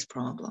solve this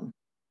problem.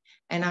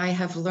 And I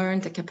have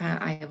learned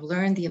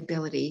the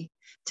ability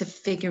to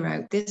figure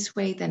out this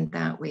way, then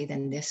that way,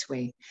 then this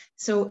way.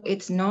 So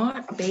it's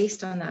not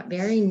based on that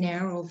very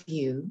narrow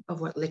view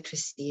of what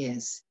literacy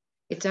is.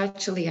 It's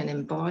actually an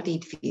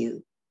embodied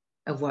view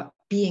of what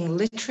being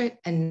literate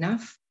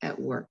enough at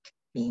work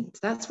means.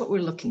 That's what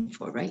we're looking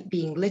for, right?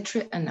 Being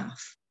literate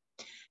enough.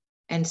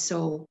 And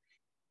so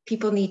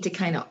people need to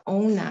kind of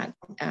own that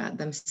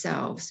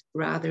themselves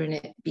rather than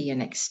it be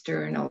an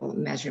external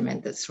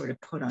measurement that's sort of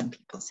put on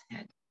people's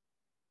head.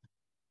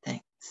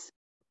 Thanks.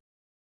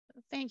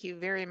 Thank you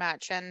very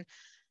much. And,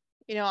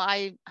 you know,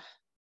 I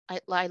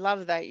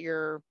love that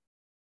you're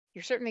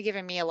certainly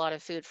giving me a lot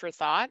of food for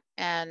thought.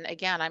 And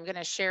again, I'm going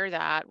to share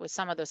that with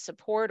some of the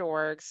support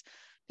orgs,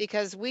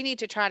 because we need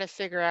to try to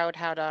figure out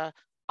how to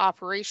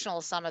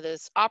operationalize some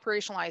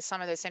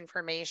of this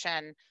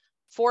information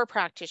for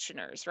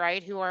practitioners,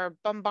 right, who are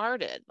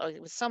bombarded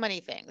with so many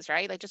things,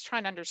 right? Like just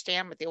trying to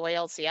understand what the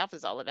OALCF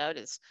is all about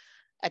is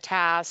a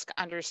task.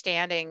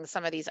 Understanding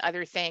some of these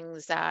other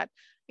things that,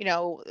 you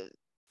know,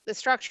 the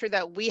structure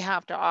that we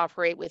have to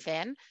operate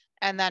within,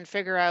 and then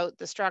figure out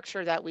the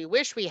structure that we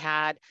wish we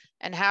had,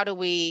 and how do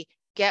we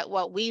get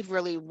what we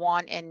really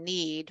want and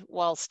need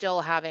while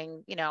still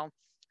having, you know,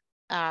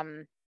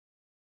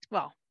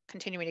 well,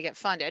 continuing to get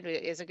funded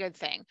is a good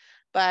thing,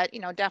 but, you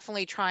know,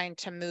 definitely trying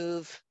to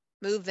move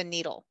the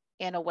needle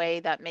in a way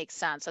that makes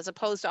sense, as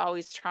opposed to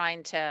always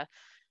trying to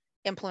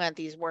implement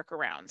these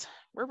workarounds.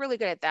 We're really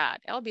good at that.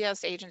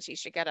 LBS agencies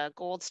should get a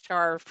gold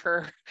star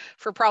for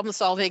problem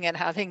solving and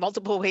having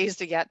multiple ways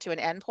to get to an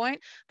endpoint,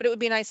 but it would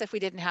be nice if we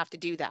didn't have to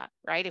do that,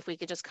 right? If we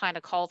could just kind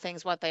of call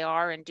things what they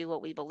are and do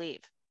what we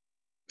believe.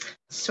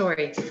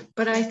 Sorry,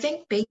 but I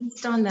think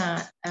based on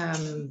that,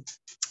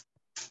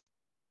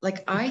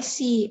 like I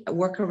see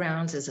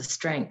workarounds as a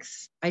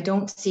strength. I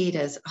don't see it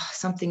as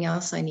something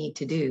else I need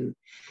to do.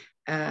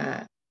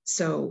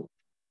 So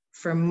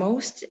for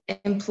most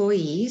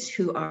employees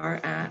who are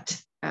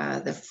at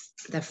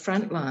the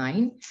front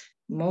line,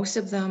 most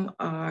of them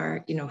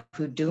are, you know,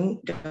 who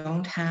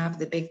don't have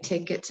the big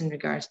tickets in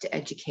regards to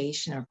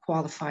education or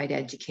qualified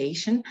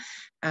education.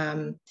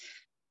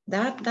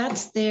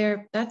 That's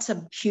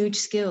a huge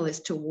skill, is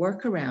to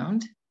work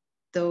around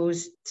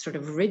those sort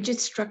of rigid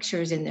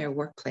structures in their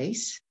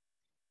workplace.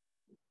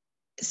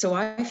 So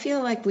I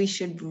feel like we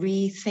should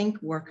rethink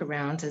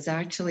workarounds as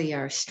actually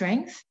our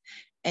strength.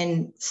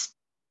 And,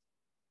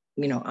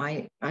 you know,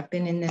 I've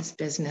been in this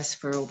business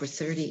for over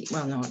 30,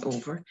 well, not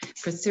over,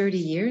 for 30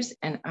 years.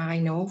 And I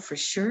know for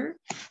sure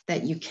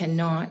that you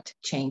cannot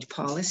change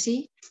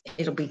policy.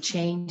 It'll be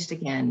changed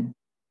again.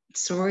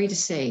 Sorry to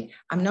say,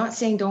 I'm not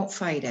saying don't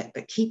fight it,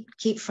 but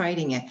keep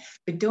fighting it.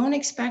 But don't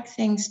expect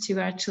things to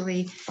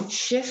actually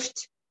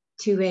shift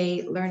to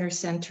a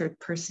learner-centered,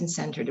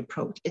 person-centered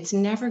approach. It's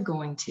never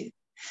going to.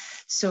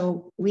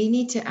 So we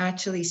need to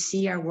actually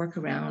see our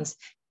workarounds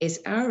as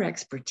our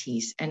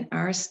expertise and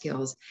our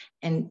skills,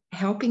 and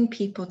helping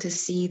people to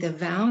see the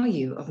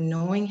value of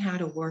knowing how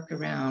to work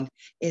around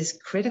is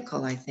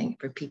critical, I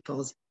think, for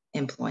people's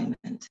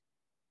employment.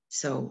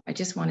 So I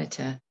just wanted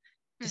to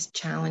just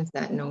challenge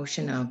that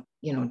notion of,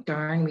 you know,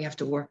 darn, we have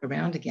to work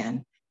around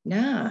again.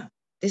 Nah,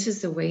 this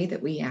is the way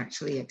that we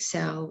actually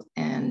excel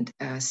and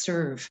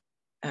serve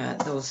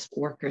those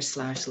workers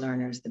 /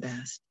 learners the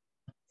best.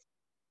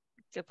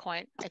 Good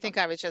point. I think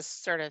I was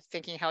just sort of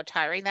thinking how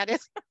tiring that is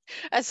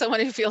as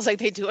someone who feels like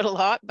they do it a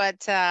lot,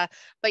 but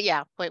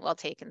yeah, point well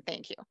taken.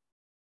 Thank you.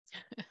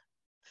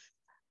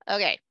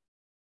 Okay.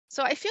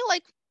 So I feel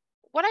like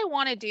what I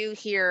want to do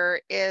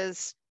here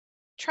is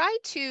try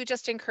to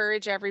just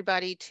encourage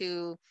everybody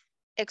to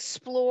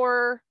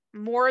explore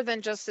more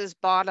than just this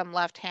bottom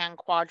left-hand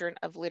quadrant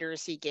of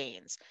literacy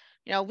gains.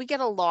 You know, we get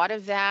a lot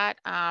of that.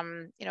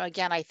 You know,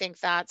 again, I think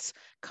that's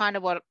kind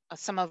of what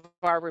some of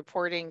our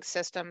reporting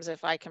systems,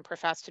 if I can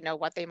profess to know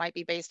what they might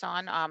be based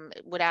on,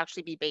 would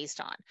actually be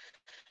based on,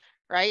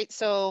 right?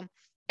 So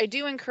I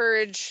do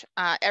encourage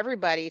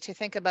everybody to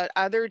think about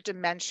other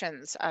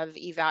dimensions of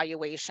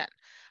evaluation.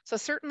 So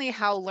certainly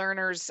how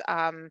learners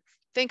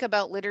think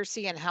about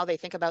literacy and how they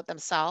think about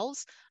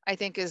themselves, I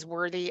think is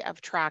worthy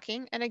of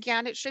tracking. And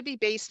again, it should be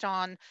based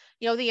on,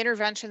 you know, the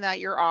intervention that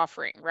you're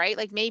offering, right?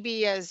 Like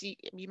maybe as you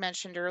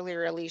mentioned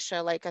earlier,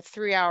 Alicia, like a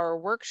 3-hour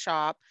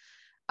workshop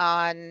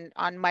on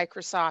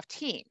Microsoft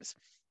Teams,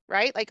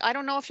 right? Like, I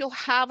don't know if you'll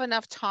have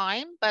enough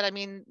time, but I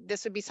mean,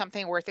 this would be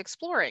something worth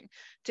exploring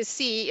to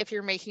see if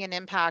you're making an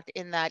impact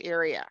in that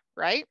area,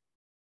 right?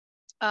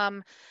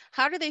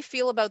 How do they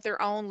feel about their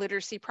own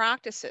literacy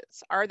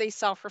practices? Are they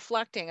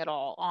self-reflecting at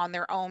all on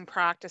their own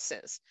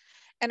practices?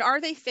 And are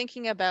they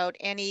thinking about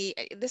any,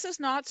 this is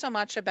not so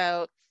much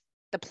about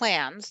the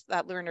plans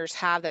that learners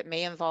have that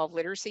may involve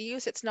literacy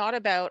use. It's not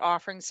about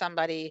offering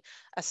somebody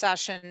a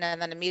session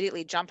and then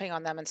immediately jumping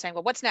on them and saying,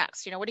 well, what's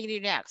next? You know, what do you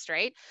do next,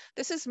 right?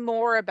 This is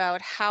more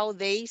about how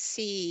they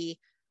see,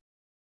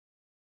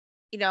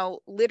 you know,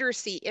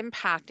 literacy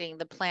impacting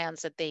the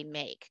plans that they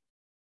make.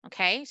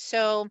 Okay,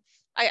 so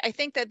I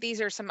think that these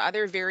are some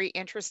other very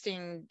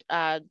interesting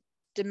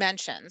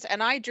dimensions,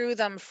 and I drew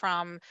them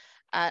from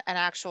an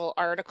actual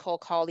article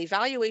called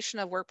Evaluation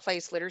of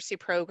Workplace Literacy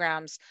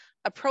Programs,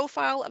 a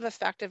Profile of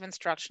Effective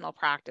Instructional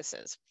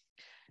Practices.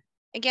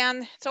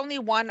 Again, it's only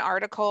one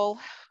article,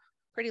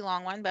 pretty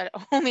long one, but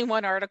only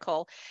one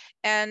article.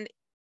 And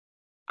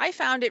I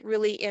found it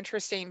really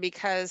interesting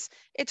because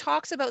it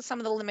talks about some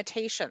of the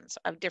limitations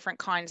of different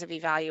kinds of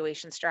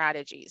evaluation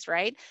strategies,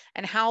 right?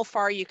 And how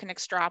far you can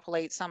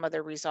extrapolate some of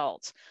the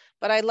results.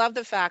 But I love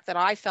the fact that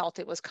I felt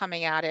it was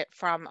coming at it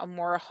from a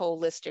more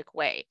holistic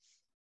way,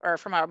 or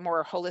from a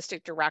more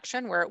holistic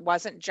direction, where it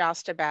wasn't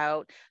just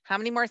about how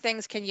many more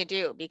things can you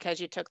do because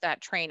you took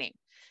that training.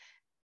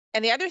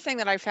 And the other thing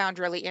that I found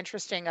really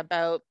interesting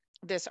about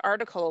this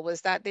article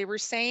was that they were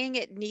saying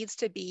it needs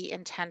to be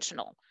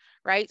intentional,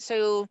 right?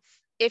 So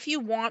if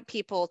you want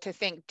people to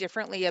think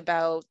differently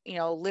about, you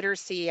know,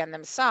 literacy and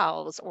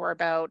themselves, or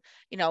about,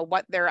 you know,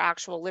 what their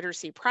actual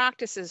literacy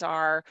practices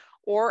are,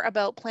 or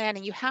about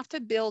planning, you have to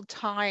build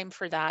time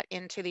for that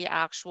into the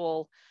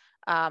actual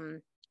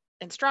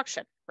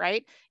instruction,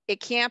 right? It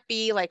can't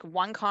be like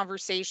one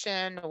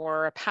conversation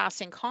or a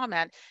passing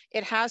comment.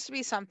 It has to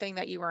be something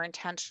that you are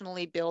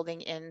intentionally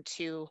building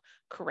into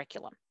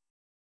curriculum.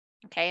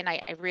 Okay, and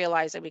I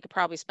realize that we could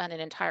probably spend an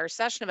entire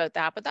session about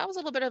that, but that was a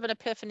little bit of an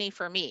epiphany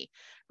for me,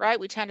 right?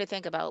 We tend to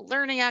think about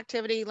learning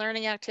activity,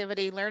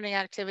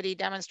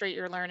 demonstrate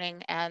your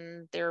learning,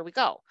 and there we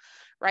go,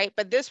 right?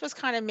 But this was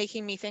kind of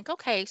making me think,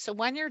 okay, so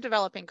when you're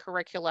developing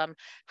curriculum,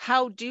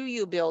 how do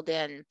you build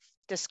in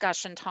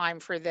discussion time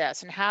for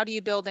this? And how do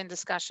you build in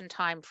discussion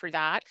time for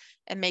that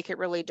and make it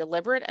really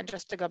deliberate? And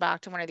just to go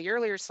back to one of the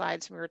earlier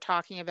slides, we were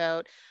talking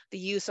about the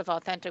use of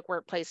authentic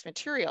workplace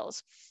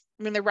materials.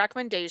 I mean, the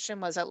recommendation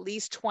was at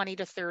least 20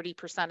 to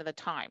 30% of the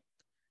time,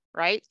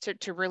 right?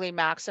 To really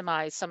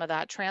maximize some of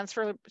that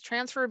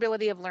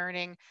transferability of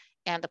learning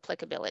and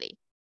applicability.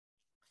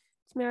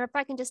 Tamara, if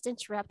I can just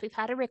interrupt, we've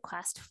had a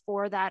request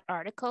for that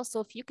article. So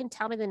if you can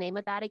tell me the name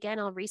of that again,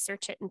 I'll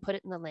research it and put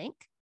it in the link.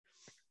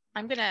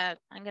 I'm gonna,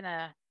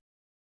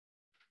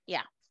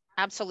 yeah,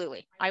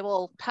 absolutely. I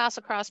will pass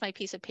across my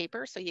piece of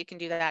paper so you can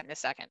do that in a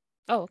second.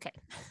 Oh, okay.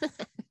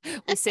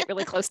 We sit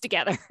really close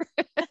together.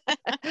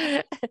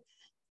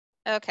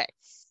 Okay,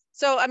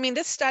 so I mean,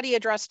 this study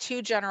addressed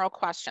two general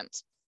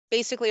questions.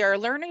 Basically, are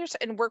learners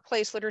in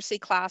workplace literacy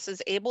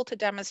classes able to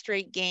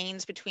demonstrate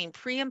gains between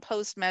pre and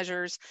post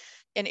measures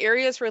in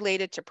areas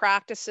related to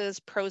practices,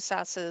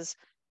 processes,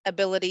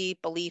 ability,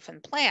 belief,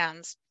 and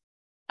plans?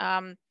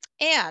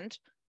 And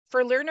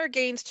for learner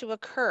gains to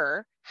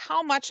occur,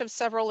 how much of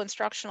several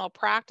instructional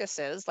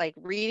practices like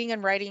reading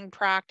and writing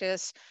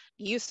practice,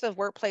 use of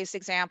workplace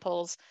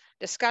examples,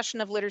 discussion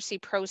of literacy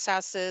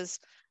processes,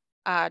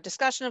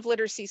 discussion of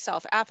literacy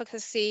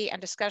self-efficacy, and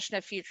discussion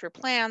of future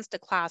plans do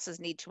classes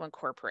need to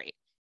incorporate?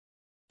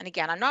 And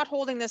again, I'm not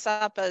holding this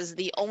up as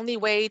the only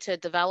way to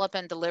develop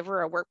and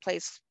deliver a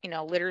workplace, you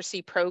know,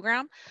 literacy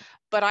program,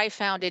 but I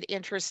found it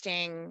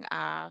interesting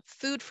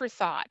food for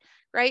thought,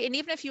 right? And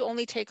even if you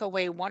only take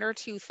away one or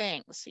two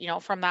things, you know,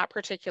 from that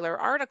particular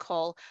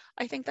article,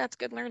 I think that's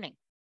good learning.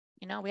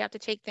 You know, we have to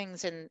take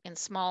things in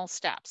small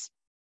steps.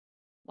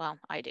 Well,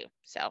 I do,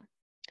 so.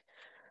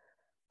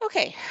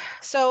 Okay,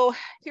 so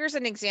here's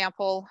an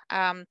example.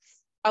 A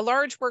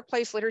large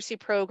workplace literacy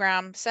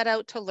program set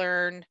out to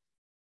learn,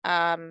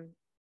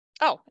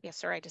 oh, yes,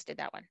 sorry, I just did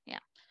that one, yeah.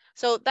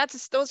 So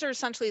those are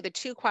essentially the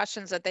two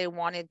questions that they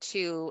wanted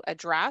to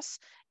address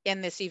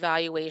in this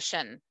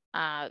evaluation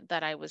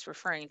that I was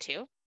referring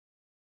to.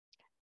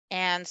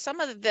 And some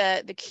of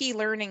the key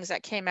learnings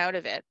that came out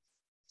of it.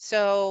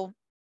 So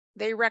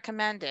they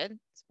recommended,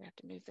 so we have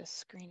to move this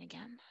screen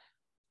again.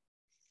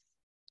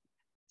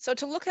 So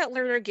to look at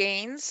learner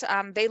gains,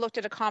 they looked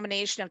at a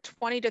combination of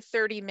 20 to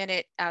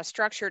 30-minute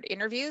structured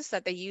interviews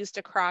that they used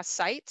across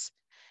sites.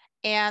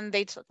 And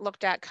they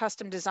looked at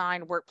custom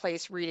designed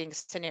workplace reading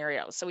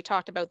scenarios. So we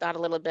talked about that a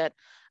little bit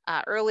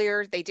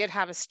earlier. They did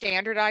have a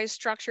standardized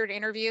structured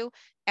interview,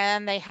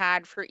 and they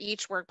had for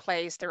each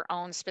workplace their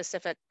own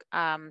specific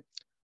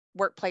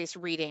workplace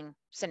reading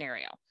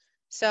scenario.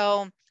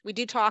 So we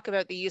do talk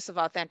about the use of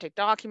authentic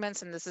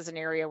documents, and this is an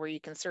area where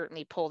you can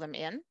certainly pull them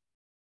in.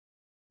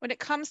 When it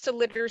comes to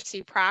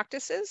literacy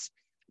practices,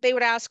 they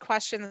would ask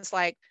questions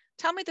like,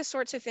 tell me the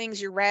sorts of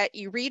things you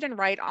read and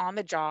write on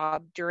the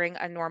job during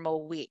a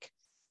normal week,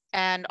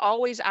 and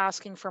always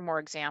asking for more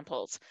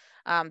examples.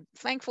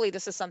 Thankfully,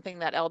 this is something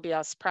that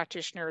LBS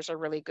practitioners are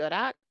really good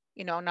at,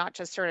 you know, not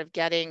just sort of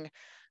getting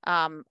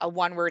a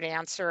one-word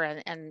answer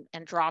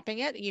and dropping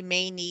it. You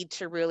may need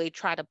to really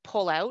try to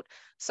pull out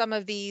some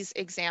of these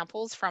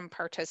examples from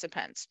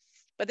participants.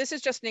 But this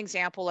is just an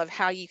example of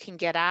how you can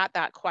get at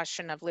that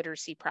question of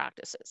literacy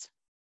practices.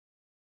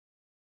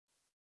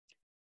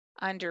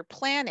 Under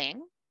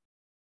planning,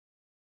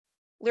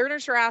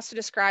 learners are asked to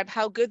describe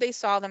how good they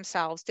saw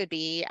themselves to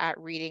be at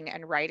reading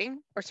and writing,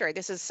 or sorry,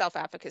 this is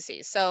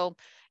self-efficacy. So,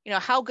 you know,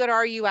 how good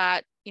are you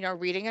at, you know,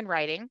 reading and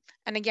writing?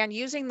 And again,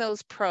 using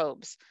those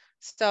probes.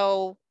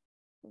 So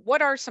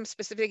what are some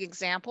specific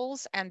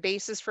examples and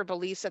basis for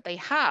beliefs that they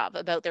have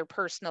about their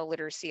personal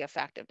literacy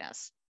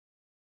effectiveness?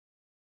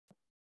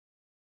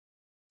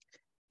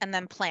 And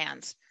then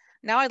plans.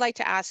 Now I'd like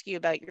to ask you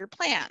about your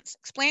plans.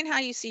 Explain how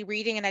you see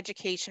reading and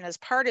education as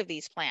part of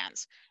these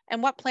plans,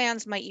 and what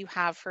plans might you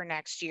have for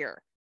next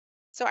year?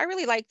 So I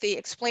really like the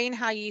explain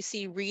how you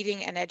see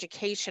reading and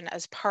education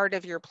as part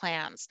of your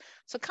plans.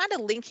 So kind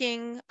of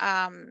linking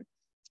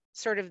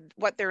sort of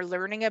what they're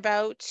learning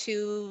about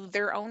to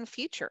their own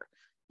future.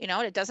 You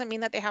know, it doesn't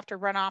mean that they have to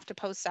run off to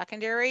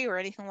post-secondary or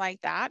anything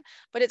like that,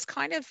 but it's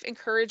kind of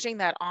encouraging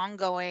that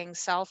ongoing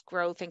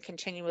self-growth and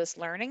continuous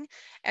learning,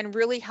 and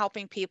really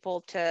helping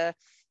people to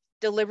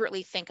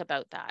deliberately think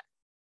about that.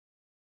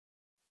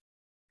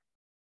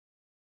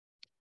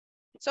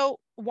 So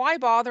why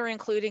bother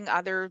including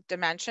other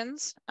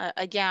dimensions?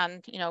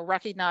 Again, you know,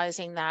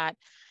 recognizing that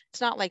it's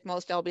not like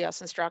most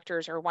LBS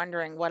instructors are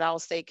wondering what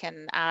else they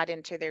can add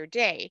into their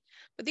day,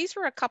 but these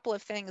were a couple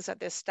of things that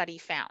this study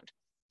found.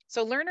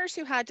 So learners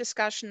who had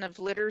discussion of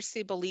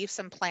literacy beliefs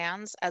and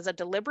plans as a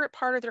deliberate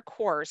part of their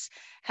course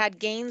had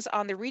gains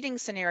on the reading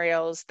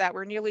scenarios that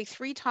were nearly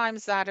 3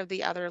 times that of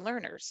the other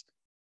learners.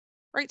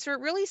 Right, so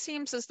it really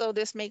seems as though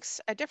this makes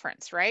a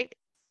difference, right?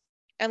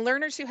 And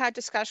learners who had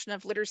discussion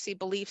of literacy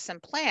beliefs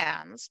and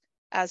plans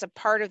as a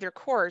part of their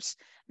course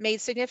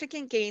made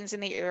significant gains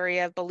in the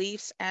area of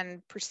beliefs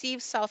and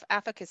perceived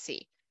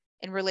self-efficacy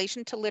in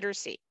relation to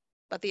literacy,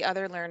 but the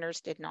other learners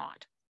did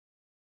not.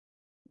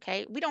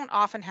 Okay, we don't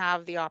often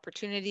have the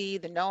opportunity,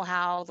 the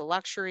know-how, the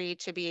luxury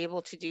to be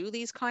able to do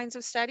these kinds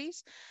of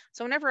studies.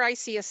 So whenever I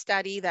see a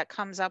study that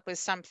comes up with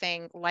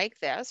something like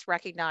this,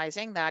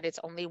 recognizing that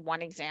it's only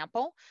one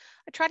example,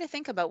 I try to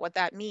think about what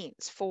that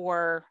means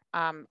for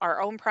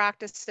our own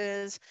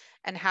practices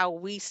and how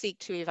we seek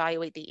to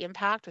evaluate the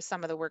impact of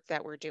some of the work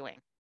that we're doing.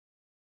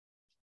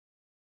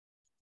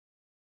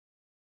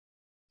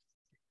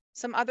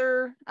 Some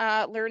other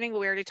learning,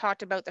 we already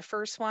talked about the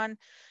first one.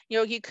 You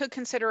know, you could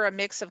consider a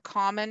mix of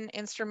common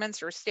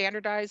instruments or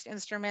standardized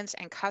instruments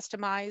and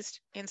customized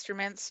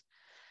instruments.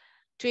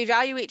 To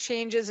evaluate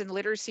changes in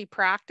literacy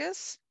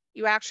practice,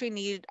 you actually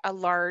need a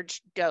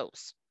large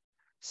dose.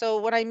 So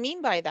what I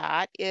mean by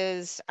that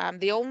is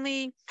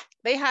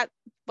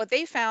what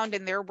they found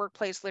in their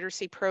workplace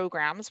literacy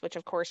programs, which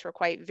of course were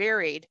quite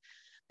varied,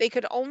 they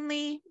could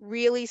only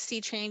really see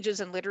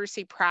changes in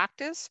literacy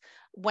practice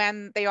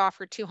when they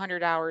offered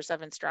 200 hours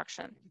of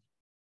instruction.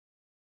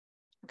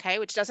 Okay,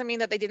 which doesn't mean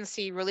that they didn't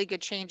see really good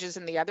changes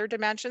in the other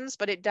dimensions,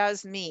 but it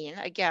does mean,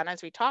 again,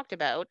 as we talked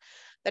about,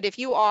 that if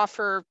you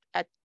offer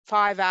a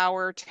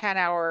 5-hour,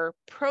 10-hour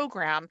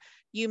program,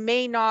 you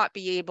may not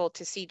be able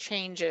to see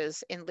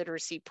changes in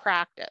literacy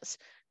practice,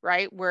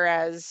 right?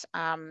 Whereas,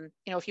 you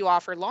know, if you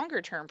offer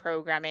longer term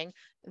programming,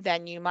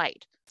 then you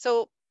might.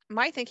 So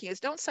my thinking is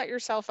don't set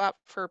yourself up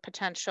for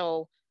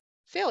potential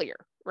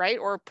failure, right?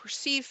 Or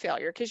perceived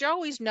failure, because you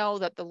always know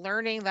that the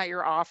learning that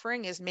you're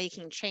offering is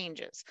making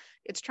changes.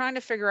 It's trying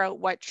to figure out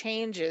what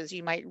changes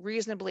you might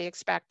reasonably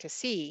expect to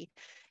see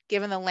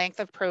given the length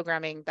of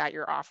programming that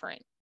you're offering.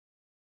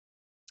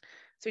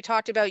 So we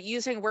talked about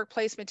using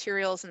workplace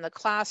materials in the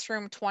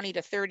classroom 20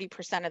 to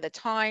 30% of the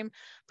time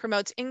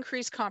promotes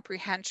increased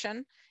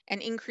comprehension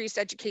and increased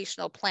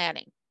educational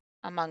planning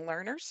among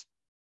learners.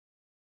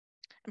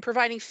 And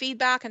providing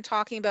feedback and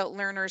talking about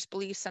learners'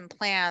 beliefs and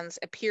plans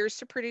appears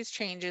to produce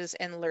changes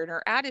in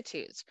learner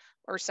attitudes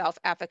or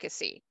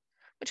self-efficacy,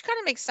 which kind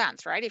of makes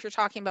sense, right? If you're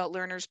talking about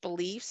learners'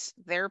 beliefs,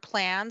 their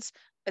plans,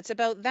 it's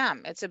about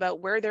them. It's about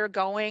where they're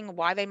going,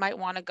 why they might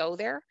want to go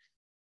there.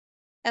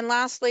 And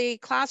lastly,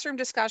 classroom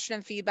discussion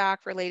and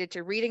feedback related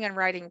to reading and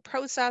writing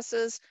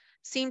processes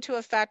seem to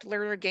affect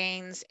learner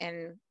gains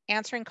in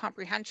answering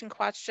comprehension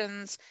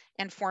questions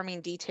and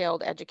forming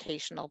detailed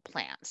educational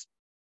plans.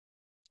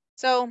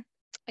 So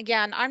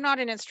Again, I'm not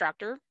an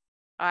instructor.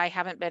 I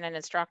haven't been an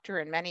instructor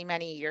in many,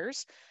 many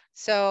years.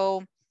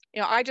 So,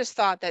 I just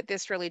thought that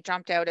this really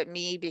jumped out at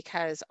me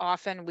because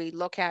often we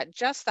look at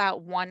just that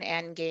one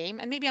end game,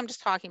 and maybe I'm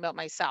just talking about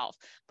myself,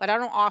 but I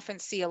don't often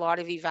see a lot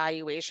of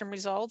evaluation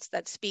results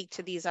that speak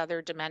to these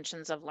other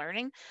dimensions of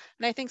learning.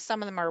 And I think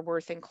some of them are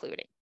worth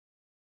including.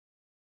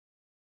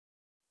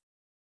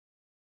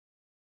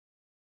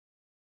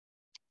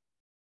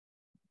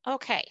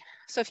 Okay,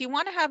 so if you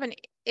want to have an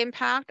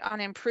impact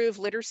on improved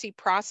literacy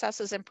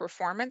processes and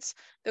performance,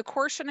 the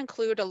course should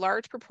include a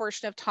large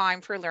proportion of time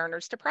for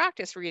learners to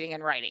practice reading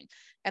and writing.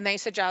 And they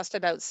suggest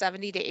about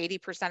 70 to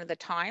 80% of the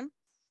time,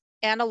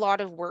 and a lot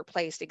of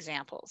workplace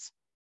examples.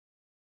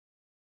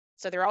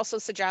 So they're also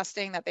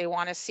suggesting that they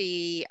want to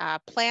see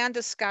plan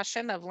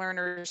discussion of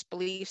learners'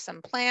 beliefs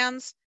and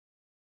plans.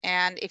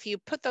 And if you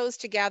put those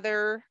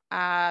together,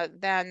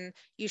 then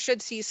you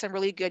should see some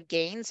really good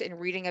gains in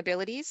reading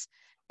abilities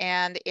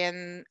and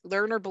in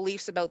learner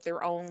beliefs about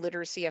their own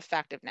literacy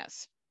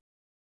effectiveness.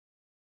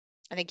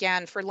 And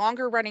again, for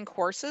longer running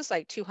courses,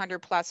 like 200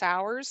 plus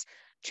hours,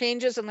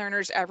 changes in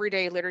learners'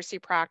 everyday literacy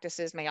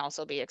practices may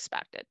also be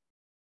expected.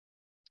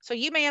 So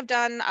you may have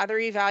done other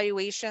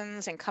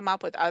evaluations and come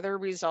up with other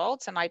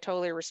results, and I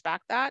totally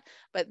respect that,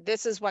 but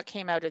this is what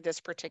came out of this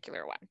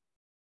particular one.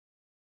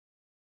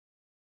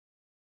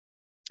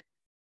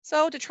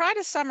 So to try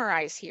to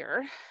summarize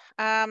here,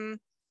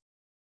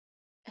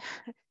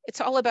 it's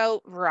all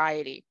about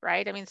variety,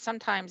 right? I mean,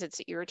 sometimes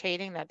it's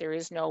irritating that there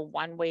is no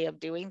one way of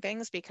doing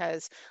things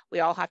because we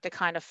all have to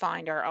kind of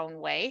find our own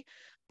way.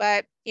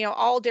 But,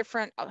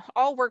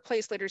 all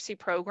workplace literacy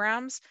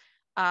programs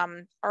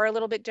are a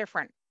little bit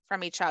different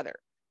from each other,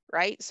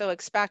 right? So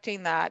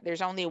expecting that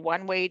there's only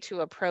one way to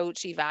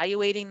approach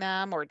evaluating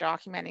them or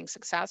documenting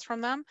success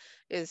from them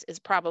is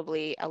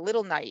probably a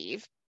little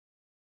naive.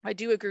 I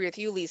do agree with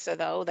you, Lisa,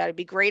 though, that it'd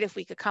be great if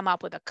we could come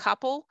up with a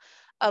couple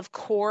of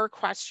core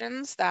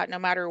questions that no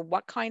matter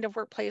what kind of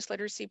workplace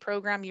literacy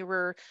program you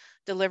were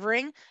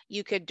delivering,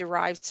 you could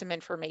derive some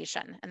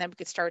information. And then we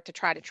could start to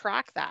try to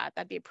track that.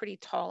 That'd be a pretty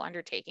tall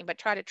undertaking, but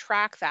try to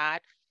track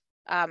that,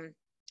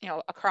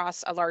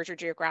 across a larger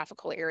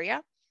geographical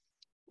area.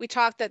 We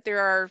talked that there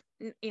are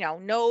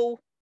no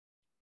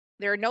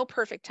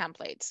perfect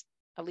templates,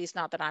 at least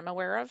not that I'm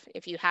aware of.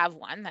 If you have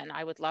one, then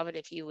I would love it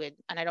if you would,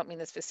 and I don't mean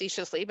this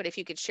facetiously, but if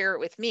you could share it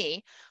with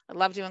me, I'd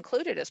love to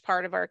include it as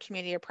part of our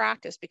community of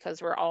practice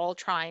because we're all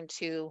trying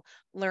to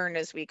learn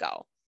as we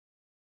go.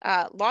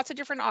 Lots of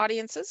different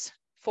audiences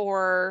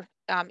for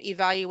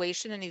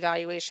evaluation and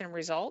evaluation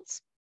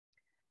results.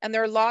 And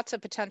there are lots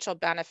of potential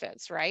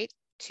benefits, right,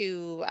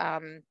 to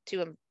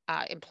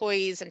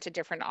employees and to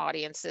different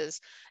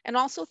audiences, and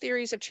also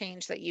theories of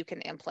change that you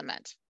can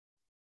implement.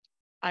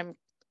 I'm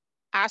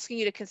asking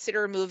you to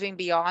consider moving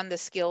beyond the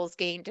skills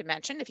gain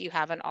dimension if you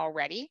haven't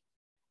already,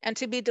 and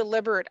to be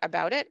deliberate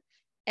about it,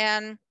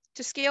 and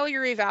to scale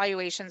your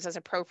evaluations as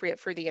appropriate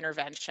for the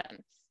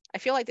intervention. I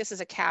feel like this is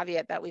a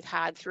caveat that we've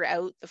had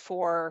throughout the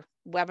 4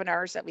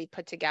 webinars that we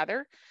put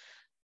together,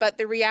 but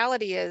the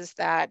reality is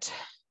that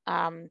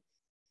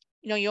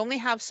you only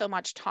have so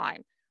much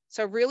time.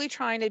 So really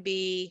trying to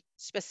be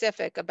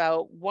specific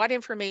about what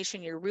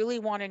information you really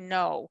want to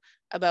know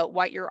about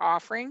what you're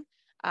offering.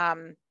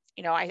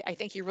 I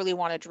think you really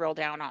want to drill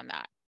down on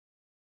that.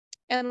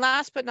 And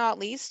last but not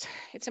least,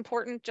 it's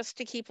important just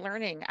to keep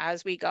learning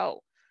as we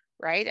go,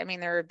 right? I mean,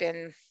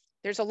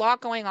 there's a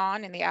lot going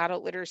on in the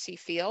adult literacy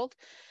field.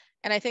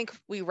 And I think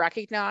we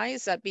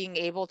recognize that being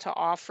able to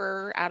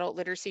offer adult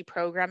literacy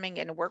programming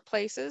in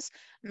workplaces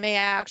may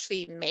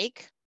actually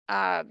make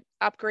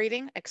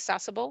upgrading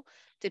accessible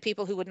to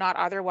people who would not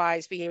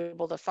otherwise be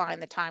able to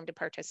find the time to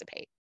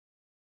participate.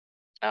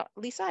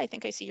 Lisa, I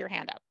think I see your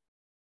hand up.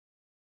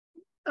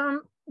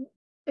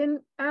 In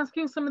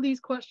asking some of these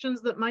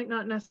questions that might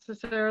not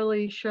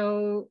necessarily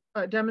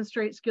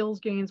demonstrate skills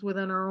gains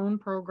within our own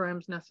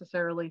programs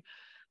necessarily,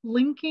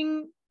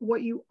 linking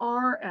what you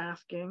are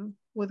asking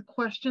with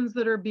questions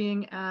that are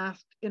being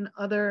asked in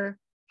other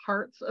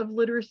parts of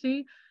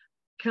literacy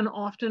can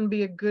often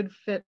be a good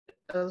fit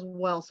as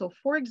well. So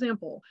for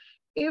example,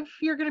 if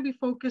you're going to be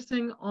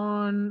focusing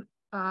on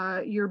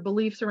your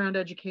beliefs around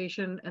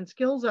education and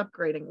skills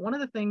upgrading, one of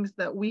the things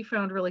that we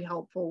found really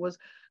helpful was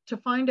to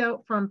find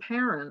out from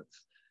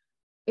parents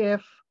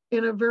if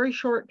in a very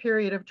short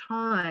period of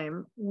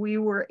time, we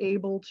were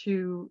able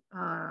to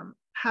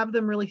have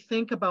them really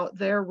think about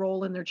their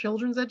role in their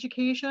children's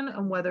education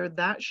and whether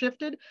that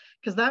shifted,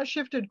 because that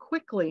shifted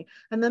quickly.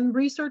 And then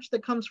research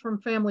that comes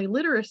from family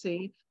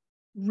literacy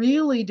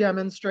really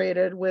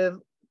demonstrated with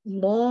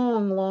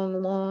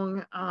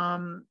long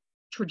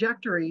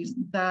trajectories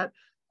that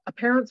a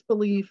parent's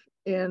belief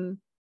in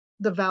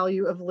the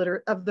value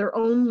of their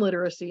own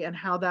literacy and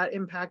how that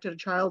impacted a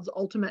child's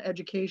ultimate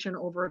education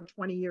over a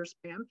 20-year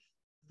span,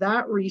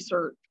 that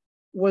research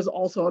was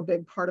also a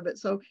big part of it.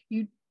 So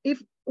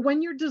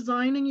when you're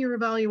designing your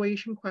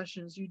evaluation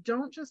questions, you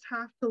don't just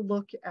have to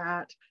look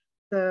at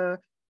the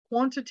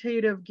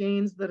quantitative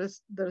gains that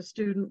a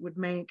student would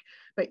make,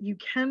 but you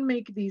can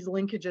make these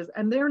linkages,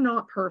 and they're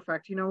not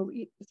perfect. You know,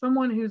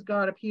 someone who's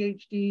got a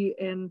PhD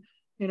in,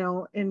 you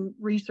know, in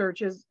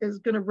research is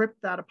going to rip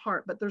that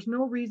apart, but there's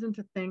no reason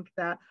to think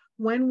that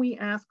when we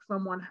ask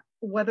someone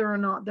whether or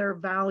not their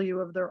value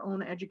of their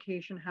own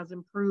education has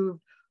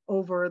improved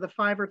over the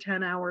 5 or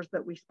 10 hours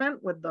that we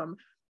spent with them,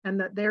 and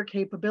that their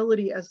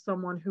capability as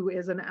someone who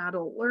is an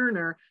adult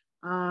learner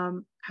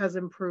has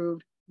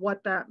improved,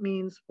 what that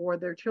means for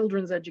their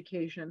children's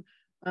education.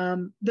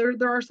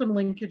 There are some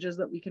linkages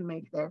that we can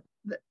make there,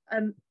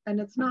 and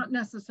it's not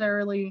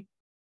necessarily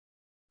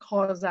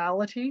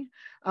causality,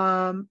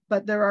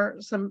 but there are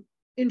some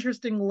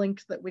interesting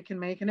links that we can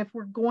make. And if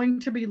we're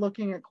going to be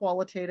looking at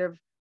qualitative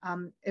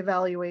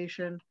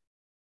evaluation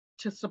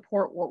to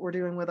support what we're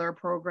doing with our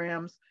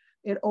programs,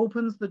 it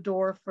opens the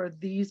door for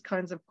these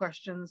kinds of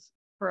questions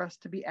for us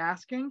to be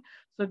asking.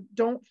 So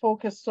don't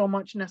focus so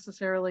much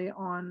necessarily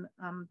on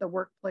the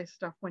workplace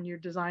stuff when you're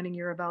designing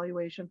your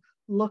evaluation.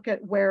 Look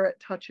at where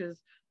it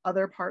touches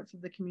other parts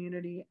of the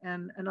community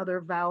and other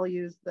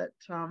values that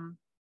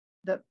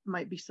that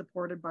might be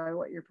supported by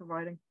what you're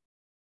providing.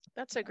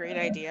 That's a great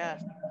idea,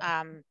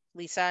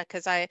 Lisa,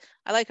 because I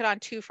like it on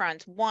two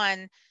fronts.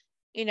 One,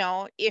 you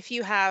know, if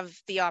you have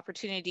the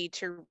opportunity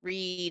to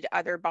read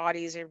other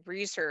bodies of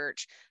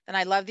research, then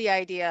I love the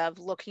idea of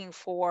looking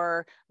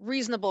for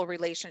reasonable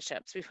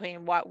relationships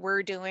between what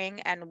we're doing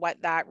and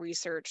what that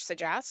research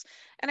suggests.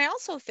 And I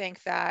also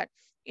think that,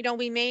 you know,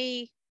 we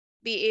may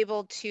be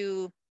able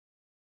to,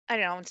 I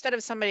don't know, instead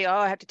of somebody, oh,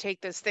 I have to take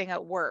this thing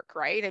at work,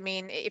 right? I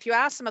mean, if you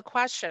ask them a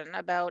question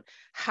about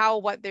how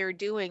what they're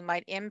doing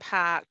might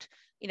impact,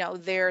 you know,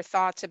 their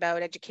thoughts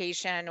about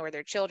education or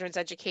their children's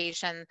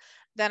education,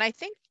 then I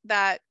think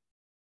that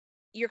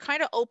you're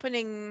kind of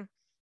opening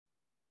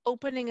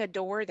a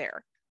door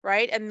there,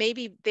 right? And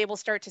maybe they will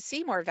start to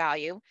see more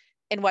value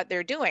in what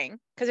they're doing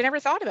because they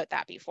never thought about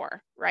that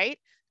before, right?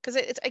 Because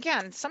it's,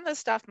 again, some of the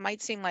stuff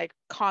might seem like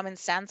common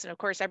sense, and of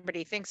course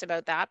everybody thinks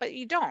about that, but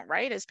you don't,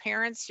 right? As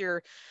parents,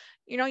 you're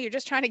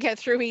just trying to get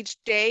through each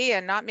day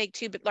and not make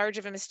too large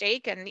of a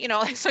mistake, and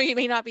so you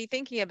may not be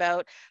thinking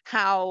about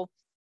how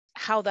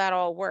that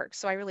all works.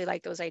 So I really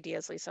like those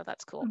ideas, Lisa.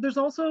 That's cool. There's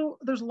lots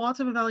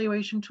of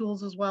evaluation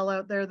tools as well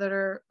out there that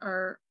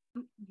are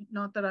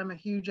not that I'm a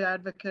huge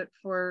advocate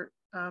for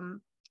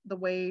the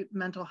way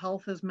mental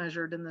health is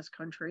measured in this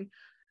country,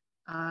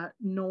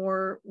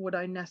 nor would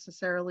I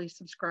necessarily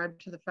subscribe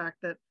to the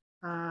fact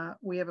that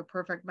we have a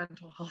perfect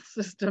mental health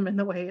system in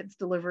the way it's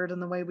delivered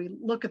and the way we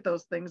look at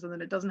those things, and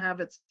that it doesn't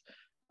have its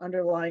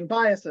underlying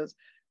biases.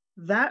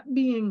 That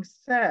being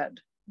said,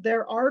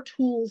 there are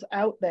tools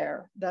out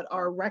there that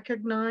are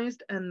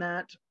recognized and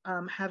that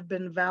have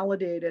been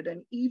validated,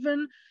 and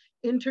even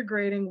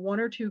integrating 1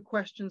 or 2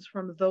 questions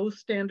from those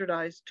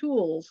standardized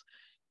tools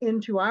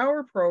into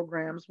our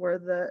programs,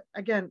 where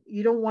again,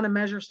 you don't want to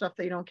measure stuff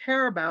that you don't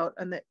care about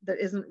and that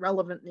isn't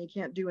relevant and you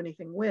can't do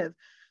anything with.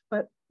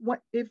 But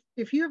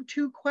if you have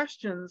 2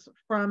 questions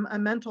from a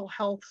mental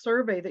health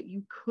survey that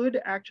you could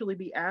actually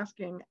be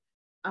asking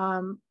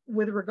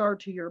with regard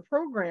to your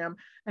program,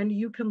 and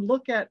you can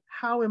look at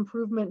how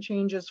improvement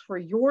changes for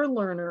your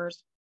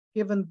learners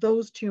given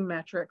those 2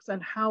 metrics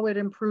and how it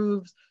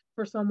improves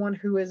for someone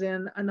who is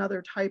in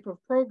another type of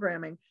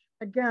programming.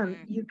 Again,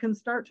 you can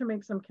start to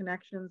make some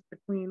connections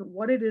between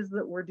what it is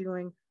that we're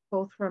doing,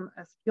 both from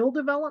a skill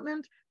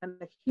development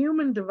and a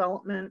human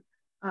development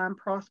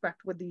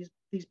prospect with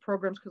these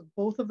programs, because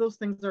both of those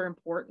things are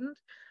important.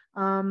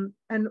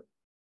 And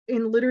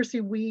in literacy,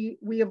 we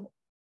have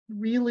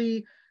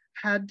really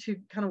had to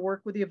kind of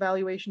work with the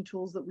evaluation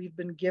tools that we've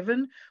been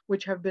given,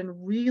 which have been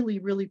really,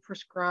 really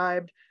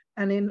prescribed,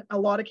 and in a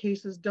lot of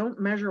cases don't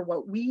measure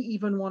what we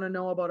even want to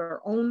know about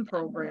our own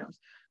programs,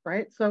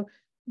 right? So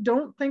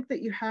don't think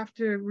that you have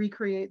to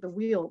recreate the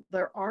wheel.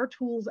 There are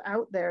tools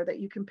out there that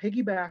you can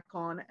piggyback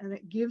on, and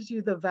it gives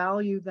you the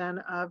value then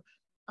of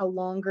a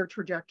longer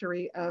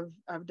trajectory of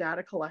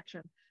data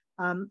collection.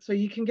 So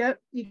you can get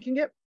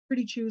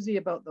pretty choosy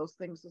about those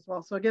things as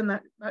well. So again,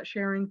 that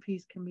sharing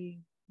piece can be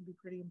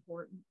pretty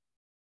important.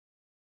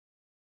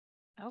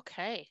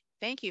 Okay,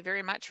 thank you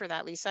very much for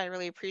that, Lisa. I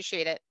really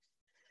appreciate it.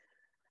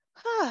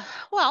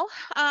 Well,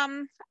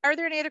 are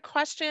there any other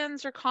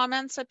questions or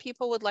comments that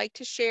people would like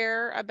to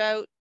share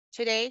about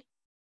today?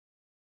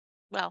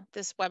 Well,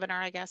 this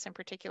webinar, I guess, in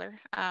particular.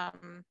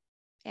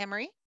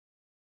 Anne-Marie?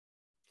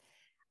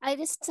 I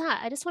just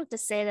wanted to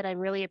say that I'm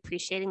really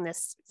appreciating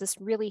this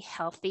really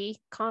healthy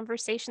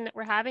conversation that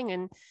we're having,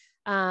 and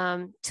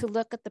to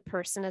look at the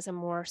person as a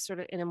more sort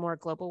of in a more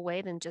global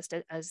way than just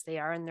as they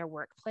are in their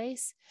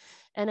workplace.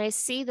 And I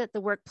see that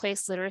the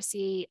workplace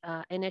literacy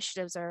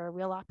initiatives are a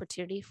real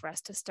opportunity for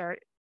us to start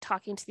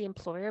talking to the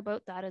employer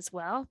about that as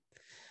well.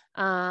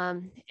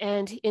 And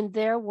in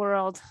their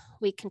world,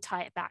 we can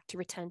tie it back to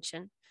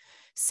retention.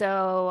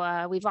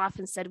 So we've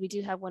often said we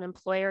do have one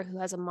employer who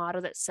has a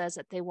motto that says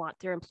that they want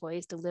their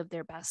employees to live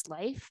their best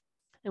life.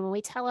 And when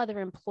we tell other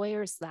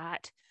employers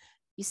that,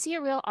 you see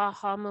a real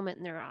aha moment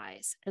in their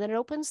eyes. And then it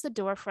opens the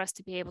door for us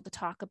to be able to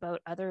talk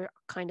about other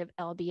kind of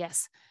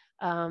LBS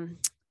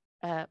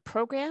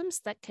programs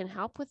that can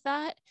help with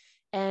that,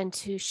 and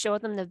to show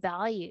them the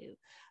value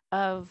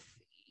of,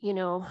 you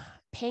know,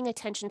 paying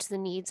attention to the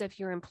needs of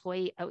your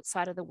employee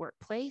outside of the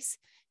workplace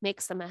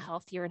makes them a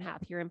healthier and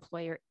happier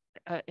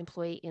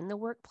employee in the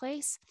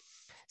workplace.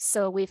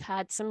 So we've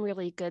had some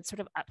really good sort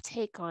of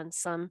uptake on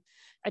some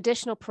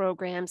additional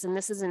programs, and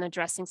this is in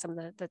addressing some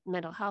of the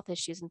mental health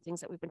issues and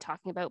things that we've been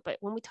talking about. But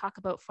when we talk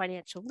about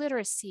financial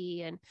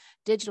literacy and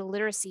digital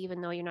literacy, even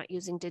though you're not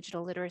using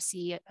digital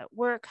literacy at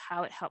work,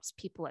 how it helps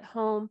people at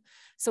home.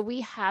 So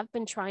we have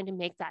been trying to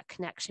make that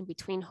connection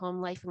between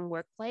home life and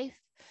work life.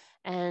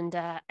 And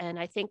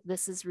I think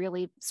this has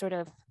really sort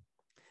of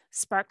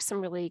sparked some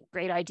really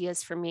great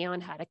ideas for me on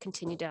how to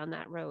continue down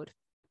that road.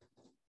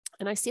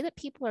 And I see that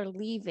people are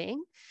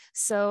leaving.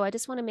 So I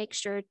just want to make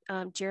sure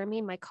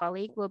Jeremy, my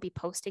colleague, will be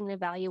posting an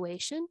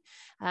evaluation.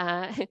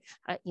 You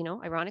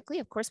know, ironically,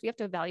 of course, we have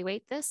to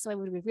evaluate this. So I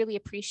would really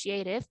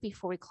appreciate if,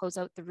 before we close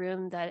out the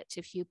room, that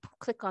if you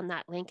click on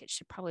that link, it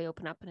should probably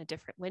open up in a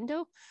different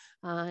window.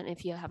 And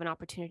if you have an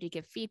opportunity to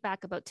give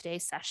feedback about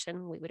today's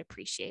session, we would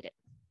appreciate it.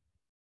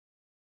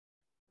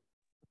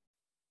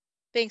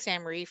 Thanks,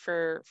 Anne-Marie,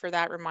 for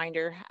that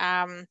reminder.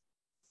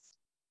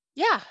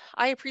 Yeah,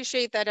 I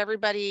appreciate that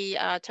everybody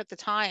took the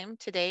time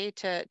today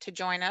to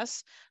join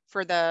us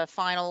for the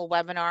final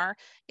webinar.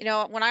 You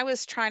know, when I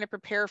was trying to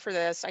prepare for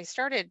this, I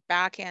started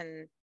back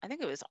in, I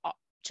think it was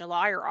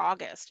July or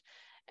August,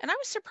 and I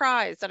was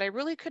surprised that I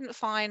really couldn't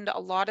find a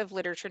lot of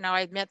literature. Now,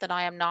 I admit that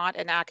I am not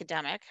an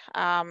academic,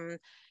 and,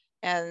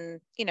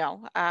 you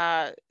know,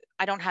 I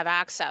don't have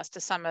access to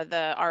some of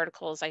the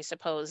articles, I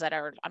suppose, that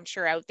are, I'm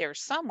sure, out there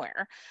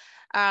somewhere.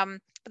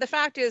 But the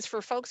fact is,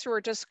 for folks who are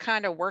just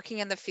kind of working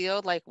in the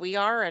field like we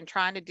are and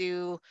trying to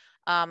do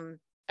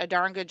a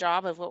darn good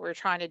job of what we're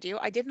trying to do,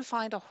 I didn't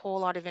find a whole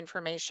lot of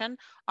information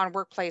on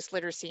workplace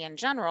literacy in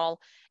general,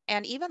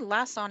 and even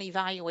less on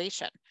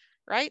evaluation,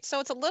 right?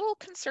 So it's a little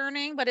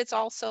concerning, but it's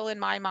also, in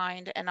my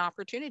mind, an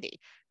opportunity,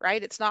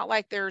 right? It's not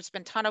like there's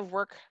been a ton of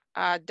work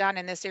done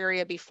in this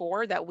area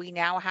before that we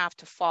now have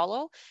to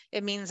follow.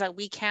 It means that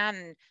we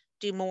can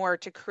do more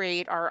to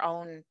create our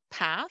own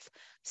path.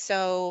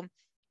 So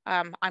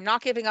I'm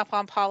not giving up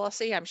on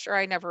policy. I'm sure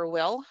I never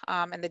will.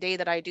 And the day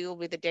that I do will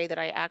be the day that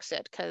I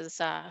exit, because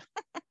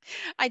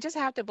I just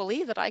have to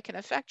believe that I can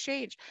affect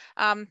change.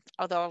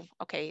 Although,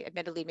 okay,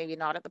 admittedly, maybe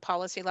not at the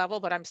policy level,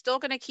 but I'm still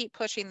going to keep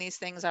pushing these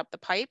things up the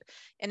pipe.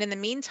 And in the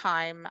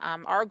meantime,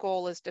 our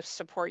goal is to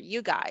support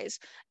you guys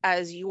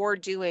as you're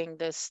doing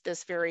this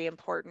very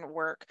important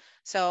work.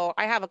 So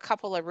I have a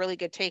couple of really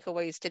good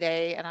takeaways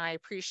today, and I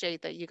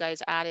appreciate that you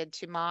guys added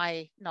to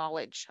my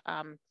knowledge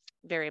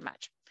very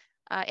much.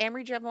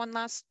 Anne-Marie, do you have one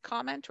last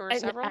comment or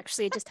several?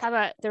 Actually, just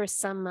have there was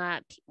some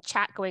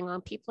chat going on.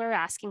 People are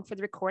asking for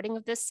the recording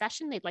of this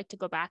session. They'd like to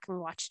go back and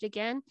watch it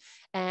again.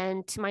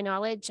 And to my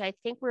knowledge, I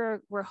think we're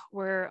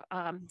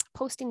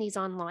posting these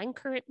online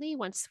currently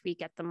once we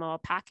get them all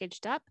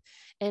packaged up.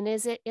 And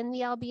is it in the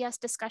LBS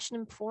discussion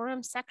and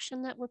forum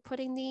section that we're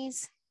putting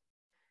these?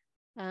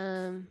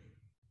 That's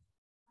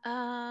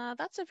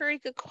a very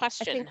good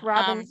question. I think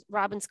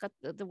Robin's got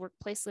the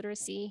workplace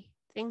literacy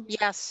thing.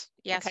 Yes.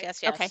 Okay.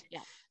 Yes. Okay.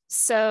 Yeah.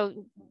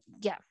 So,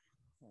 yeah.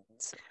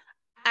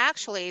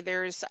 Actually,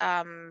 there's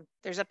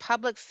a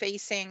public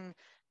facing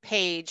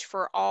page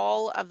for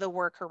all of the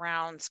work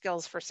around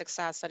Skills for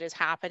Success that is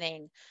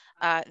happening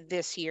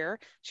this year.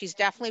 She's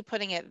definitely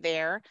putting it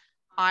there.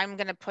 I'm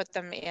going to put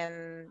them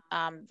in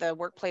the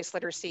workplace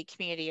literacy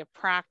community of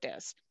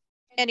practice.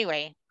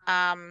 Anyway,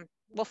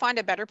 we'll find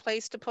a better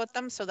place to put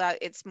them so that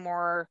it's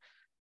more,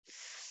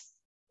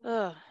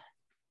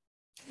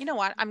 you know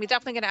what? I'm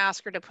definitely going to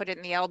ask her to put it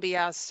in the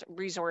LBS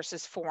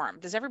resources forum.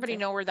 Does everybody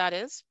know where that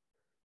is?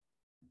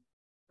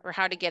 Or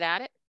how to get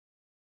at it?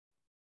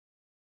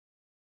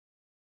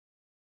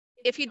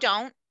 If you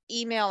don't,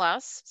 email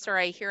us.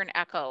 Sorry, I hear an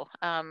echo.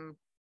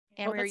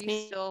 Anne-Marie, are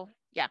you still?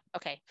 Yeah,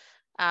 okay.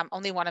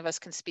 Only one of us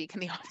can speak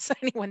in the office at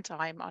any one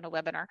time on a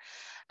webinar.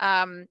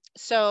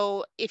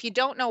 So if you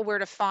don't know where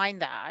to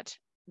find that,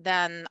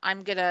 then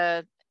I'm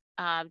gonna,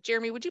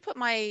 Jeremy, would you put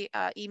my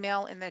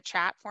email in the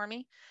chat for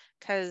me?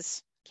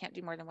 Because can't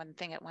do more than one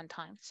thing at one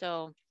time.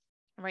 So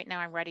right now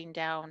I'm writing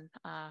down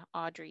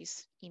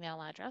Audrey's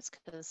email address,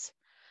 because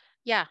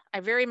yeah, I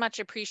very much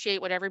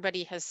appreciate what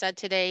everybody has said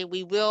today.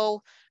 We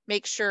will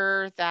make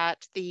sure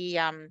that the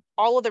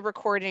all of the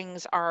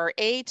recordings are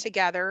A,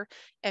 together,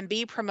 and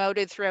B,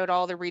 promoted throughout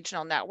all the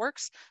regional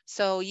networks.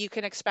 So you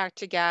can expect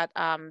to get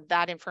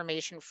that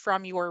information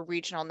from your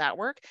regional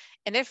network.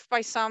 And if by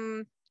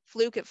some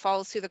fluke it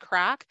falls through the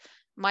crack,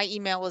 my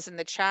email is in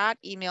the chat.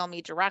 Email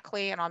me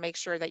directly and I'll make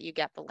sure that you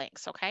get the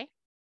links, okay?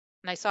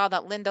 And I saw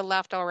that Linda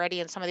left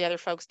already and some of the other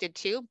folks did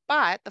too,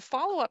 but the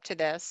follow-up to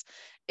this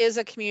is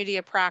a community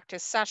of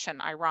practice session,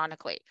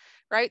 ironically,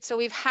 right? So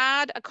we've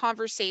had a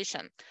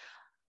conversation.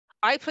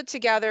 I put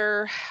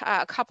together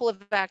a couple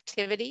of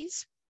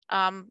activities.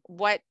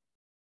 What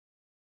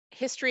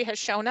history has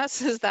shown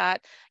us is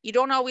that you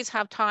don't always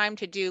have time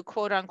to do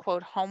quote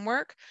unquote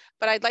homework,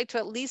 but I'd like to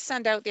at least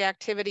send out the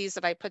activities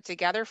that I put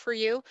together for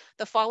you.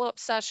 The follow-up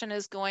session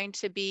is going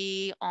to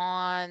be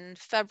on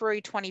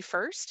February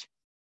 21st.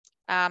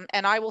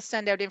 And I will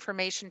send out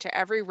information to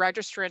every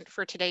registrant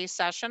for today's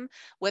session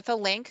with a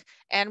link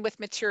and with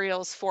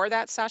materials for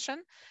that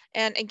session.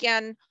 And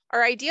again,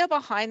 our idea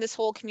behind this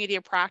whole community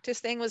of practice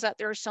thing was that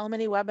there are so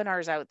many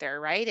webinars out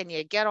there, right? And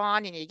you get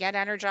on and you get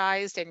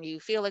energized and you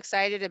feel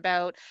excited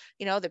about,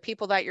 you know, the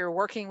people that you're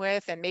working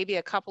with and maybe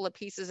a couple of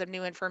pieces of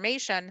new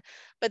information,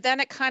 but then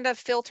it kind of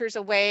filters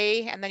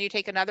away and then you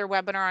take another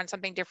webinar on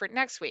something different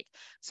next week.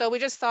 So we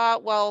just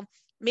thought, well,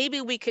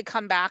 maybe we could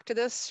come back to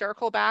this,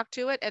 circle back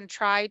to it, and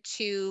try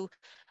to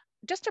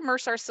just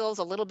immerse ourselves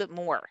a little bit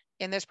more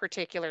in this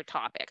particular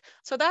topic.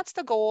 So that's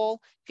the goal.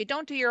 If you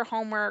don't do your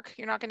homework,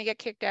 you're not going to get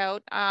kicked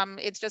out.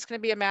 It's just going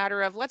to be a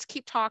matter of let's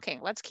keep talking,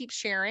 let's keep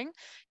sharing.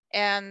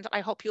 And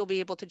I hope you'll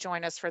be able to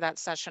join us for that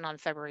session on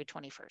February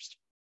 21st.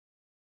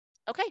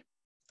 Okay.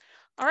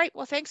 All right.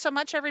 Well, thanks so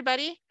much,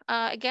 everybody.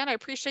 Again, I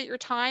appreciate your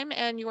time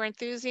and your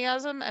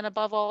enthusiasm and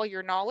above all,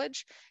 your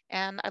knowledge.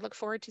 And I look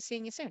forward to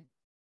seeing you soon.